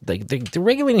and just like they're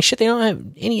regulating shit. They don't have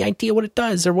any idea what it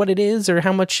does or what it is or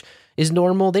how much is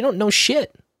normal. They don't know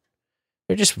shit.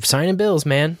 They're just signing bills,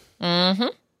 man. Mm-hmm.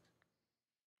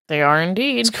 They are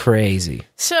indeed. It's crazy.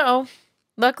 So,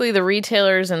 luckily the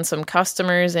retailers and some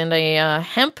customers and a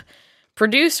hemp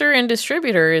producer and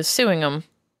distributor is suing them.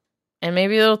 And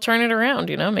maybe they'll turn it around,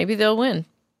 Maybe they'll win.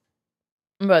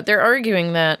 But they're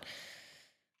arguing that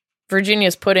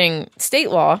Virginia's putting state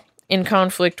law in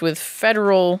conflict with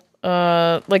federal,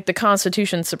 like the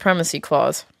Constitution's Supremacy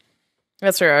Clause.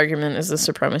 That's their argument, is the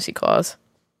Supremacy Clause.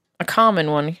 A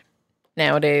common one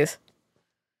nowadays.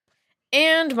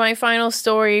 And my final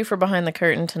story for Behind the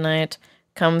Curtain tonight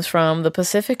comes from the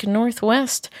Pacific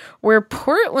Northwest, where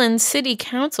Portland City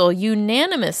Council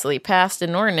unanimously passed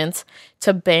an ordinance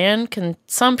to ban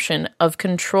consumption of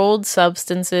controlled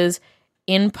substances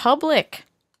in public.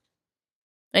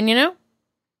 And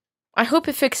I hope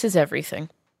it fixes everything.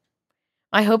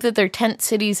 I hope that their tent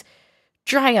cities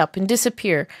dry up and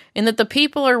disappear, and that the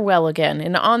people are well again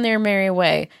and on their merry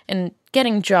way and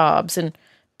getting jobs and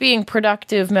being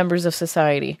productive members of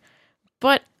society.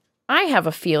 But I have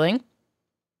a feeling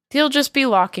they'll just be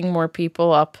locking more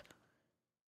people up,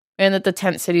 and that the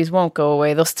tent cities won't go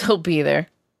away. They'll still be there.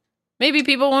 Maybe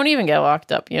people won't even get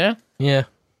locked up, Yeah.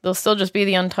 They'll still just be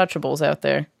the untouchables out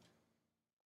there.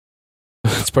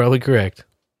 That's probably correct.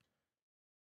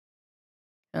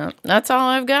 That's all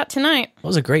I've got tonight. That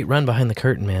was a great run Behind the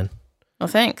Curtain, man. Well,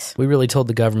 thanks. We really told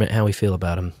the government how we feel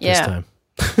about them this time.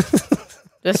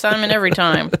 This time and every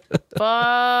time.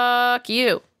 Fuck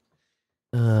you.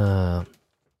 Well,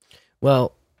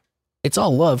 it's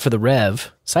all love for the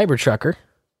Rev Cybertrucker.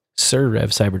 Sir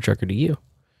Rev Cybertrucker to you.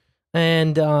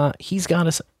 And he's got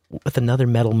us with another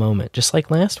metal moment, just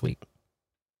like last week.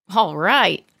 All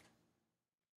right.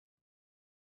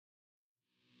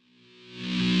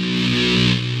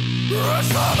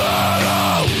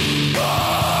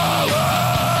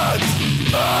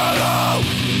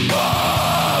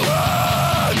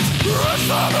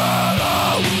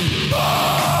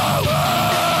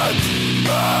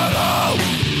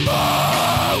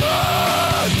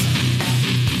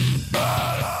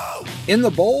 In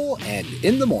the bowl and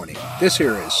in the morning. This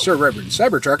here is Sir Reverend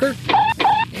Cybertrucker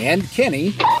and Kenny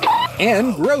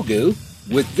and Grogu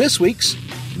with this week's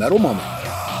Metal Moment.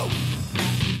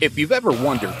 If you've ever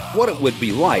wondered what it would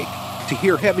be like to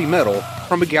hear heavy metal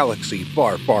from a galaxy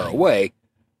far, far away,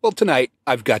 well, tonight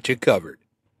I've got you covered.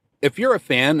 If you're a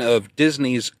fan of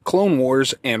Disney's Clone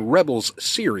Wars and Rebels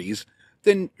series,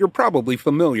 then you're probably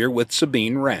familiar with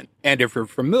Sabine Wren. And if you're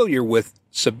familiar with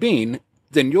Sabine,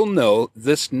 then you'll know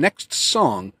this next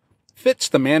song fits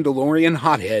the Mandalorian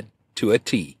hothead to a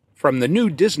T. From the new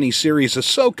Disney series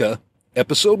Ahsoka,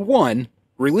 Episode 1,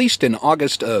 released in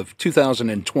August of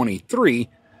 2023,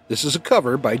 this is a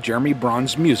cover by Jeremy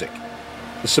Braun's Music,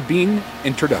 the Sabine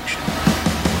Introduction.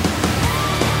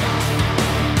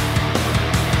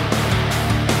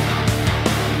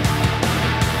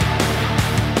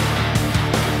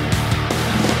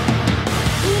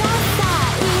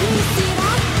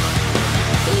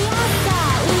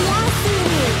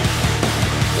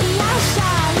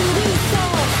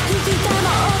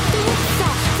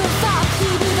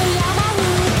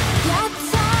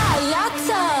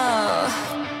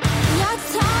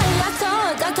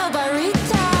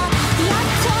 Yatta,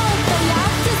 yatta,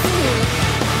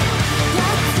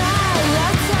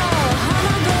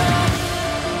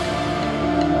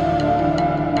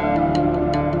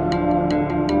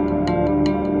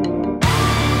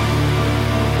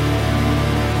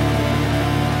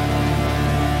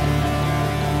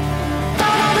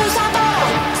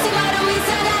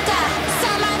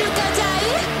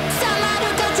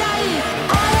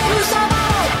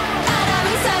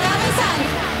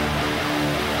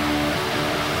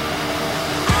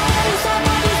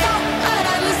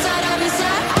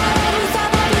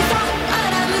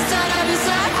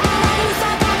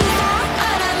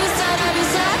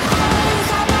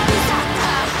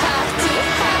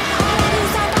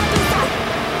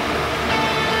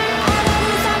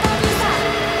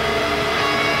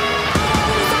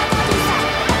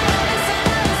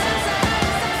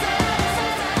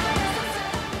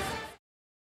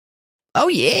 Oh,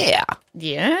 yeah.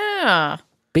 Yeah.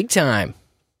 Big time.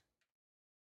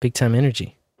 Big time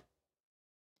energy.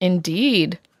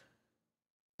 Indeed.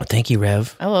 Well, thank you,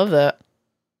 Rev. I love that.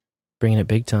 Bringing it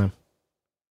big time.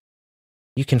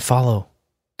 You can follow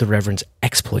the Reverend's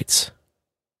exploits.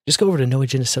 Just go over to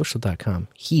noagendasocial.com.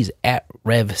 He's at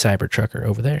Rev Cybertrucker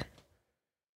over there.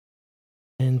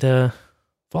 And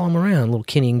follow him around. Little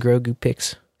Kenny and Grogu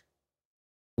picks.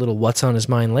 Little what's on his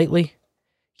mind lately.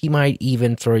 He might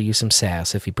even throw you some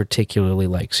sass if he particularly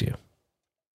likes you.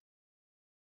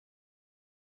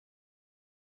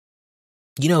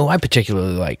 You know who I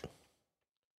particularly like?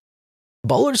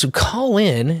 Bowlers who call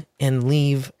in and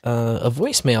leave a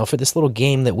voicemail for this little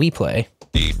game that we play.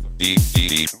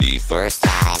 First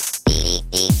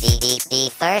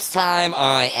time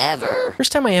I ever.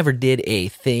 First time I ever did a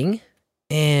thing.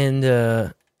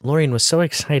 And Lorian was so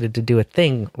excited to do a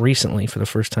thing recently for the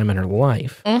first time in her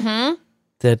life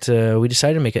that we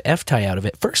decided to make an F-tie out of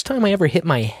it. First time I ever hit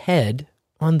my head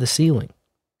on the ceiling.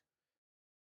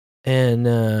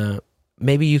 And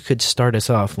maybe you could start us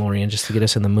off, Lorian, just to get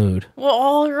us in the mood. Well,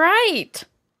 all right.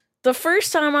 The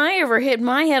first time I ever hit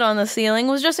my head on the ceiling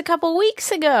was just a couple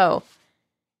weeks ago.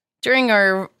 During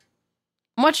our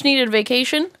much-needed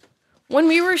vacation, when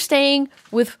we were staying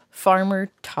with Farmer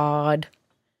Todd.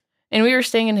 And we were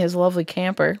staying in his lovely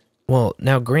camper. Well,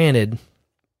 now granted,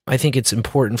 I think it's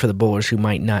important for the bowlers who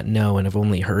might not know and have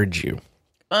only heard you.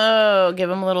 Oh, give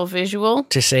him a little visual.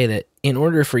 To say that in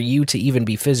order for you to even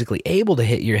be physically able to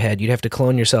hit your head, you'd have to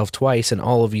clone yourself twice and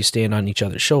all of you stand on each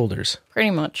other's shoulders.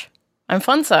 Pretty much. I'm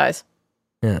fun size.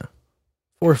 Yeah.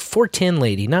 Or 4'10"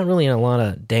 lady, not really in a lot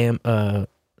of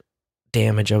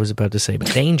damage, I was about to say,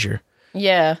 but danger.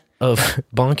 Yeah. Of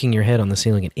bonking your head on the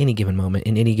ceiling at any given moment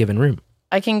in any given room.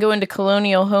 I can go into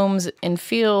colonial homes and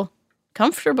feel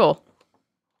comfortable.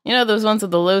 You know, those ones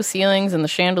with the low ceilings and the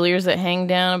chandeliers that hang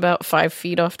down about 5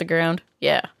 feet off the ground?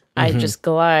 Yeah. I just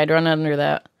glide right under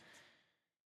that.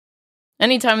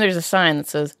 Anytime there's a sign that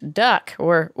says, duck,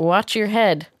 or watch your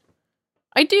head.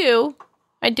 I do,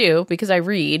 because I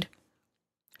read,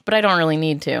 but I don't really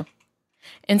need to.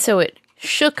 And so it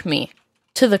shook me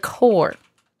to the core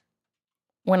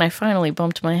when I finally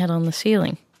bumped my head on the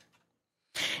ceiling.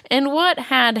 And what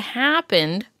had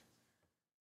happened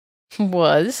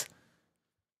was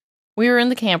we were in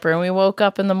the camper and we woke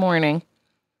up in the morning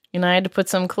and I had to put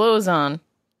some clothes on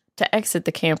to exit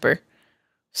the camper.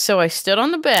 So I stood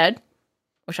on the bed,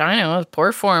 which I know is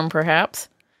poor form perhaps,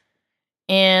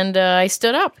 and I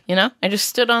stood up, you know? I just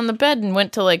stood on the bed and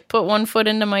went to put one foot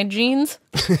into my jeans.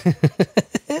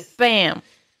 Bam.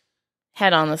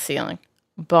 Head on the ceiling.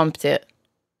 Bumped it.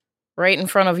 Right in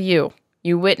front of you.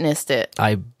 You witnessed it.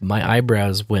 My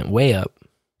eyebrows went way up.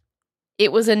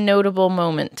 It was a notable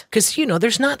moment. Because,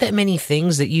 there's not that many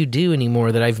things that you do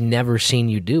anymore that I've never seen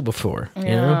you do before. You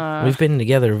know? We've been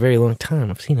together a very long time.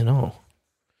 I've seen it all.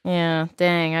 Yeah,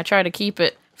 dang. I try to keep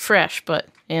it fresh, but,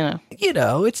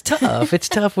 it's tough. It's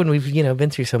tough when we've, been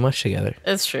through so much together.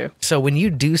 It's true. So when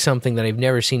you do something that I've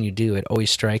never seen you do, it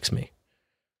always strikes me.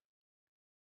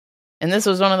 And this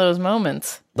was one of those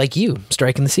moments. Like you,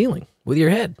 striking the ceiling with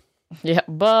your head. Yeah,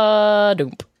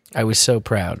 ba-doomp. I was so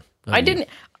proud.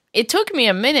 It took me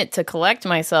a minute to collect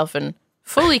myself and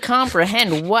fully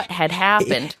comprehend what had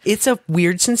happened. It's a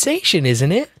weird sensation,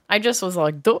 isn't it? I just was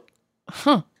like,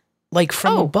 like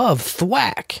from above,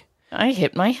 thwack. I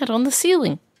hit my head on the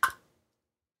ceiling.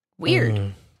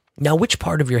 Weird. Now, which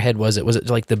part of your head was it? Was it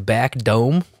like the back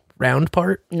dome round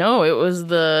part? No, it was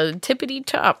the tippity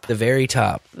top. The very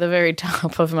top. The very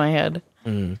top of my head.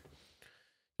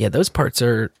 Yeah, those parts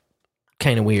are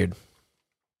kind of weird.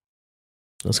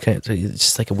 It's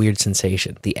just like a weird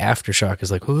sensation. The aftershock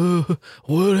is like, oh,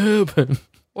 what happened?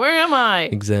 Where am I?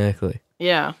 Exactly.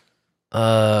 Yeah.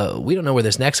 We don't know where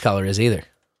this next caller is either.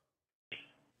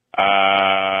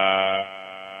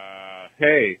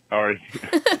 Hey, how are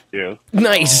you?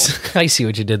 Nice. I see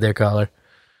what you did there, caller.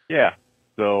 Yeah.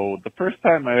 So the first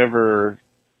time I ever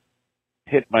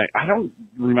I don't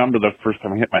remember the first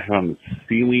time I hit my head on the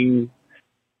ceiling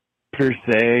per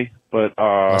se, but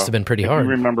must have been pretty hard. I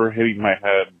remember hitting my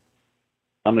head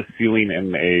on the ceiling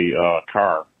in a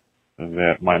car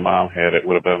that my mom had. It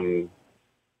would have been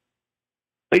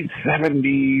late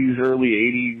 70s,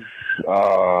 early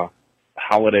 80s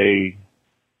holiday.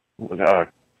 I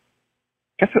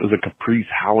guess it was a Caprice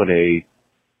Holiday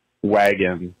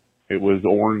wagon. It was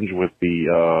orange with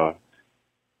the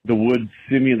wood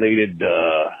simulated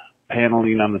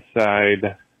paneling on the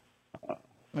side.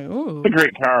 Ooh. It's a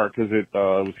great car because it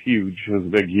was huge. It was a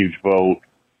big, huge boat.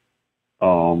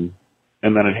 And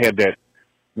then it had that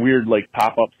weird,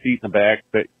 pop-up seat in the back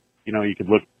that, you could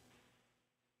look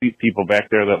seat people back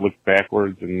there that looked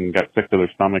backwards and got sick to their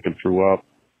stomach and threw up.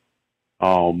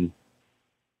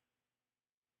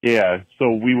 Yeah,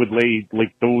 so we would lay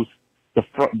like the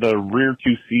rear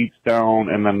two seats down,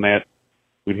 and then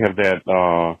we'd have that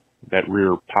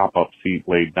rear pop-up seat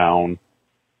laid down.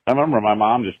 I remember my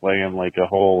mom just laying like a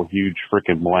whole huge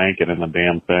freaking blanket in the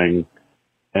damn thing,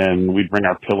 and we'd bring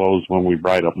our pillows when we'd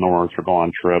ride up north or go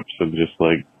on trips, and just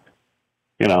like,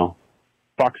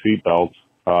 fuck seatbelts.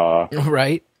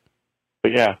 Right.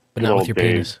 But yeah, but not with your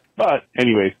penis. But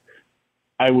anyways,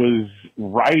 I was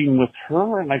riding with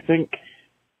her, and I think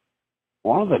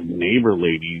one of the neighbor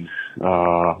ladies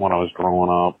when I was growing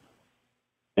up,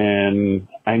 and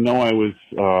I know I was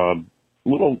I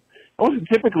wasn't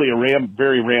typically a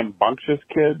very rambunctious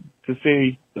kid, to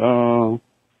say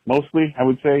mostly, I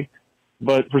would say,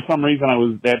 but for some reason I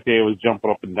was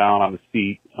jumping up and down on the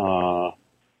seat,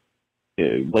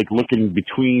 like looking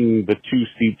between the two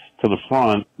seats to the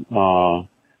front,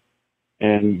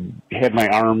 and had my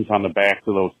arms on the backs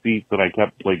of those seats that I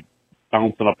kept like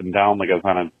bouncing up and down like I was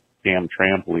on a damn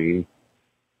trampoline.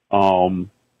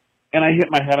 And I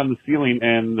hit my head on the ceiling,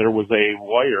 and there was a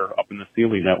wire up in the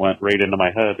ceiling that went right into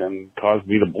my head and caused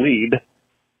me to bleed,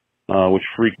 which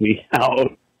freaked me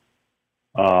out.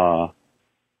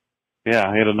 Yeah,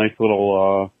 I had a nice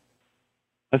little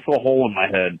hole in my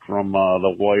head from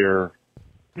the wire.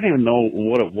 I don't even know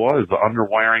what it was, the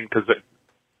underwiring, because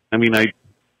I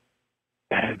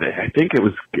think it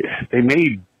was, they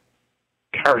made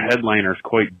car headliners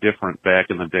quite different back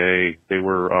in the day. They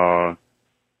were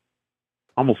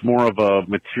almost more of a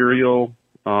material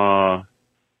that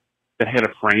had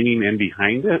a framing in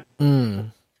behind it.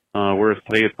 Whereas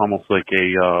today it's almost like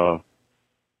a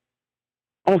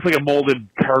molded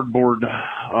cardboard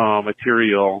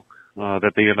material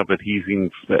that they end up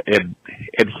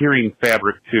adhering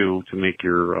fabric to make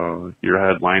your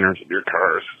headliners of your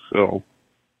cars. So,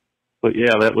 but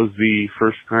yeah, that was the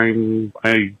first time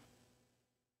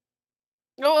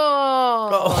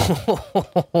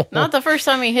Oh! Not the first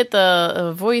time he hit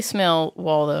the voicemail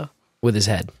wall, though. With his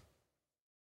head.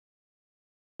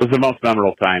 It was the most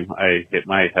memorable time I hit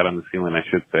my head on the ceiling, I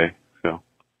should say. So,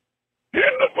 in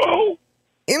the bowl.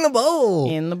 In the bowl.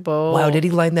 In the bowl. Wow, did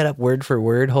he line that up word for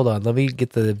word? Hold on, let me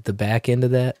get the back end of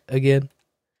that again.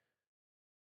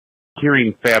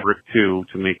 Adhering fabric to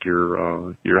make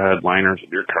your headliners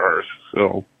of your cars.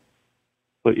 So,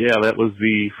 but yeah, that was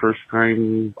the first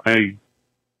time it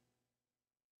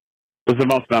was the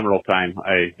most memorable time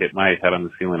I hit my head on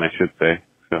the ceiling, I should say.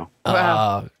 So,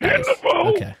 wow, nice.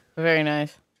 Okay, very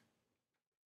nice.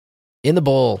 In the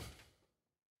bowl.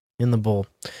 In the bowl.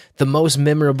 The most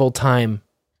memorable time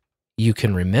you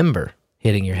can remember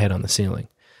hitting your head on the ceiling.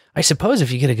 I suppose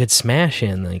if you get a good smash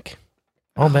in, like,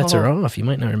 all bets are off. You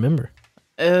might not remember.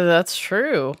 That's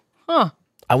true. Huh.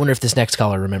 I wonder if this next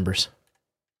caller remembers.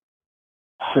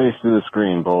 Face to the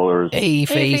screen, bowlers. Hey,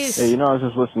 Face. Hey, I was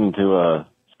just listening to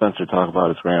Spencer talk about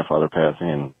his grandfather passing,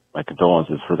 and my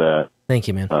condolences for that. Thank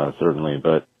you, man. Certainly,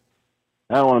 but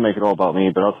I don't want to make it all about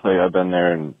me, but I'll tell you, I've been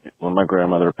there, and when my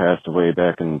grandmother passed away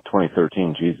back in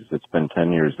 2013, Jesus, it's been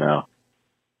 10 years now.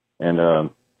 And I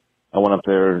went up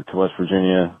there to West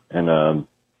Virginia, and I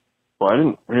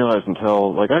didn't realize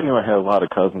until, like, I knew I had a lot of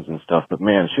cousins and stuff, but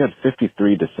man, she had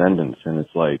 53 descendants, and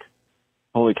it's like,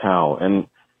 holy cow. And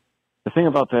the thing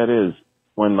about that is,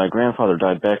 when my grandfather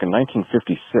died back in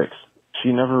 1956,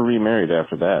 she never remarried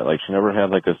after that. Like, she never had,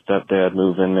 like, a stepdad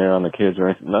move in there on the kids or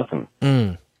anything, nothing.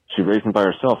 She raised them by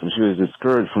herself, and she was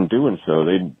discouraged from doing so.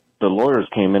 The lawyers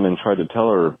came in and tried to tell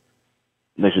her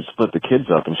they should split the kids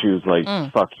up, and she was like,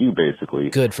 fuck you, basically.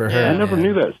 Good for her. I never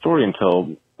knew that story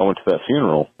until I went to that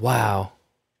funeral. Wow.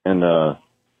 And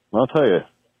I'll tell you,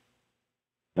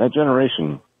 that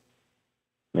generation,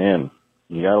 man,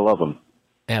 you gotta love them.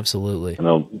 Absolutely. And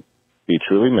they'll be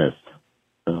truly missed.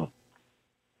 So,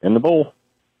 in the bowl.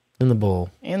 In the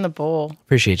bowl. In the bowl.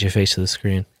 Appreciate your face to the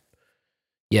screen.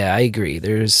 Yeah, I agree.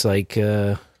 There's like,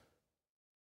 I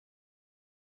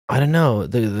don't know,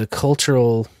 the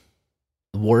cultural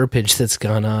warpage that's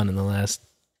gone on in the last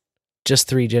just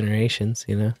 3 generations,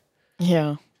 you know?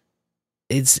 Yeah.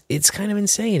 It's kind of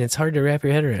insane. It's hard to wrap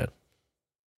your head around.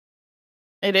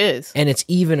 It is. And it's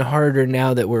even harder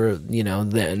now that we're, now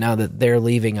that they're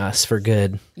leaving us for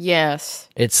good. Yes.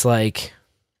 It's like,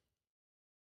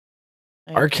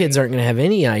 our kids aren't going to have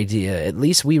any idea. At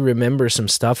least we remember some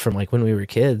stuff from like when we were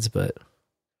kids, but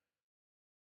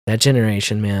that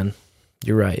generation, man,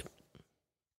 you're right.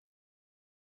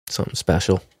 Something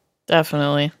special.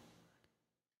 Definitely.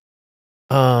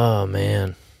 Oh,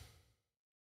 man.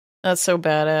 That's so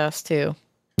badass, too.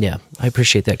 Yeah, I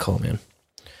appreciate that call, man.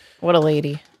 What a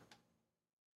lady.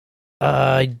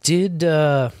 I did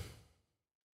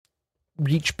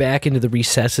reach back into the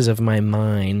recesses of my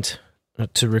mind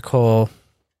to recall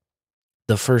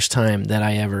the first time that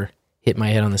I ever hit my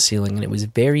head on the ceiling, and it was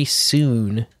very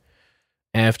soon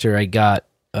after I got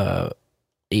a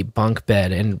bunk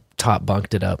bed and top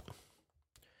bunked it up.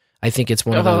 I think it's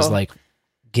one of those, like,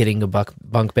 getting a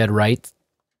bunk bed rites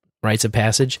of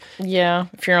passage. Yeah,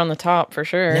 if you're on the top, for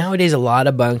sure. Nowadays, a lot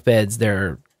of bunk beds,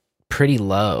 they're pretty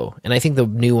low. And I think the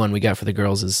new one we got for the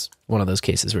girls is one of those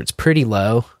cases where it's pretty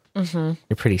low. Mm-hmm.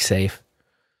 You're pretty safe.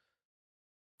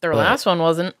 Their last one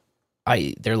wasn't.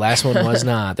 Their last one was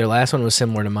not. Their last one was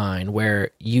similar to mine,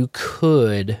 where you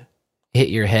could hit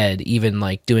your head even,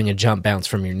 like, doing a jump bounce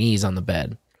from your knees on the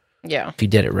bed. Yeah. If you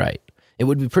did it right. It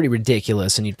would be pretty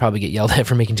ridiculous, and you'd probably get yelled at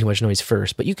for making too much noise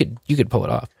first, but you could pull it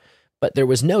off. But there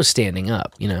was no standing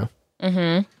up, you know?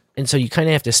 Mm-hmm. And so you kind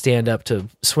of have to stand up to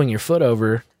swing your foot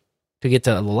over to get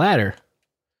to the ladder.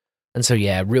 And so,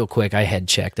 yeah, real quick, I head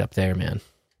checked up there, man.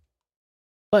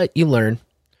 But you learn.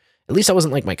 At least I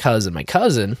wasn't like my cousin. My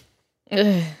cousin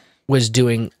was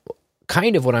doing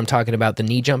kind of what I'm talking about, the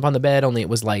knee jump on the bed, only it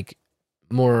was like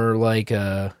more like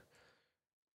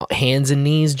hands and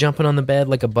knees jumping on the bed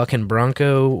like a buck and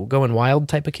bronco going wild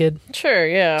type of kid. Sure,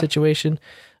 yeah. Situation.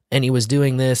 And he was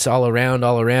doing this all around,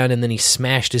 and then he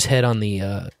smashed his head on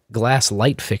the glass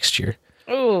light fixture.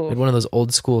 Ooh. Like one of those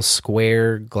old school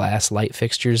square glass light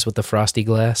fixtures with the frosty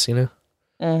glass, you know?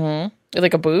 Mm-hmm.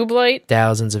 Like a boob light?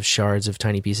 Thousands of shards of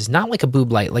tiny pieces. Not like a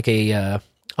boob light, like a,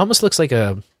 almost looks like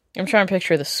a... I'm trying to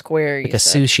picture the square, like a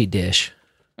sushi dish.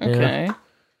 Okay.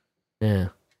 Yeah.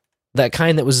 That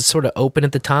kind that was sort of open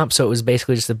at the top, so it was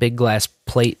basically just a big glass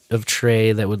plate of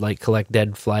tray that would, like, collect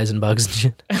dead flies and bugs and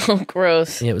shit. Oh,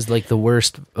 gross. Yeah, it was like the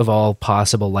worst of all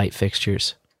possible light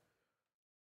fixtures.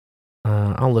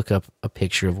 I'll look up a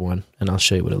picture of one, and I'll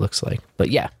show you what it looks like. But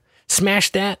yeah,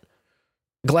 smashed that.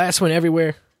 Glass went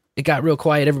everywhere. It got real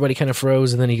quiet. Everybody kind of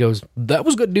froze, and then he goes, "That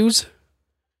was good news."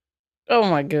 Oh,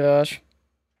 my gosh.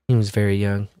 He was very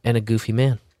young and a goofy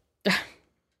man.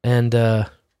 And,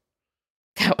 that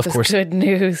was of course, good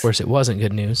news. Of course, it wasn't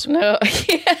good news. No,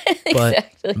 yeah,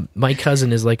 exactly. But my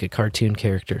cousin is like a cartoon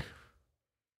character.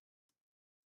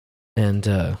 And,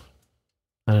 I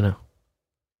don't know.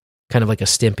 Kind of like a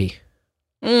Stimpy.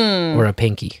 Or a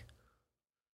Pinky.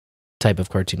 Type of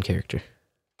cartoon character.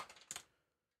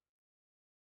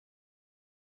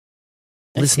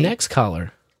 This next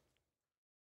caller.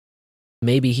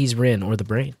 Maybe he's Rin or the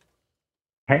Brain.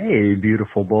 Hey,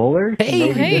 beautiful bowlers.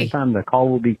 Maybe this time the call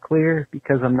will be clear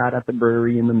because I'm not at the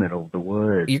brewery in the middle of the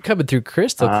woods. You're coming through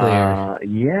crystal clear.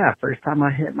 Yeah, first time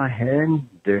I hit my head,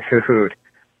 dude,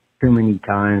 too many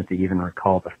times to even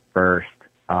recall the first.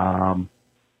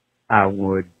 I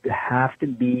would have to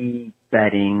be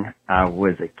betting I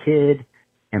was a kid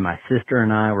and my sister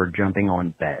and I were jumping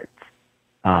on beds.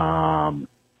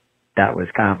 That was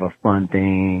kind of a fun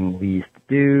thing we used to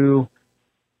do.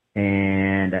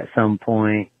 And at some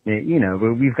point, you know,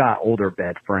 we've got older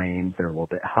bed frames. They're a little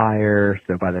bit higher.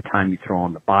 So by the time you throw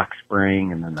on the box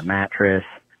spring and then the mattress,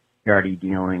 you're already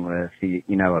dealing with, you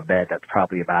know, a bed that's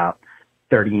probably about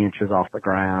 30 inches off the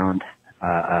ground.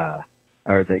 Or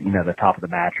the top of the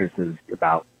mattress is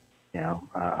about,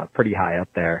 pretty high up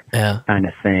there. Yeah. Kind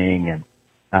of thing.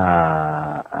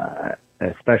 And,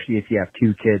 especially if you have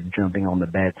two kids jumping on the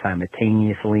bed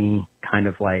simultaneously, kind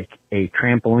of like a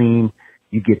trampoline,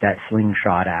 you get that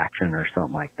slingshot action or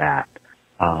something like that.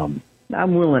 I'm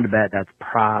willing to bet that's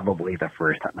probably the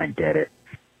first time I did it.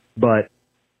 But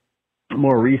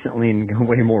more recently and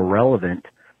way more relevant,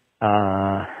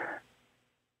 last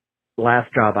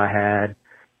job I had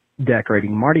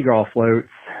decorating Mardi Gras floats,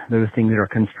 those things are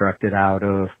constructed out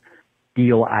of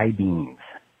steel I-beams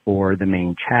for the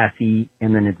main chassis,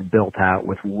 and then it's built out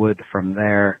with wood from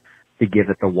there to give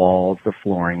it the walls, the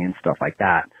flooring, and stuff like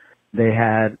that. They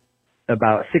had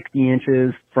about 60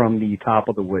 inches from the top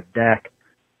of the wood deck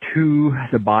to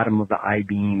the bottom of the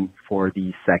I-beam for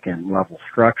the second level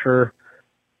structure.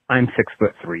 I'm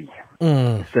 6'3",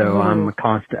 so I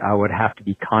would have to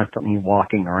be constantly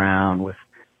walking around with,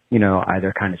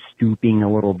 either kind of stooping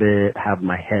a little bit, have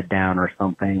my head down or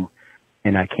something.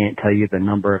 And I can't tell you the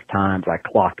number of times I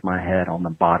clocked my head on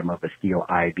the bottom of a steel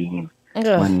I-beam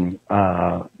when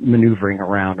maneuvering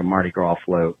around a Mardi Gras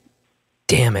float.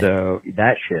 Damn it. So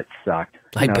that shit sucked.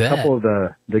 I bet. A couple of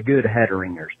the good head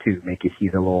ringers, too, make you see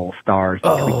the little stars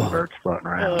and the birds floating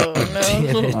around. Oh,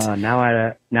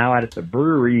 no. Now at the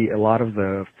brewery, a lot of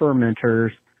the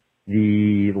fermenters,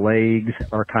 the legs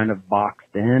are kind of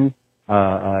boxed in.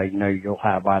 You'll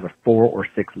have either 4 or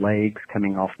 6 legs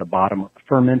coming off the bottom of the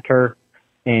fermenter,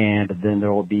 and then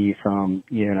there will be some,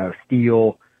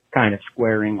 steel kind of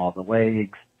squaring all the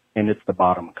legs, and it's the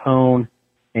bottom cone.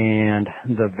 And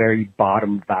the very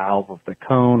bottom valve of the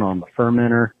cone on the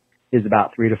fermenter is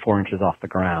about 3 to 4 inches off the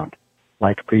ground.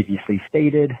 Like previously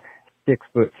stated,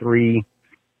 6'3",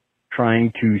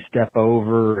 trying to step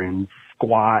over and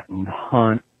squat and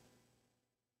hunt.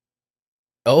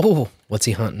 Oh, what's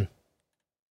he hunting?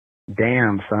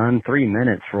 Damn, son, 3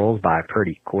 minutes rolls by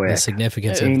pretty quick. The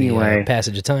significance anyway, of the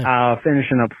passage of time.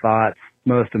 Finishing up thoughts,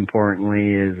 most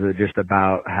importantly, is just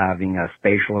about having a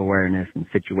spatial awareness and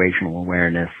situational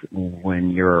awareness when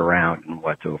you're around and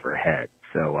what's overhead.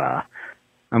 So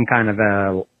I'm kind of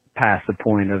past the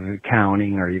point of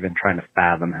counting or even trying to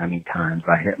fathom how many times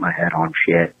I hit my head on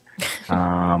shit.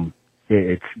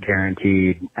 It's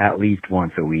guaranteed at least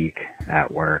once a week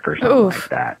at work or something like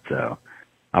that. So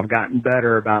I've gotten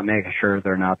better about making sure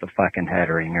they're not the fucking head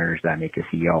ringers that make you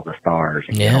see all the stars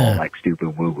and get all like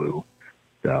stupid woo-woo.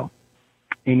 So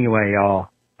anyway, y'all,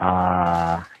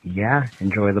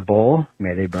 enjoy the bowl.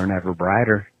 May they burn ever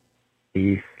brighter.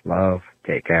 Peace, love,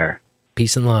 take care.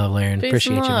 Peace and love, Laren. Peace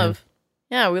Appreciate and you, man. love.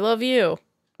 Yeah, we love you.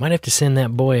 Might have to send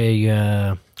that boy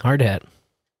a hard hat.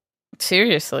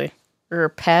 Seriously. Or a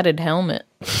padded helmet.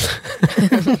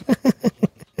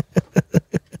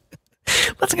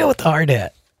 Let's go with the hard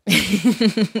hat.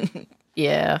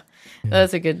 Yeah,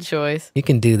 that's a good choice. You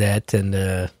can do that and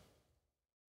have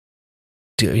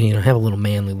a little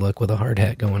manly look with a hard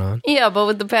hat going on. Yeah, but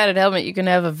with the padded helmet, you can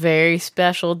have a very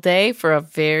special day for a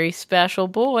very special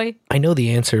boy. I know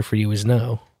the answer for you is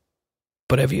no,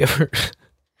 but have you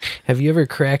ever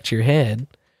cracked your head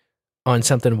on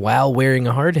something while wearing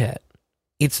a hard hat?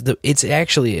 It's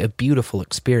actually a beautiful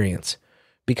experience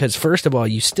because first of all,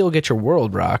 you still get your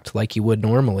world rocked like you would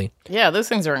normally. Yeah, those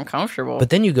things are uncomfortable.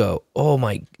 But then you go, oh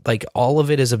my, like all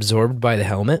of it is absorbed by the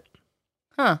helmet.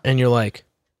 Huh. And you're like,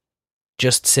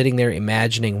 just sitting there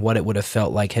imagining what it would have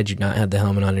felt like had you not had the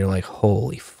helmet on. And you're like,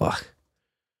 holy fuck.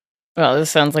 Well,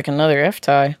 this sounds like another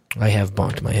F-tie. I have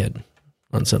bonked my head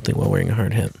on something while wearing a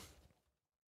hard hat.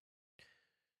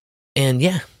 And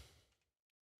yeah.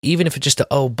 Even if it's just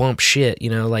bump shit,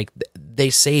 like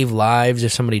they save lives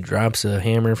if somebody drops a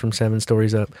hammer from 7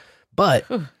 stories up. But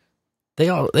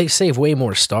they save way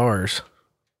more stars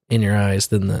in your eyes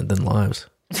than lives.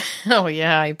 Oh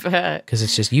yeah, I bet. Because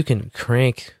it's just you can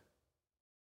crank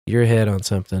your head on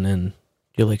something and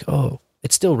you're like, oh,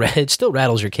 it still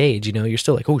rattles your cage. You're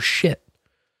still like, oh shit.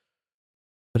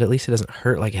 But at least it doesn't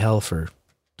hurt like hell for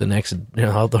the next,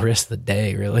 all the rest of the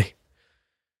day, really.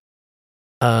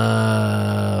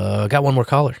 Got one more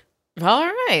caller. All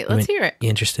right, let's hear it. You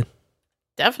interested?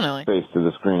 Definitely. Face to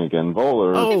the screen again.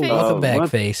 Bowler. Oh, welcome back,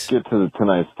 let's Face. Get to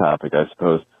tonight's topic, I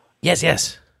suppose.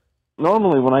 Yes.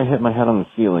 Normally, when I hit my head on the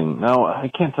ceiling, now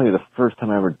I can't tell you the first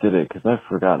time I ever did it because I've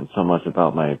forgotten so much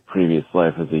about my previous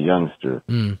life as a youngster.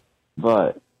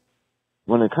 But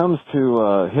when it comes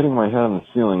to hitting my head on the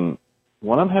ceiling,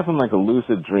 when I'm having like a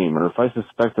lucid dream or if I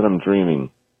suspect that I'm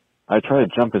dreaming, I try to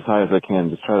jump as high as I can,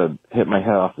 just try to hit my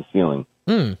head off the ceiling.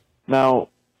 Now,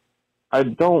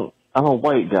 I'm a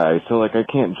white guy, so like I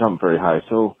can't jump very high.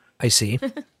 So I see.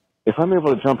 If I'm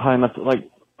able to jump high enough, like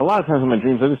a lot of times in my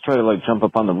dreams, I just try to like jump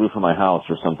up on the roof of my house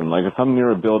or something. Like if I'm near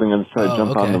a building, I just try to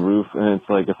jump on the roof, and it's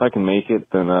like if I can make it,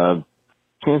 then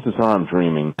chances are I'm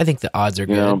dreaming. I think the odds are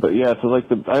good. But yeah, so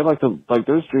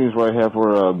there's dreams where I have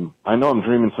where I know I'm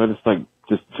dreaming, so I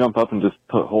just jump up and just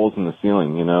put holes in the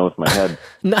ceiling, with my head.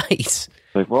 Nice.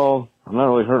 Like, well, I'm not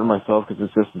really hurting myself because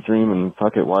it's just a dream, and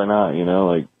fuck it, why not?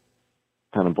 Like,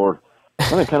 kind of bored.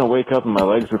 Then I kind of wake up and my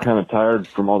legs are kind of tired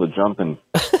from all the jumping.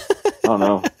 I don't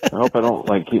know. I hope I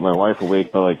don't keep my wife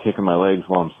awake by kicking my legs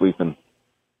while I'm sleeping.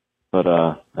 But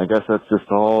I guess that's just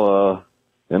all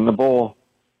in the bowl.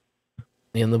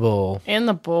 In the bowl. In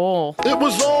the bowl. It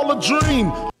was all a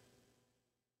dream.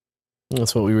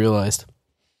 That's what we realized.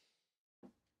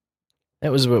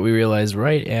 That was what we realized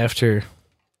right after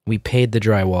we paid the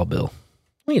drywall bill.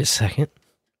 Wait a second.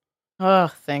 Oh,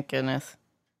 thank goodness.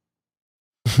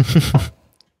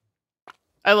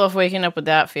 I love waking up with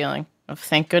that feeling of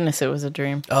thank goodness it was a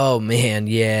dream. Oh, man,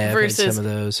 yeah. Versus, I've had some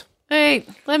of those. Hey,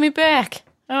 let me back.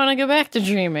 I want to go back to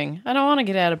dreaming. I don't want to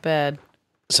get out of bed.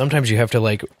 Sometimes you have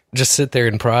to, just sit there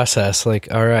and process,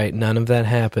 all right, none of that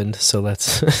happened, so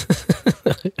let's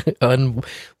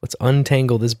let's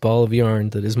untangle this ball of yarn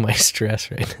that is my stress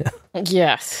right now.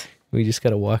 Yes. We just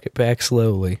got to walk it back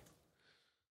slowly.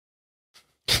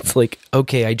 It's like,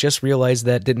 okay, I just realized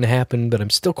that didn't happen, but I'm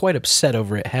still quite upset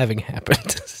over it having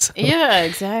happened. So, yeah,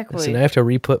 exactly. So now I have to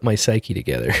re-put my psyche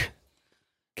together.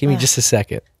 Give me just a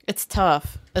second. It's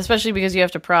tough, especially because you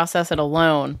have to process it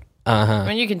alone. I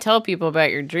mean, you can tell people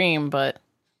about your dream, but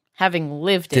having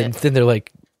lived it. Then they're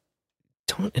like,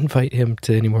 Don't invite him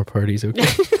to any more parties, okay?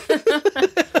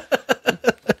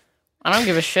 I don't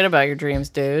give a shit about your dreams,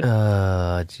 dude.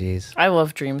 Jeez. I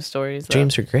love dream stories, though.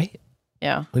 Dreams are great.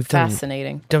 Yeah, We've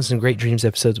fascinating. done some great dreams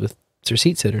episodes with Sir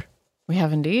Seat Sitter. We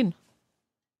have indeed.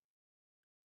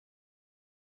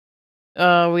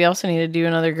 We also need to do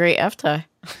another great F-tie.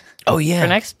 Oh, yeah. For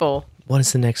next bowl. What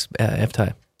is the next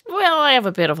F-tie? Well, I have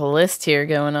a bit of a list here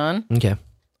going on. Okay.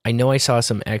 I know I saw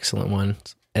some excellent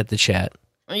ones at the chat.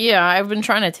 Yeah, I've been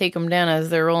trying to take them down as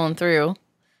they're rolling through.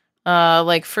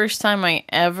 Like, first time I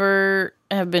ever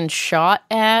have been shot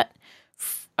at.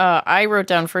 I wrote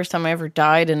down first time I ever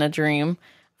died in a dream.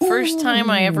 First time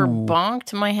I ever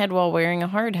bonked my head while wearing a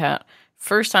hard hat.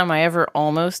 First time I ever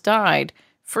almost died.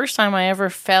 First time I ever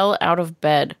fell out of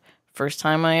bed. First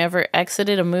time I ever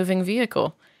exited a moving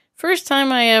vehicle. First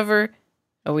time I ever...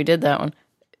 Oh, we did that one.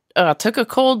 Took a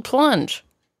cold plunge.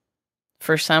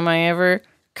 First time I ever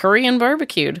Korean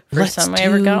barbecued. First time I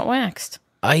ever got waxed.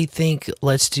 I think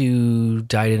let's do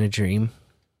died in a dream.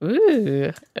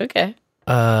 Ooh, okay.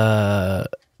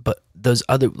 But those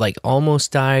other, like,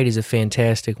 almost died is a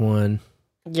fantastic one.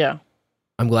 Yeah.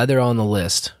 I'm glad they're all on the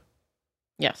list.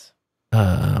 Yes.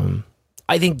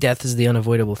 I think death is the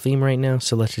unavoidable theme right now,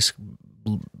 so let's just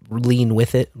lean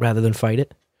with it rather than fight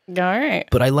it. All right.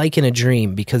 But I like in a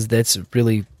dream because that's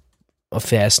really a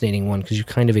fascinating one because you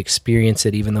kind of experience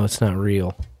it even though it's not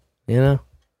real. You know?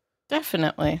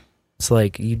 Definitely. It's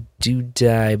like you do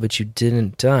die, but you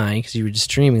didn't die because you were just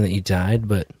dreaming that you died,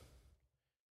 but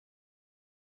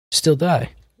still die.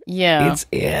 Yeah.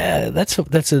 That's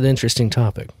an interesting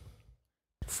topic.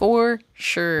 For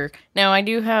sure. Now, I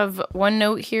do have one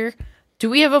note here. Do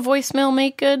we have a voicemail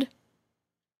make good?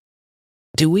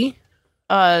 Do we?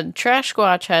 Trash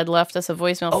Squatch had left us a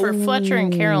voicemail for Fletcher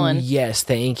and Carolyn. Yes,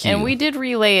 thank you. And we did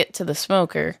relay it to the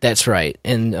smoker. That's right.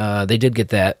 And they did get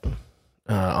that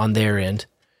on their end.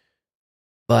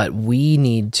 But we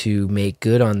need to make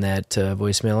good on that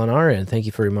voicemail on our end. Thank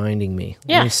you for reminding me.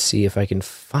 Yeah. Let me see if I can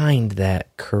find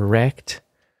that correct.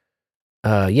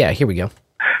 Yeah, here we go.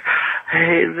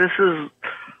 Hey, this is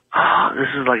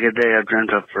like a day I've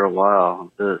dreamt up for a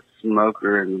while. The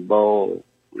smoker and the bowl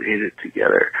hit it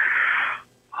together.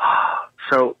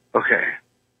 So, okay,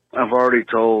 I've already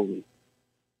told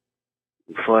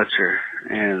Fletcher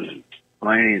and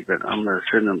Laney that I'm going to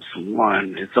send them some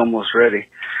wine. It's almost ready.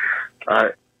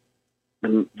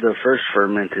 The first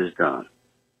ferment is done,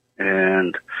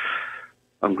 and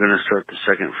I'm going to start the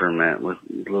second ferment with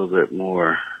a little bit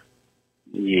more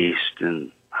yeast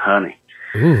and honey.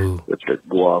 Ooh. With the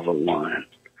guava wine.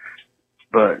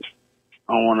 But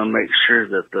I want to make sure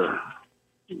that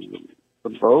the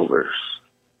bowlers,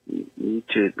 you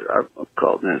two, I've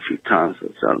called in a few times,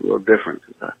 it sounded a little different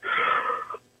because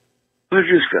I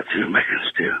just got through making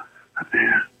stew.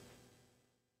 And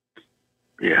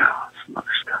yeah, some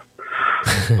other stuff.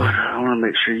 But I want to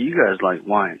make sure you guys like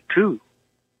wine too,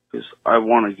 because I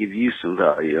want to give you some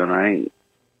value, and I ain't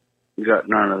got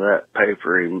none of that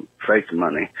papery fake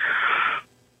money.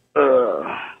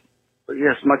 But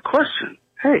yes, my question,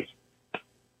 hey,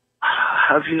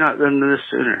 have you not done this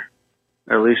sooner?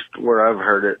 At least where I've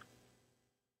heard it.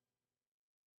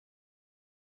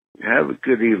 Have a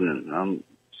good evening. I'm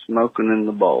smoking in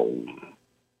the bowl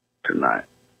tonight.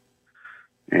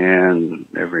 And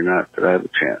every night that I have a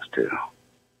chance to.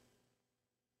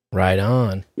 Right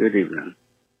on. Good evening.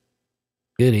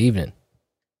 Good evening.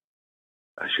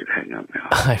 I should hang up now.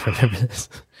 I remember this.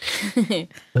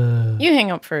 You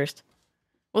hang up first.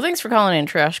 Well, thanks for calling in,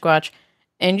 Trash Squatch.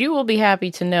 And you will be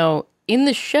happy to know, in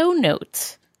the show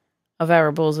notes of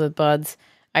our Bowls with Buds,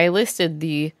 I listed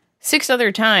the 6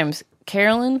 other times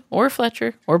Carolyn or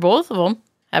Fletcher, or both of them,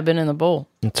 have been in the bowl.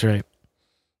 That's right.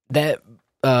 That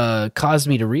caused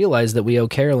me to realize that we owe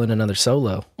Carolyn another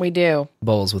solo. We do.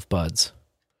 Bowls with Buds.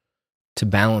 To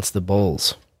balance the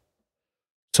bowls.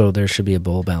 So there should be a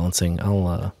bowl balancing.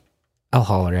 I'll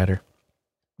holler at her.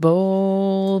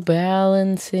 Bowl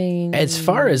balancing. As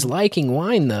far as liking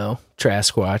wine, though,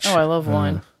 Trash Squatch. Oh, I love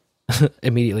wine.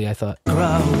 Immediately I thought.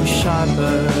 Grow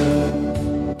sharper.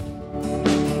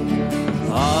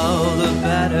 All the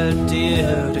better,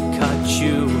 dear, to cut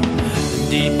you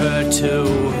deeper too.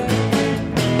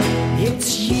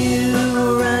 It's you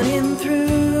running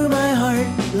through my heart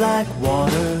like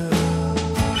water.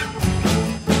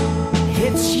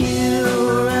 It's you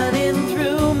running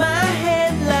through my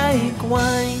head like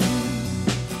wine.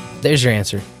 There's your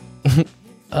answer.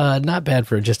 Not bad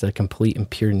for just a complete and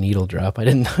pure needle drop. I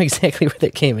didn't know exactly where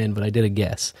that came in, but I did a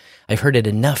guess. I've heard it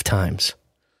enough times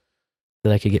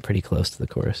that I could get pretty close to the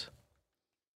chorus.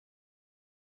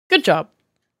 Good job.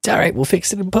 It's all right. We'll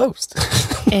fix it in post.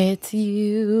 It's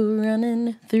you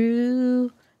running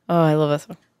through. Oh, I love that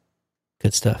song.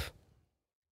 Good stuff.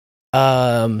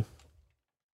 You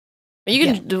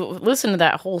can listen to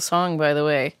that whole song, by the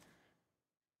way,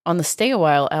 on the Stay a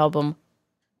While album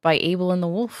by Abel and the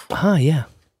Wolf. Yeah.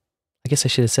 I guess I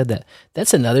should have said that.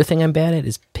 That's another thing I'm bad at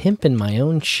is pimping my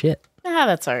own shit.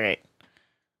 That's all right.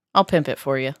 I'll pimp it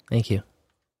for you. Thank you.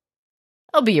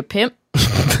 I'll be your pimp.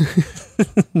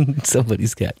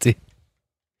 Somebody's got to.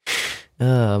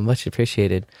 Much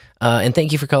appreciated. And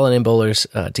thank you for calling in, bowlers.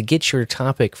 To get your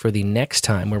topic for the next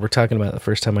time, where we're talking about the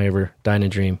first time I ever died in a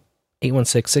dream,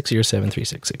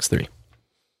 816-607-3663.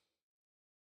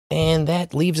 And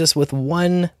that leaves us with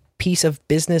one piece of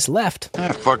business left.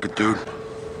 Fuck it, dude.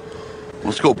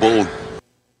 Let's go bowling.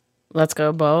 Let's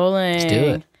go bowling. Let's do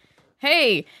it.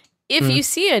 Hey, if you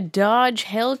see a Dodge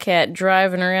Hellcat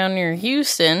driving around near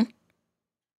Houston,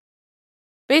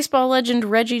 baseball legend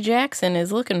Reggie Jackson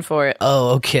is looking for it.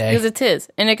 Oh, okay. Because it's his,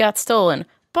 and it got stolen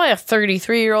by a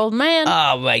 33-year-old man.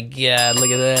 Oh, my God. Look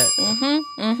at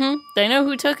that. They know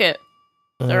who took it.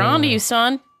 They're on to you,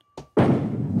 son.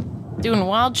 Doing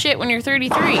wild shit when you're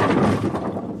 33.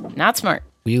 Not smart.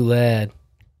 You lad.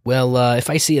 Well,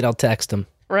 if I see it, I'll text him.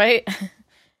 Right?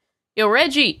 Yo,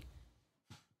 Reggie,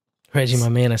 my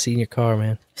man, I see you in your car,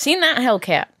 man. seen that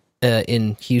Hellcat?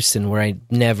 In Houston, where I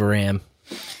never am.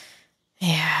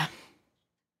 Yeah.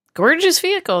 Gorgeous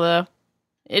vehicle, though.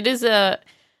 It is a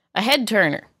head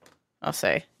turner, I'll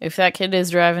say, if that kid is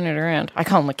driving it around. I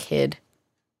call him a kid.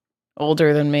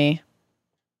 Older than me.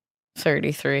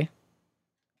 33.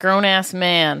 Grown-ass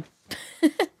man.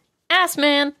 Ass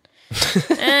man.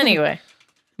 Anyway,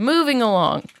 moving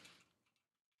along.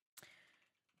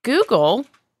 Google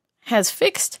has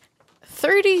fixed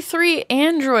 33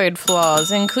 Android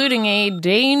flaws, including a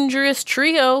dangerous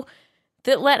trio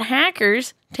that let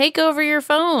hackers take over your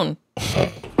phone.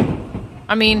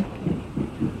 I mean,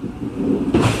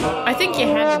 I think you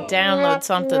had to download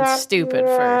something stupid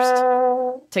first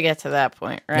to get to that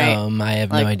point, right? I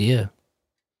have no idea.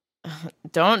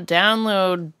 Don't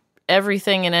download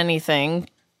everything and anything.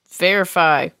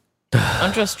 Verify.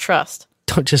 Don't just trust.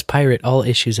 Don't just pirate all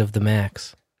issues of the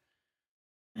Macs.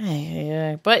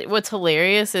 Yeah. But what's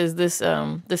hilarious is this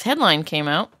headline came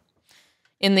out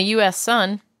in the U.S.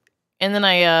 Sun, and then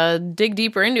I dig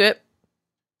deeper into it.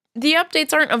 The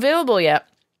updates aren't available yet.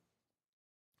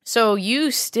 So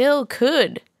you still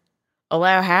could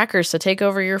allow hackers to take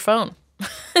over your phone.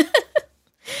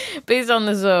 Based on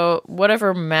this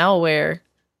whatever malware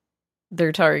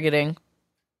they're targeting.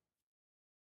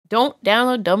 Don't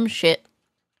download dumb shit.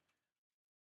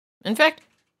 In fact,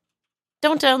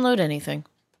 don't download anything.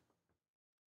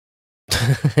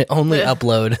 Only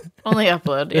upload. Only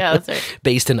upload. Yeah, that's right.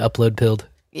 Based and upload pilled.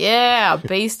 Yeah,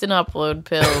 based and upload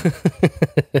pilled.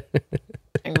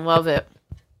 I love it.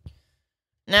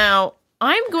 Now,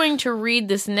 I'm going to read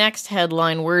this next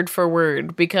headline word for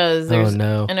word because there's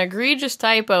an egregious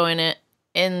typo in it,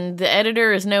 and the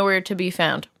editor is nowhere to be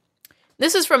found.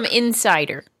 This is from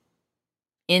Insider.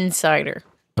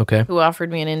 Okay. Who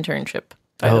offered me an internship,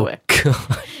 by the way.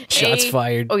 God. Shots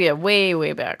fired. Oh, yeah, way,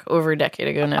 way back. Over a decade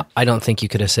ago now. I don't think you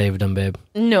could have saved them, babe.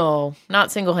 No,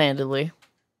 not single-handedly.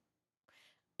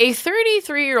 A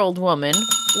 33-year-old woman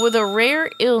with a rare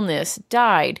illness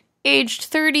died, aged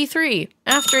 33,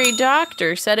 after a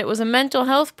doctor said it was a mental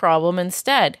health problem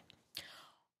instead.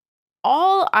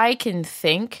 All I can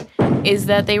think is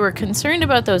that they were concerned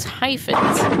about those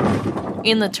hyphens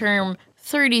in the term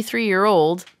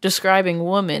 33-year-old describing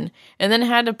woman, and then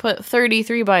had to put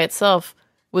 33 by itself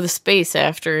with a space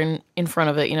after in front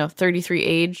of it, 33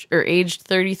 age, or aged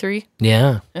 33.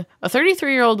 Yeah. A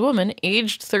 33-year-old woman,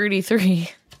 aged 33.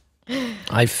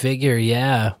 I figure,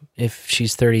 yeah. If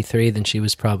she's 33, then she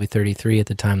was probably 33 at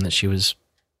the time that she was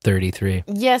 33.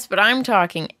 Yes, but I'm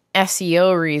talking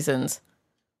SEO reasons.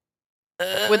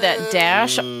 With that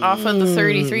dash off of the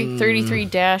 33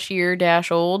 dash year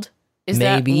dash old. Is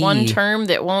Maybe. that one term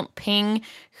that won't ping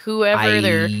whoever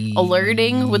they're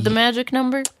alerting with the magic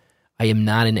number? I am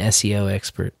not an SEO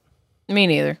expert. Me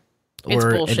neither. It's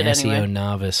or bullshit an SEO anyway.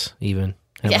 novice, even.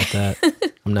 How about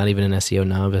that? I'm not even an SEO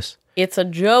novice. It's a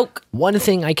joke. One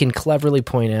thing I can cleverly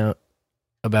point out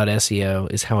about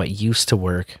SEO is how it used to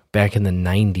work back in the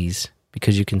 90s,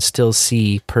 because you can still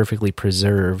see perfectly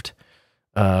preserved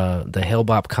the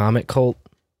Hellbop Comic Cult,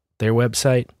 their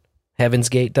website,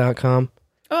 heavensgate.com.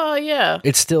 Oh, yeah.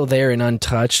 It's still there and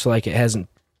untouched, like it hasn't,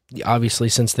 obviously,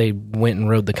 since they went and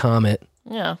rode the Comet.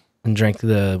 Yeah. And drank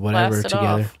the whatever Blasted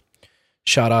together. off.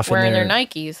 Shot off wearing in their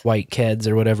Nikes. White Keds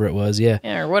or whatever it was, yeah.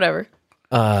 Yeah, or whatever.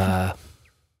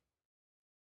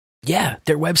 Yeah,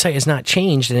 their website has not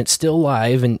changed and it's still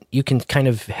live, and you can kind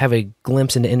of have a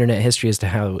glimpse into internet history as to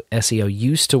how SEO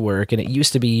used to work. And it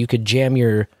used to be you could jam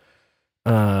your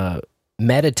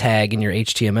meta tag in your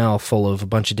HTML full of a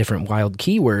bunch of different wild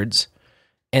keywords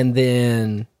and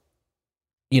then,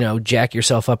 jack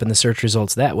yourself up in the search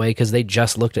results that way because they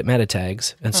just looked at meta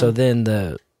tags. And so then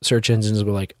the search engines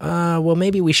were like, well,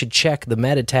 maybe we should check the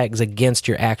meta tags against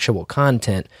your actual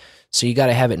content. So you got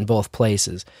to have it in both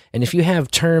places. And if you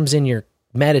have terms in your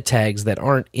meta tags that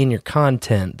aren't in your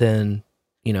content, then,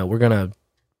 we're going to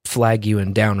flag you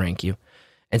and downrank you.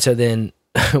 And so then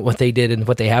what they did and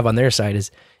what they have on their site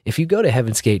is if you go to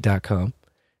heavensgate.com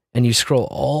and you scroll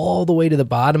all the way to the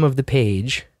bottom of the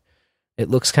page, it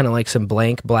looks kind of like some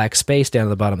blank black space down at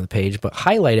the bottom of the page, but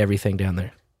highlight everything down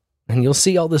there. And you'll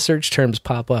see all the search terms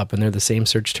pop up, and they're the same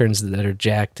search terms that are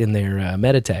jacked in their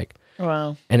meta tag.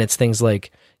 Wow. And it's things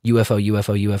like UFO,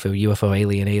 UFO, UFO, UFO,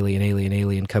 alien, alien, alien,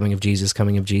 alien, coming of Jesus,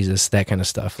 that kind of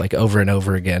stuff, like over and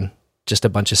over again. Just a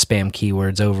bunch of spam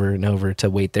keywords over and over to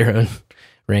weight their own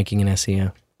ranking in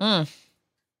SEO.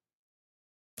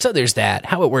 So there's that.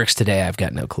 How it works today, I've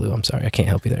got no clue. I'm sorry. I can't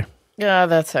help you there. Yeah,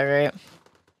 that's all right.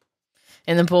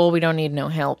 In the poll, we don't need no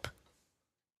help.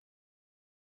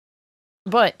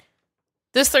 But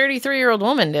this 33-year-old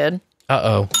woman did.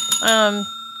 Uh-oh.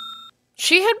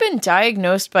 She had been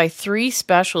diagnosed by 3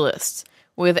 specialists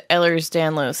with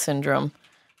Ehlers-Danlos syndrome.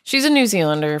 She's a New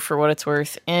Zealander, for what it's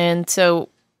worth, and so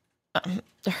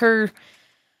her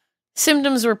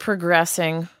symptoms were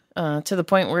progressing to the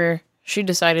point where she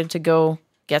decided to go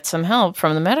get some help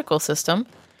from the medical system,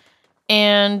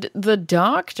 and the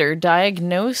doctor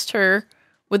diagnosed her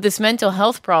with this mental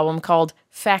health problem called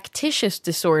factitious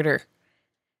disorder.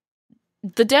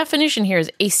 The definition here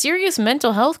is a serious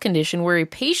mental health condition where a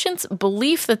patient's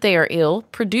belief that they are ill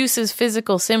produces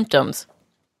physical symptoms.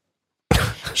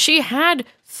 She had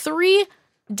 3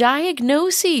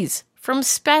 diagnoses from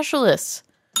specialists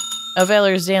of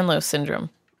Ehlers-Danlos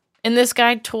syndrome. And this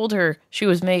guy told her she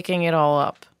was making it all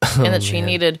up and that she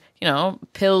needed,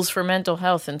 pills for mental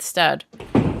health instead.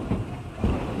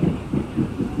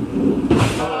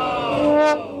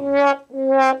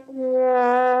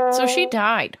 So she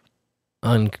died.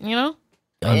 And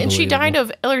she died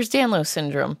of Ehlers-Danlos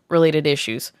syndrome related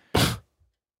issues.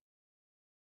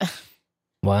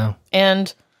 Wow.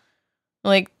 And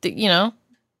you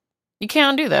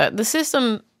can't do that. The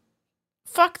system,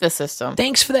 fuck the system.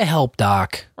 Thanks for the help,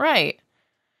 Doc. Right.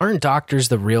 Aren't doctors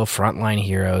the real frontline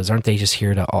heroes? Aren't they just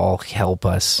here to all help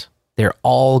us? They're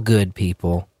all good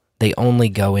people. They only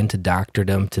go into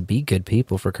doctordom to be good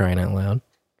people, for crying out loud.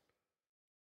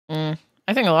 I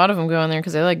think a lot of them go in there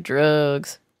because they like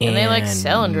drugs. And they like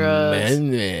selling drugs.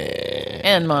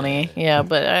 And money. Yeah,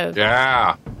 but...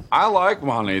 Yeah. I like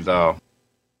money, though.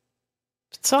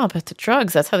 It's all about the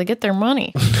drugs. That's how they get their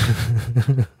money.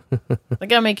 They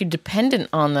gotta make you dependent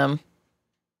on them.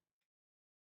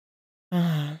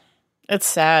 It's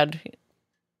sad.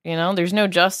 There's no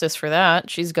justice for that.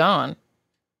 She's gone.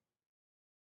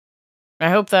 I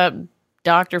hope that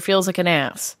doctor feels like an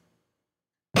ass.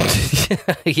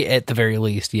 Yeah, at the very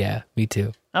least, yeah. Me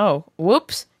too. Oh,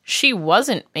 whoops. She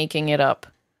wasn't making it up.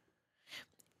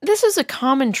 This is a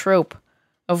common trope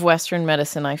of Western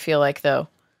medicine, I feel like, though.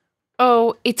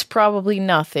 Oh, it's probably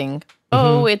nothing.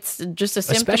 Oh, it's just a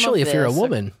symptom Especially of if you're a this.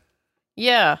 woman.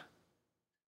 Yeah.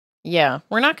 Yeah,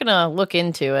 we're not going to look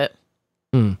into it.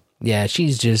 Yeah,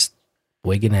 she's just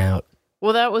wigging out.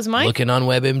 Well, that was my... Looking on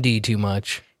WebMD too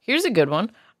much. Here's a good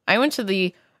one. I went to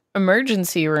the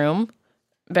emergency room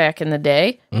back in the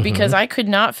day because I could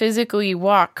not physically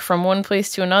walk from one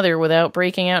place to another without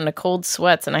breaking out into cold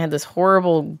sweats, and I had this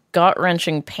horrible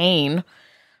gut-wrenching pain.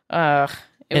 It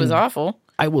was awful.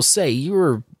 I will say,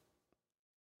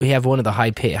 we have one of the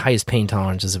highest pain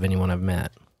tolerances of anyone I've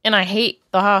met. And I hate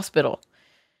the hospital.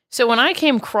 So when I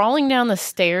came crawling down the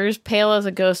stairs, pale as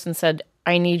a ghost, and said,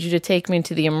 I need you to take me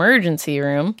to the emergency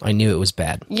room. I knew it was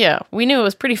bad. Yeah, we knew it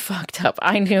was pretty fucked up.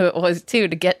 I knew it was, too,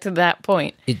 to get to that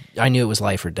point. I knew it was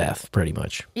life or death, pretty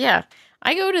much. Yeah.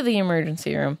 I go to the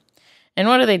emergency room, and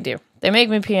what do? They make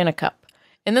me pee in a cup.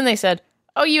 And then they said,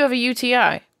 oh, you have a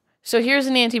UTI. So here's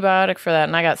an antibiotic for that,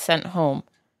 and I got sent home.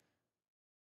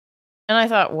 And I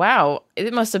thought, wow,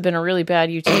 it must have been a really bad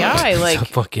UTI. Like, a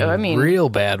fucking real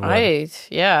bad one.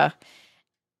 Yeah.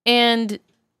 And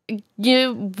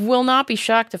you will not be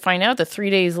shocked to find out that 3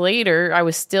 days later,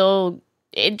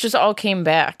 it just all came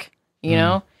back, you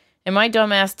know? And my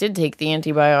dumb ass did take the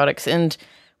antibiotics and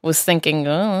was thinking,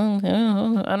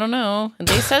 I don't know. And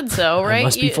they said so, right? I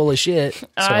must be full of shit, so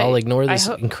I'll ignore this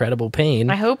incredible pain.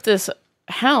 I hope this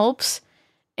helps.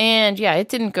 And yeah, it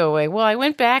didn't go away. Well, I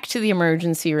went back to the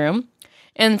emergency room,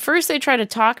 And first they tried to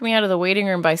talk me out of the waiting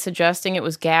room by suggesting it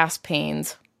was gas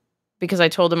pains. Because I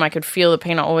told them I could feel the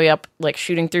pain all the way up, like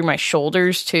shooting through my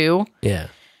shoulders too. Yeah.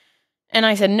 And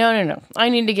I said, no. I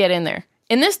need to get in there.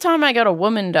 And this time I got a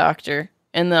woman doctor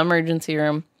in the emergency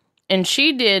room. And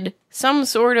she did some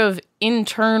sort of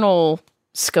internal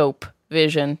scope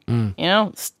vision. You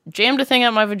know, jammed a thing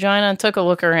up my vagina and took a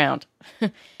look around.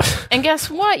 And guess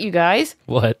what, you guys?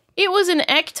 What? It was an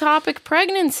ectopic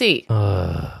pregnancy.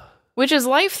 Which is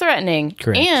life-threatening.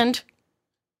 Correct. And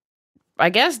I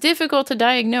guess difficult to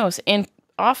diagnose and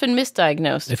often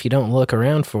misdiagnosed. If you don't look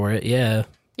around for it, yeah.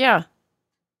 Yeah.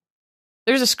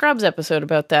 There's a Scrubs episode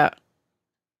about that.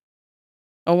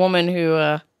 A woman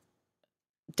who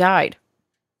died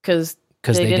because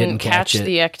they didn't catch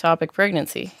the ectopic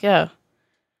pregnancy. Yeah.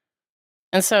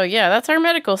 And so, yeah, that's our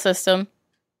medical system.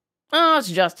 Oh,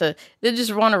 it's just they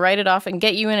just want to write it off and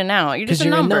get you in and out. You're just a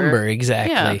number. You're a number,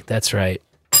 exactly. Yeah. That's right.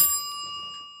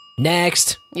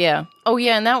 Next. Yeah. Oh,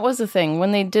 yeah, and that was the thing.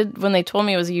 When they told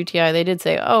me it was a UTI, they did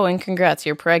say, oh, and congrats,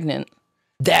 you're pregnant.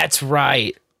 That's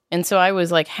right. And so I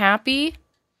was, like, happy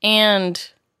and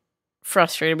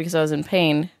frustrated because I was in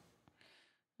pain.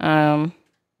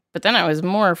 But then I was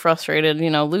more frustrated, you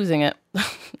know, losing it.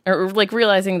 Or, like,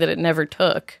 realizing that it never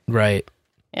took. Right.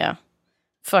 Yeah.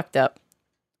 Fucked up.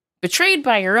 Betrayed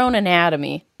by your own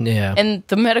anatomy. Yeah. And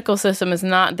the medical system is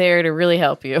not there to really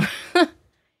help you.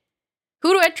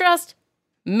 Who do I trust?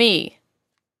 Me.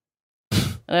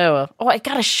 Oh, well. Oh, I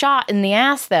got a shot in the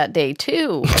ass that day,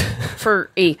 too.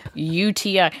 For a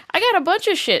UTI. I got a bunch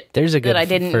of shit There's a good that I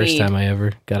didn't first need. time I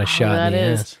ever got a shot in the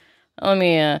ass. Let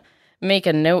me make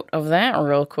a note of that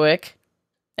real quick.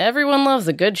 Everyone loves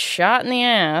a good shot in the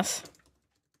ass.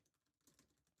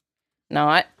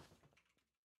 Not.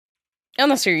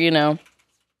 Unless you're, you know,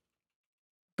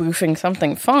 boofing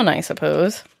something fun, I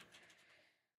suppose.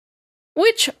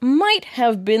 Which might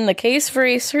have been the case for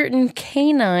a certain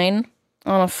canine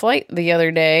on a flight the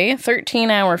other day.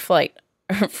 13-hour flight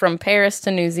from Paris to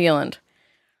New Zealand.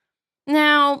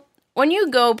 Now, when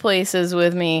you go places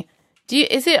with me,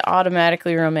 is it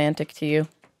automatically romantic to you?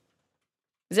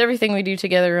 Is everything we do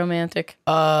together romantic?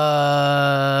 Honest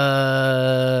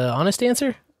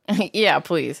answer? Yeah,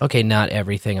 please. Okay, not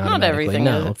everything automatically. Not everything.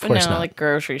 No, of course not. Like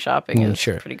grocery shopping is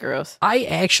sure. pretty gross. I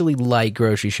actually like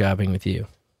grocery shopping with you.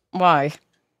 Why?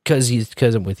 Because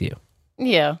I'm with you.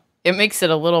 Yeah, it makes it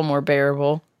a little more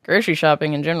bearable. Grocery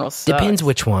shopping in general sucks. Depends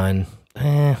which one.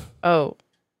 Oh,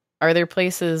 are there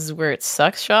places where it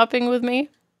sucks shopping with me?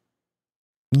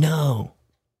 No,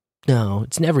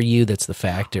 it's never you that's the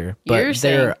factor. But You're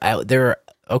saying... there are.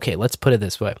 Okay, let's put it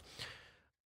this way.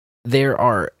 There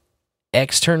are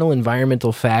external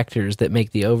environmental factors that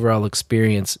make the overall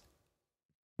experience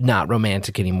not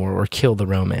romantic anymore or kill the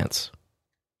romance.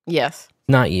 Yes.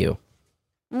 Not you.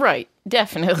 Right,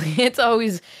 definitely. It's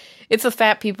the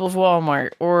fat people of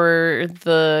Walmart or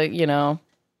the, you know,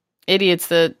 idiots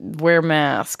that wear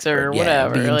masks or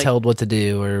whatever. Being told what to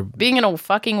do or being in a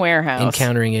fucking warehouse.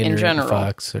 Encountering in general.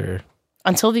 fucks or...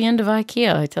 Until the end of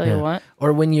IKEA, I tell you what.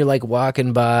 Or when you're like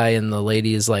walking by and the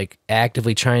lady is like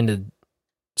actively trying to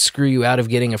screw you out of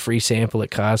getting a free sample at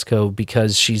Costco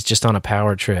because she's just on a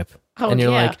power trip. Oh, and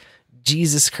you're yeah. like,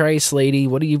 Jesus Christ, lady,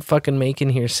 what are you fucking making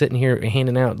here, sitting here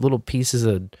handing out little pieces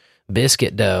of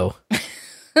biscuit dough?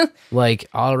 Like,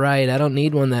 all right, I don't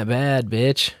need one that bad,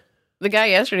 bitch. The guy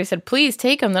yesterday said, please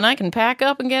take them, then I can pack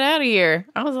up and get out of here.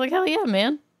 I was like, hell yeah,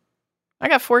 man. I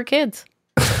got 4 kids.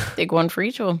 Take one for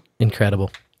each of them.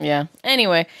 Incredible. Yeah.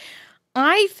 Anyway,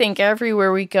 I think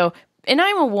everywhere we go, and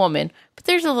I'm a woman, but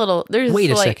there's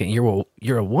Wait a second,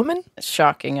 you're a woman?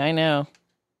 Shocking, I know.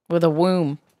 With a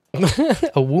womb.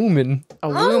 A woman. A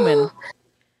woman.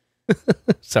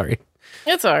 Sorry.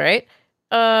 It's all right.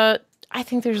 I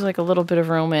think there's like a little bit of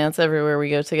romance everywhere we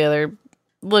go together,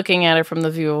 looking at it from the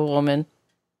view of a woman.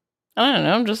 I don't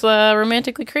know, I'm just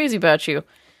romantically crazy about you.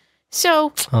 So,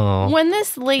 when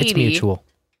this lady... It's mutual.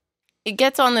 It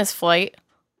gets on this flight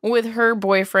with her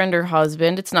boyfriend or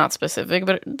husband, it's not specific,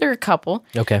 but they're a couple.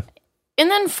 Okay.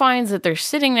 And then finds that they're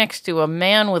sitting next to a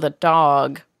man with a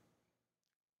dog.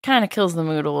 Kind of kills the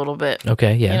mood a little bit.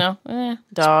 Okay, yeah. You know,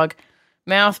 dog,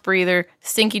 mouth breather,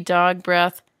 stinky dog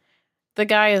breath. The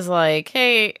guy is like,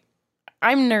 hey,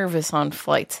 I'm nervous on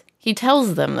flights. He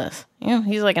tells them this. You know,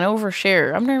 he's like an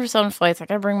oversharer. I'm nervous on flights. I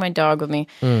gotta bring my dog with me.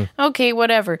 Okay,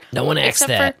 whatever. No one asks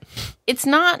that. It's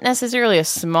not necessarily a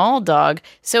small dog,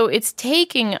 so it's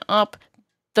taking up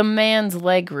the man's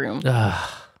leg room.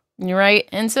 Right?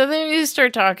 And so then you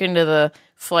start talking to the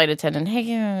flight attendant.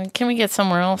 Hey, can we get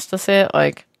somewhere else to sit?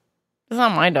 Like, it's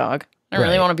not my dog. I don't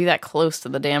really want to be that close to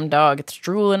the damn dog. It's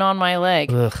drooling on my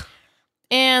leg. Ugh.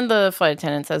 And the flight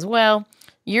attendant says, well,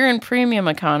 you're in premium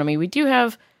economy. We do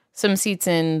have some seats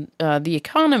in the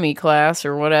economy class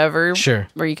or whatever. Sure.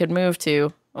 Where you could move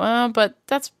to. Well, but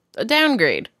that's a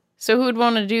downgrade. So who would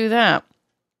want to do that?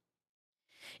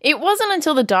 It wasn't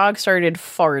until the dog started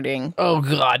farting. Oh,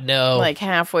 God, no. Like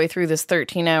halfway through this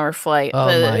 13-hour flight. Oh,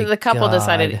 the couple God.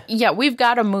 decided, yeah, we've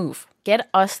got to move. Get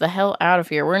us the hell out of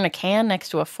here. We're in a can next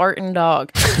to a farting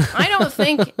dog. I don't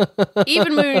think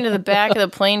even moving to the back of the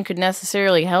plane could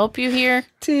necessarily help you here.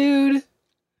 Dude.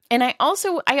 And I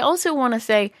also want to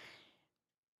say,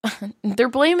 they're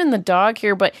blaming the dog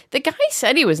here, but the guy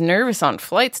said he was nervous on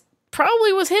flights.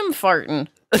 Probably was him farting.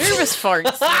 Nervous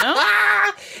farts, you know?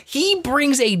 He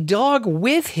brings a dog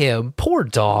with him. Poor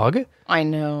dog. I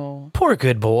know. Poor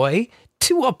good boy.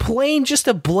 To a plane just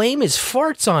to blame his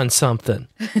farts on something.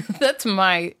 That's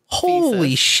my Holy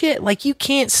thesis. shit. Like, you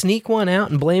can't sneak one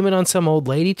out and blame it on some old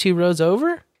lady 2 rows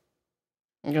over?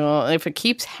 Well, if it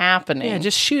keeps happening. Yeah,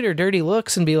 just shoot her dirty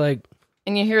looks and be like...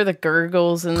 And you hear the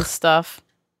gurgles and stuff.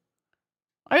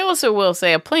 I also will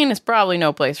say a plane is probably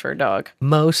no place for a dog.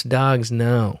 Most dogs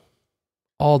know.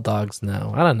 All dogs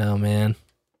know. I don't know, man.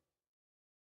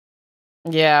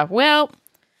 Yeah, well,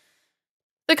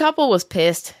 the couple was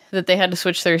pissed that they had to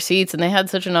switch their seats and they had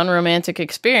such an unromantic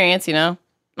experience, you know?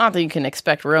 Not that you can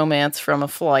expect romance from a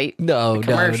flight. No.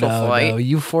 Flight.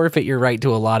 You forfeit your right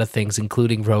to a lot of things,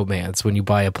 including romance, when you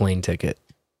buy a plane ticket.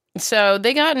 So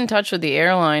they got in touch with the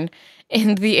airline,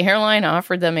 and the airline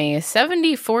offered them a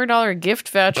 $74 gift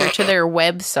voucher to their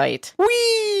website.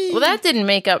 Whee! Well, that didn't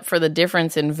make up for the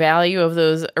difference in value of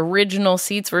those original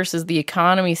seats versus the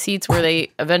economy seats where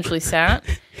they eventually sat.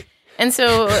 And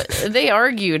so they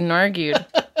argued, you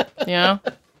know.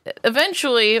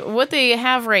 Eventually, what they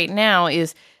have right now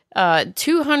is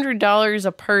 $200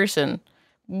 a person,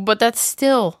 but that's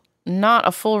still not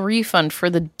a full refund for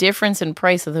the difference in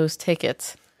price of those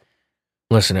tickets.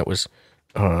 Listen, it was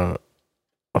a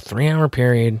 3-hour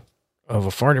period of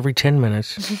a fart every 10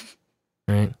 minutes,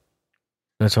 right?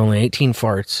 That's only 18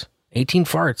 farts. 18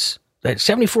 farts. That's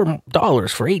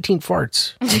 $74 for 18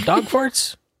 farts. And dog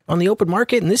farts on the open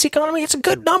market in this economy, it's a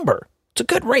good number. It's a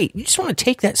good rate. You just want to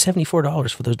take that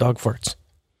 $74 for those dog farts.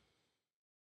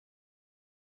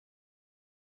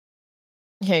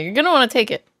 Yeah, you're going to want to take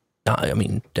it. I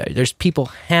mean, there's people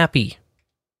happy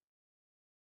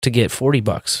to get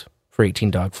 $40 for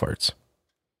 18 dog farts.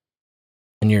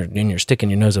 And you're sticking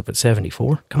your nose up at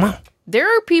 74. Come on. There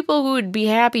are people who would be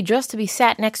happy just to be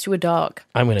sat next to a dog.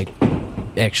 I'm going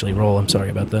to actually roll. I'm sorry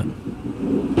about that.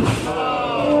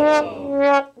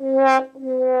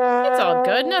 It's all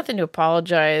good. Nothing to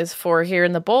apologize for here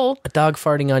in the bowl. A dog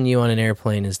farting on you on an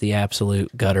airplane is the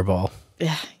absolute gutter ball.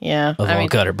 Yeah. Of all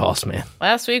gutter balls, man.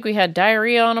 Last week we had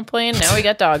diarrhea on a plane. Now we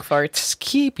got dog farts. Just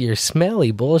keep your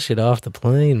smelly bullshit off the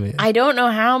plane, man. I don't know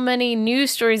how many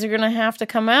news stories are going to have to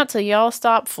come out till y'all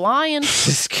stop flying.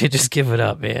 Just give it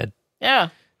up, man. Yeah.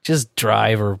 Just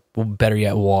drive or better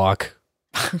yet, walk.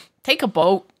 Take a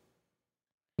boat.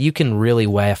 You can really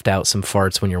waft out some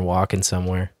farts when you're walking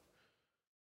somewhere.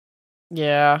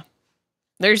 Yeah.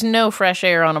 There's no fresh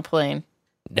air on a plane.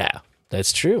 No,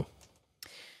 that's true.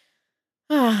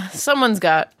 Someone's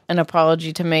got an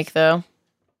apology to make, though.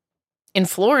 In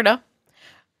Florida,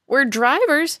 where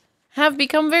drivers have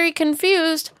become very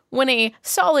confused when a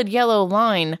solid yellow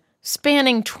line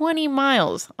spanning 20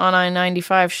 miles on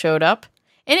I-95 showed up,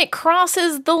 and it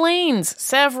crosses the lanes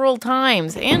several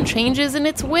times and changes in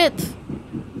its width.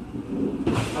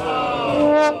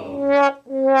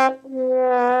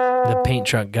 The paint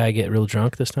truck guy get real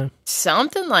drunk this time?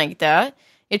 Something like that.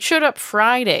 It showed up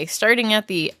Friday, starting at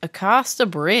the Acosta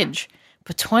Bridge.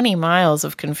 But 20 miles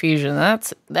of confusion,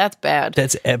 that's bad.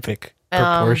 That's epic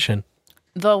proportion.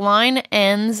 The line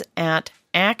ends at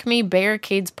Acme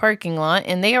Barricades parking lot,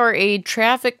 and they are a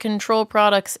traffic control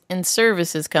products and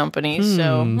services company.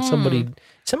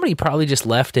 Somebody probably just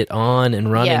left it on and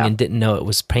running and didn't know it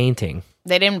was painting.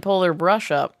 They didn't pull their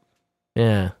brush up.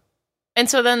 Yeah. And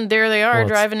so then there they are,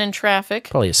 driving in traffic.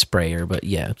 Probably a sprayer, but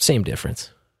yeah, same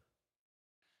difference.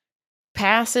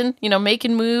 Passing,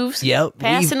 making moves. Yep.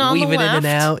 Passing on the left. Weaving in and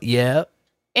out. Yep.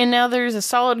 And now there's a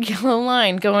solid yellow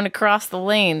line going across the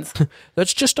lanes.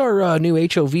 That's just our new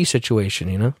HOV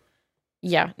situation,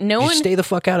 Yeah. Just stay the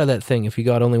fuck out of that thing if you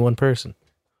got only one person.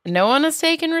 No one has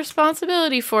taken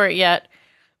responsibility for it yet,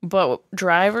 but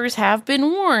drivers have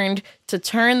been warned to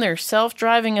turn their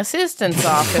self-driving assistants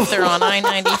off if they're on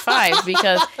I-95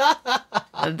 because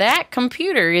that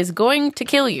computer is going to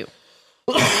kill you.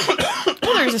 Well,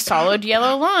 there's a solid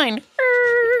yellow line.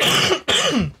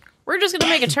 We're just going to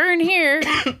make a turn here.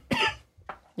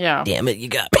 Yeah. Damn it, you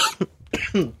got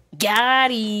me.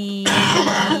 Got him.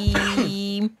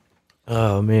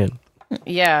 Oh, man.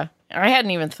 Yeah, I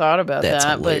hadn't even thought about That's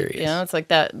that. hilarious. But, you know, it's like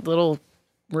that little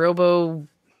robo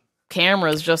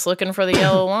camera's just looking for the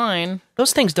yellow line.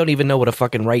 Those things don't even know what a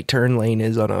fucking right turn lane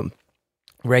is on a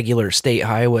regular state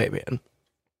highway, man.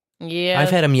 Yeah. I've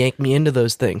had them yank me into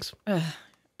those things.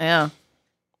 Yeah.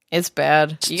 It's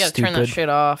bad. You gotta turn that Stupid. shit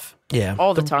off. Yeah.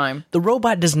 All the time. The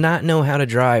robot does not know how to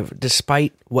drive,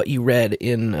 despite what you read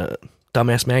in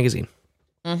Dumbass Magazine.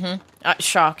 Mm-hmm.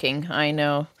 Shocking, I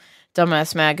know.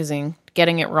 Dumbass Magazine,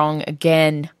 getting it wrong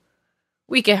again.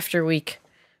 Week after week.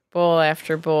 Bowl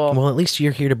after bowl. Well, at least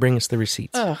you're here to bring us the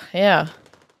receipts. Oh, yeah.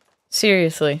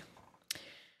 Seriously.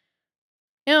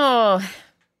 You know,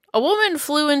 a woman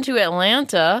flew into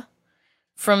Atlanta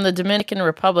from the Dominican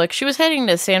Republic. She was heading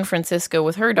to San Francisco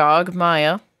with her dog,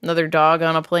 Maya, another dog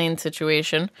on a plane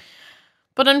situation.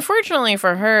 But unfortunately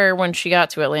for her, when she got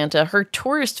to Atlanta, her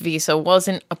tourist visa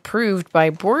wasn't approved by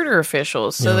border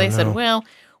officials. So they said, well,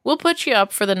 we'll put you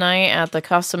up for the night at the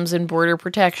Customs and Border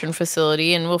Protection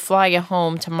Facility and we'll fly you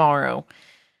home tomorrow.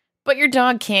 But your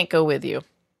dog can't go with you.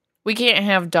 We can't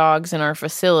have dogs in our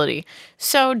facility.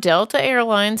 So Delta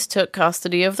Airlines took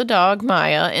custody of the dog,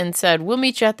 Maya, and said, we'll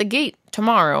meet you at the gate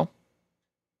tomorrow.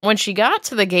 When she got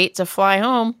to the gate to fly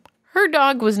home, her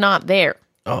dog was not there.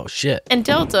 Oh, shit. And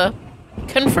Delta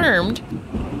confirmed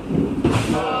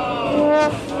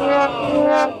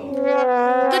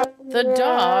the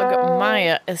dog,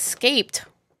 Maya, escaped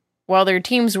while their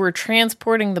teams were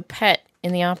transporting the pet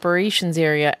in the operations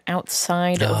area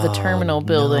outside of the terminal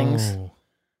buildings. No.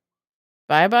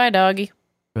 Bye-bye, doggy.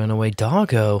 Runaway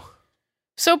doggo.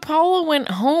 So Paula went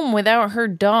home without her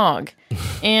dog.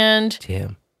 And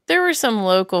Damn. there were some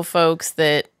local folks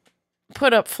that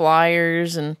put up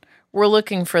flyers and were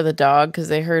looking for the dog because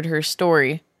they heard her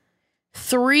story.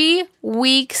 3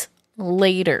 weeks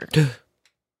later,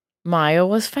 Maya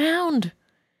was found.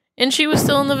 And she was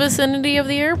still in the vicinity of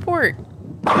the airport.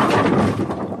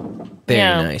 Very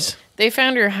nice. They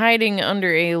found her hiding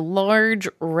under a large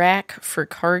rack for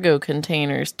cargo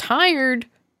containers, tired,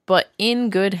 but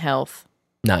in good health.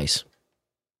 Nice.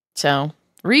 So,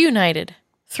 reunited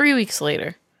 3 weeks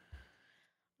later.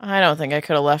 I don't think I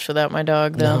could have left without my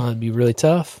dog, though. No, it'd be really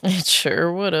tough. It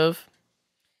sure would have.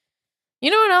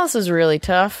 You know what else is really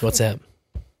tough? What's that?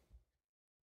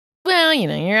 Well, you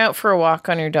know, you're out for a walk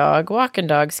on your dog. Walking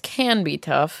dogs can be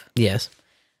tough. Yes.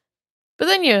 But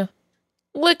then you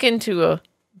look into a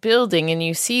building and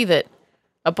you see that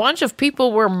a bunch of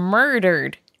people were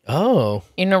murdered. Oh.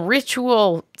 In a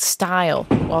ritual style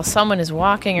while someone is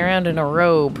walking around in a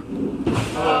robe.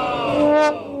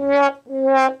 I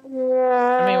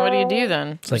mean, what do you do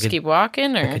then? Just keep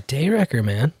walking, or like a day wrecker,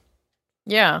 man.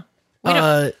 Yeah.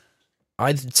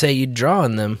 I'd say you'd draw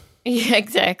on them. Yeah,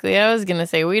 exactly. I was gonna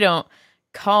say we don't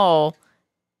call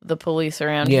the police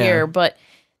around here, but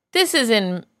this is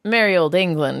in merry old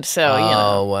England, so you know.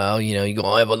 Oh well, you know, you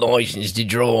gonna have a license to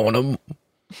draw on them.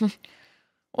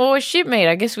 Well, shipmate,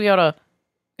 I guess we ought to.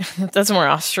 That's more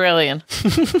Australian.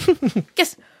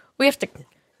 Guess we have to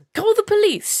call the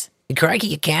police. Crikey,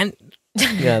 you can't.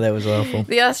 Yeah, that was awful.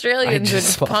 The Australians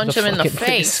would punch him in the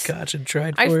face. Scotch and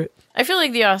tried for it. I feel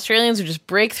like the Australians would just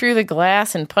break through the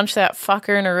glass and punch that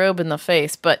fucker in a robe in the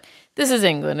face. But this is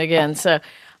England again. So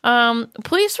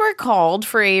police were called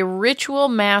for a ritual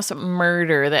mass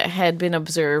murder that had been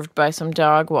observed by some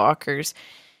dog walkers.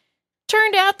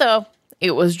 Turned out, though,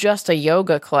 it was just a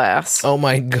yoga class. Oh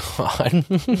my God.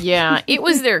 Yeah, it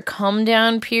was their come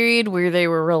down period where they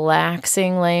were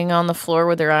relaxing, laying on the floor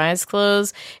with their eyes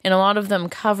closed, and a lot of them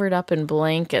covered up in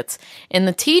blankets. And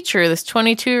the teacher, this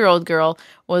 22-year-old girl,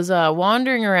 was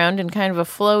wandering around in kind of a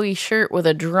flowy shirt with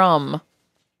a drum.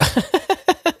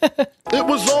 It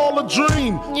was all a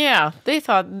dream. Yeah, they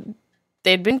thought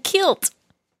they'd been killed.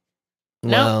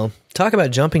 Well, talk about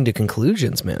jumping to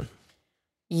conclusions, man.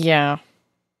 Yeah.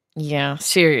 Yeah,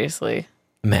 seriously.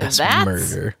 That's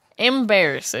murder.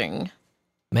 Embarrassing.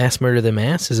 Mass murder them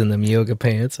asses in them yoga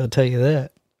pants, I'll tell you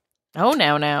that. Oh,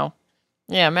 now.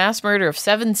 Yeah, mass murder of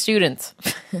 7 students.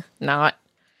 Not.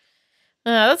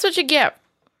 That's what you get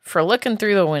for looking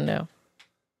through the window.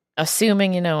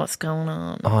 Assuming you know what's going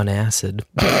on. On acid.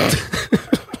 I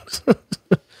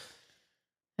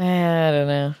don't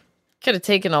know. Could have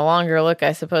taken a longer look,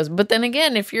 I suppose. But then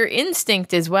again, if your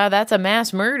instinct is, wow, that's a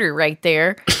mass murder right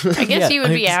there, I guess you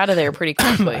would be out of there pretty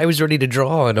quickly. I was ready to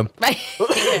draw on them.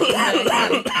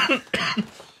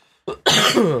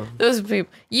 Those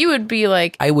people, you would be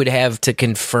like... I would have to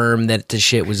confirm that the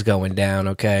shit was going down,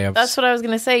 okay? That's what I was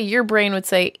going to say. Your brain would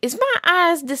say, is my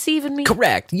eyes deceiving me?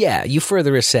 Correct, yeah. You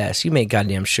further assess. You make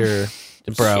goddamn sure.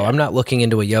 Bro, I'm not looking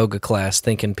into a yoga class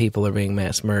thinking people are being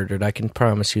mass murdered. I can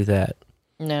promise you that.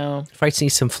 No. If I see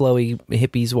some flowy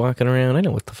hippies walking around, I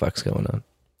know what the fuck's going on.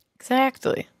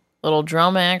 Exactly. Little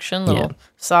drum action, little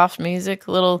soft music,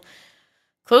 little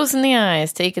closing the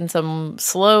eyes, taking some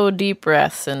slow, deep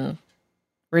breaths, and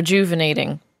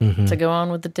rejuvenating to go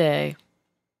on with the day.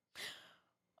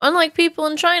 Unlike people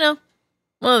in China,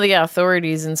 well, the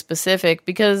authorities in specific,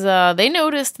 because they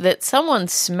noticed that someone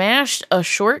smashed a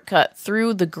shortcut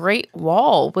through the Great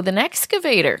Wall with an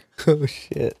excavator. Oh,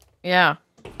 shit. Yeah.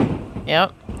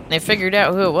 Yep. They figured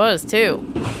out who it was,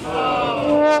 too.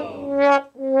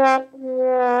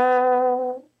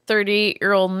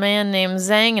 38-year-old man named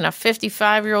Zhang and a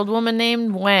 55-year-old woman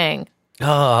named Wang.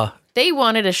 They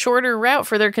wanted a shorter route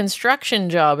for their construction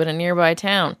job in a nearby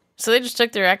town. So they just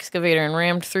took their excavator and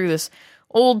rammed through this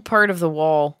old part of the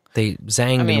wall. They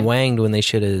zanged and wanged when they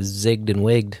should have zigged and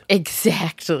wigged.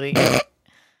 Exactly.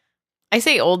 I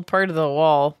say old part of the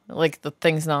wall, like the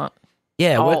thing's not.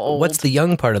 Yeah, what's the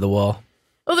young part of the wall?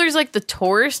 Oh, there's like the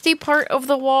touristy part of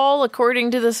the wall,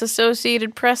 according to this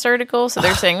Associated Press article. So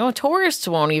they're saying, tourists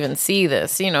won't even see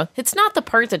this. You know, it's not the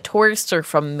part that tourists are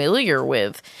familiar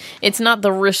with. It's not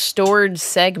the restored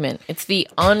segment. It's the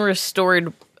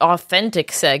unrestored,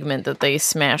 authentic segment that they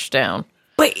smashed down.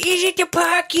 But is it the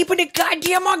part keeping the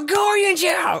goddamn Mongolians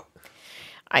out?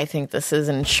 I think this is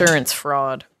insurance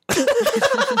fraud.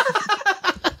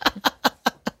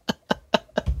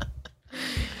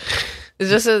 It's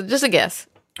just a guess.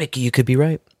 You could be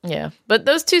right. Yeah, but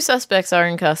those two suspects are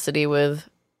in custody with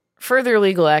further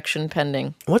legal action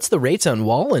pending. What's the rates on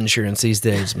wall insurance these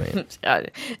days, man?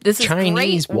 This is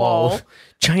Chinese Great Wall.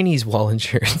 Chinese wall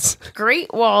insurance.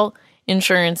 Great Wall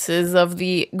insurance is of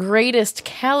the greatest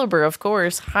caliber, of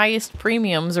course, highest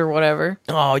premiums or whatever.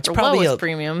 Oh, it's probably lowest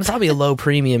premiums. Probably a low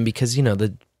premium because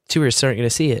the tourists aren't going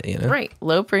to see it. Right,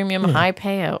 low premium, high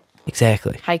payout,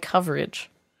 exactly, high coverage.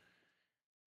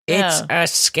 It's a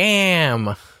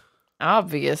scam.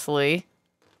 Obviously.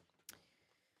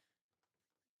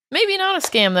 Maybe not a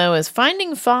scam, though, is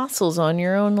finding fossils on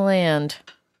your own land.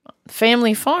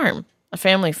 Family farm. A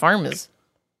family farm is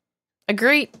a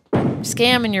great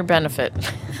scam in your benefit.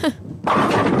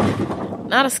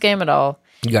 Not a scam at all.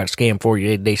 You got a scam for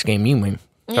you, they scam you, man.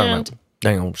 And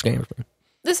Dang old scams, man.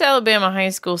 This Alabama high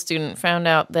school student found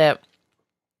out that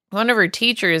one of her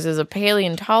teachers is a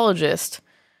paleontologist,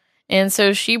 and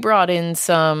so she brought in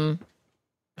some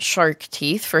shark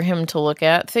teeth for him to look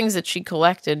at, things that she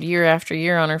collected year after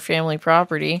year on her family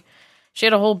property. She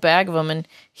had a whole bag of them, and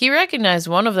he recognized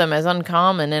one of them as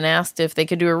uncommon and asked if they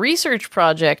could do a research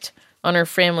project on her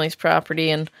family's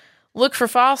property and look for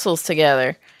fossils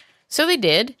together. So they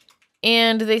did,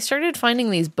 and they started finding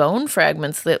these bone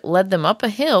fragments that led them up a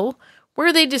hill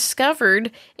where they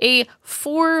discovered a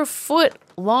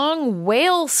 4-foot-long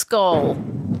whale skull.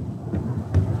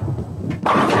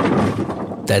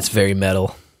 That's very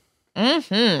metal.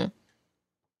 Mm-hmm.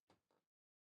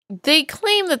 They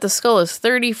claim that the skull is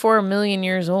 34 million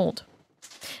years old.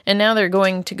 And now they're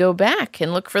going to go back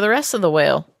and look for the rest of the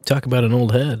whale. Talk about an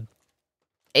old head.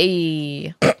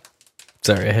 Hey.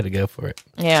 Sorry, I had to go for it.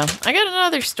 Yeah. I got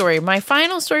another story. My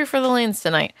final story for the lanes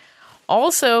tonight.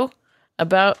 Also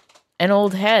about an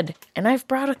old head. And I've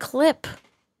brought a clip.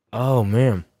 Oh,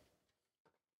 man.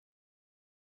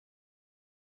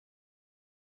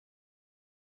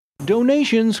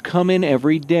 Donations come in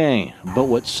every day, but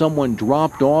what someone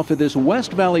dropped off at this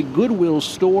West Valley Goodwill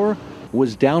store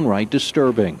was downright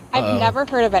disturbing. I've never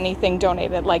heard of anything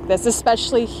donated like this,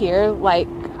 especially here. Like,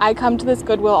 I come to this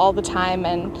Goodwill all the time,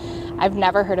 and I've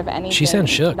never heard of anything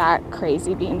that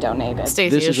crazy being donated.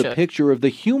 This is a picture of the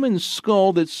human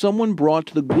skull that someone brought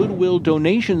to the Goodwill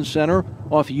Donation Center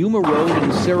off Yuma Road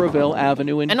and Saraville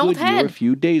Avenue in Goodyear a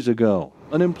few days ago.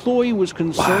 An employee was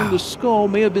concerned the skull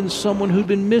may have been someone who'd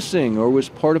been missing or was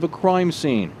part of a crime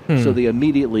scene, so they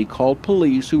immediately called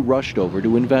police who rushed over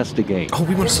to investigate. Oh,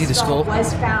 we want to see the skull.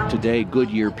 Today,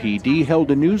 Goodyear PD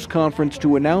held a news conference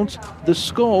to announce the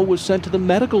skull was sent to the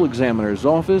medical examiner's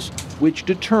office, which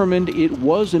determined it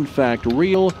was in fact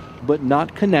real, but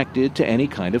not connected to any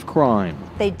kind of crime.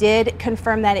 They did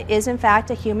confirm that it is in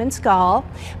fact a human skull,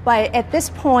 but at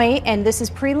this point, and this is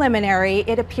preliminary,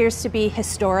 it appears to be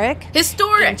historic,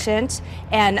 ancient,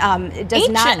 and it does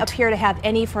not appear to have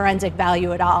any forensic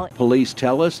value at all. Police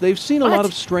tell us they've seen a lot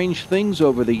of strange things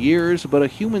over the years, but a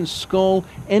human skull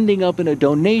ending up in a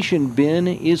donation bin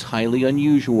is highly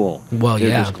unusual. Well, They're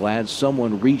yeah. just glad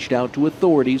someone reached out to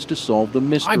authorities to solve the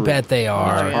mystery. I bet they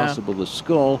are. It's possible the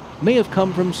skull may have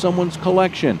come from someone's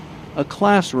collection, a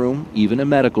classroom, even a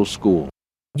medical school.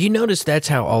 You notice that's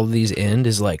how all of these end,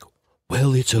 is like,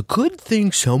 Well, it's a good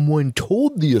thing someone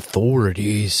told the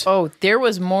authorities. Oh, there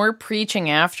was more preaching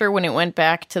after when it went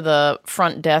back to the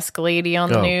front desk lady on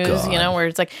the news, God. you know, where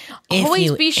it's like,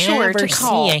 always be sure to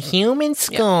call. See a human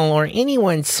skull or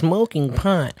anyone smoking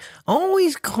pot,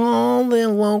 always call the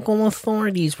local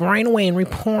authorities right away and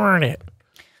report it.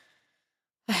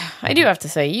 I do have to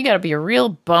say, you got to be a real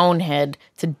bonehead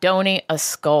to donate a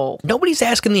skull. Nobody's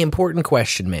asking the important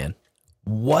question, man.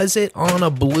 Was it on a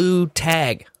blue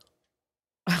tag?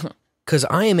 Because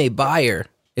I am a buyer.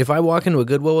 If I walk into a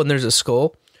Goodwill and there's a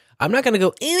skull, I'm not going to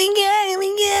go,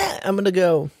 I'm going to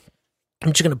go,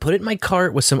 I'm just going to put it in my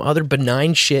cart with some other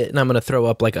benign shit, and I'm going to throw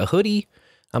up like a hoodie,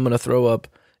 I'm going to throw up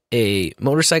a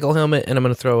motorcycle helmet, and I'm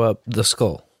going to throw up the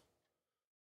skull.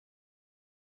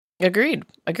 Agreed.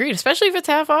 Especially if it's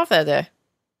half off that day.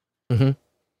 Mm-hmm.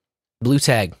 Blue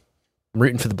tag. I'm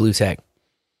rooting for the blue tag.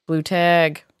 Blue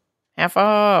tag. Half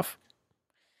off.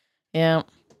 Yeah.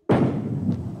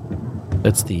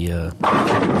 That's the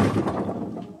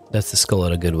skull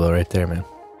out of Goodwill right there, man.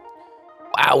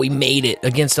 Wow, we made it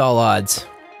against all odds.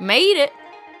 Made it.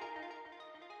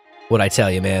 What'd I tell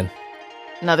you, man?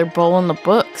 Another bowl in the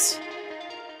books.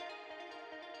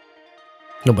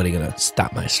 Nobody gonna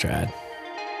stop my stride.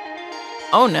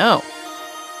 Oh, no.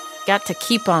 Got to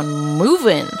keep on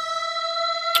moving.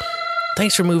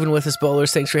 Thanks for moving with us,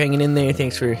 bowlers. Thanks for hanging in there.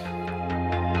 Thanks for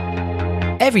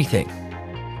everything.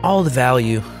 All the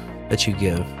value that you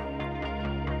give.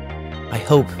 I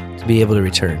hope to be able to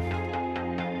return.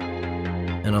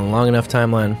 And on a long enough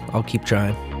timeline, I'll keep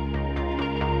trying.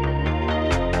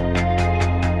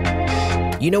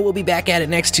 You know we'll be back at it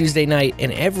next Tuesday night,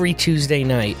 and every Tuesday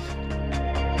night,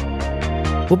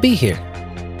 we'll be here.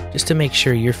 Just to make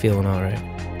sure you're feeling all right.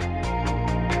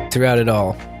 Throughout it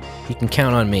all, you can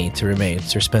count on me to remain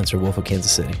Sir Spencer, Wolf of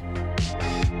Kansas City.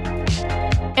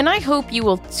 And I hope you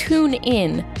will tune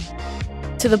in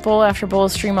to the Bowl After Bowl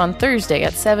stream on Thursday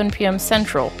at 7 p.m.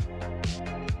 Central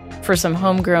for some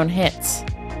homegrown hits.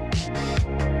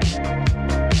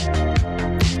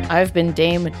 I've been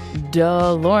Dame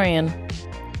DeLorean.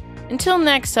 Until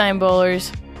next time,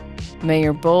 bowlers, may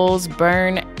your bowls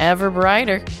burn ever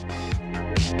brighter.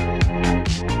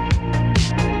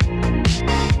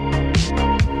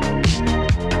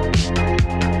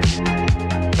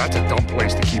 That's a dumb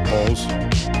place to keep bowls.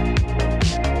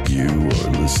 You are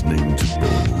listening to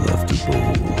Bowl After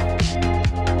Bowl.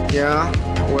 Yeah,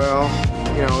 well,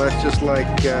 you know, that's just like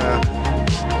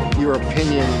your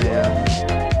opinion, man.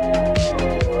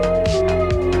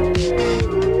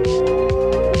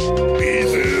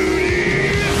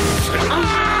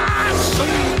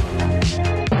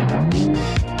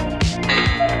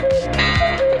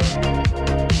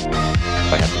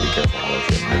 I have to be careful how I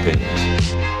share my opinions.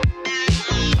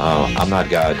 I'm not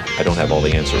God. I don't have all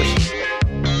the answers.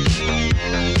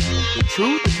 The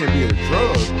truth can be a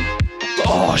drug.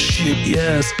 Oh, shit,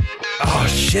 yes. Oh,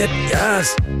 shit,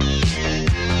 yes.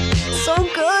 So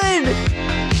good.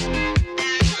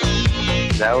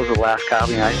 That was the last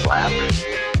copy I slapped.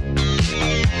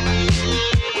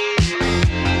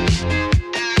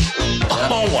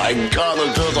 Oh my God,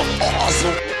 those girls are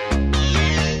awesome.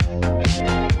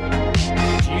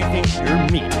 Do you think your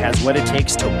meat has what it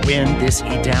takes to win this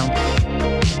eat down?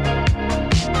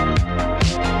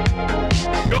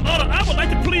 Your Honor, I would like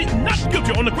to plead not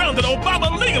guilty on the ground that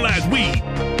Obama legalized weed.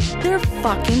 They're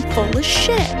fucking full of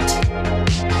shit.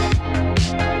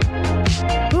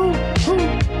 Bowl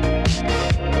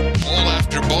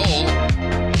after bowl.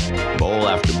 Bowl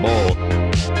after bowl.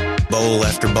 Bowl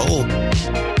after bowl.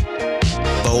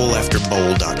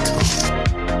 Bowlafterbowl.com.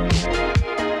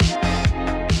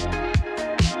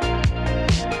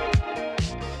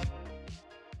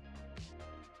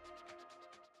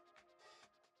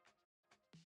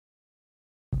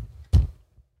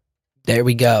 There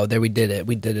we go. There we did it.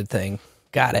 We did a thing.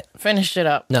 Got it. Finished it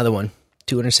up. Another one.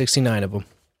 269 of them.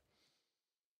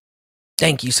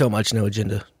 Thank you so much, No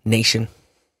Agenda Nation.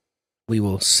 We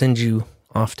will send you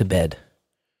off to bed.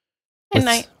 Good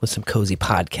night. With some cozy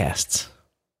podcasts.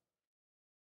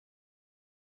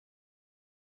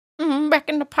 Back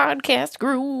in the podcast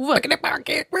groove. Back in the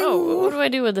podcast groove. Oh, what do I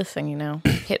do with this thing, you know?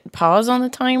 Hit pause on the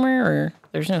timer, or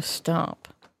there's no stop?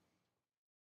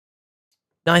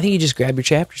 No, I think you just grab your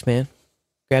chapters, man.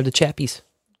 Grab the chappies.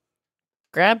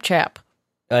 Grab chap.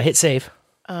 Hit save.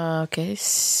 Okay.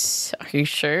 Are you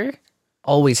sure?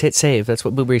 Always hit save. That's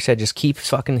what Blueberry said. Just keep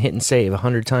fucking hitting save.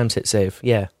 100 times hit save.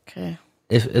 Yeah. Okay.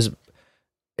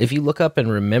 If you look up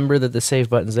and remember that the save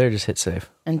button's there, just hit save.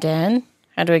 And then,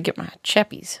 how do I get my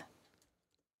chappies?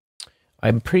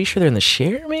 I'm pretty sure they're in the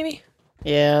share, maybe?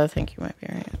 Yeah, I think you might be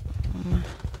right.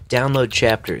 Download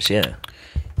chapters, yeah.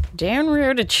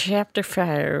 Download to chapter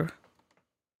 5.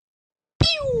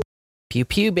 Pew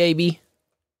pew, baby.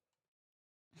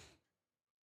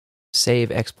 Save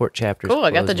export chapters. Cool,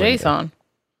 I got the JSON.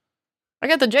 I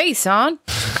got the JSON.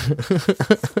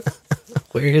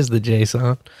 Where is the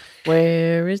JSON?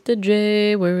 Where is the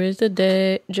J? Where is the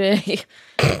J?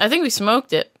 I think we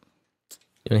smoked it.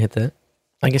 You want to hit that?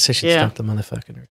 I guess I should stop the motherfucking.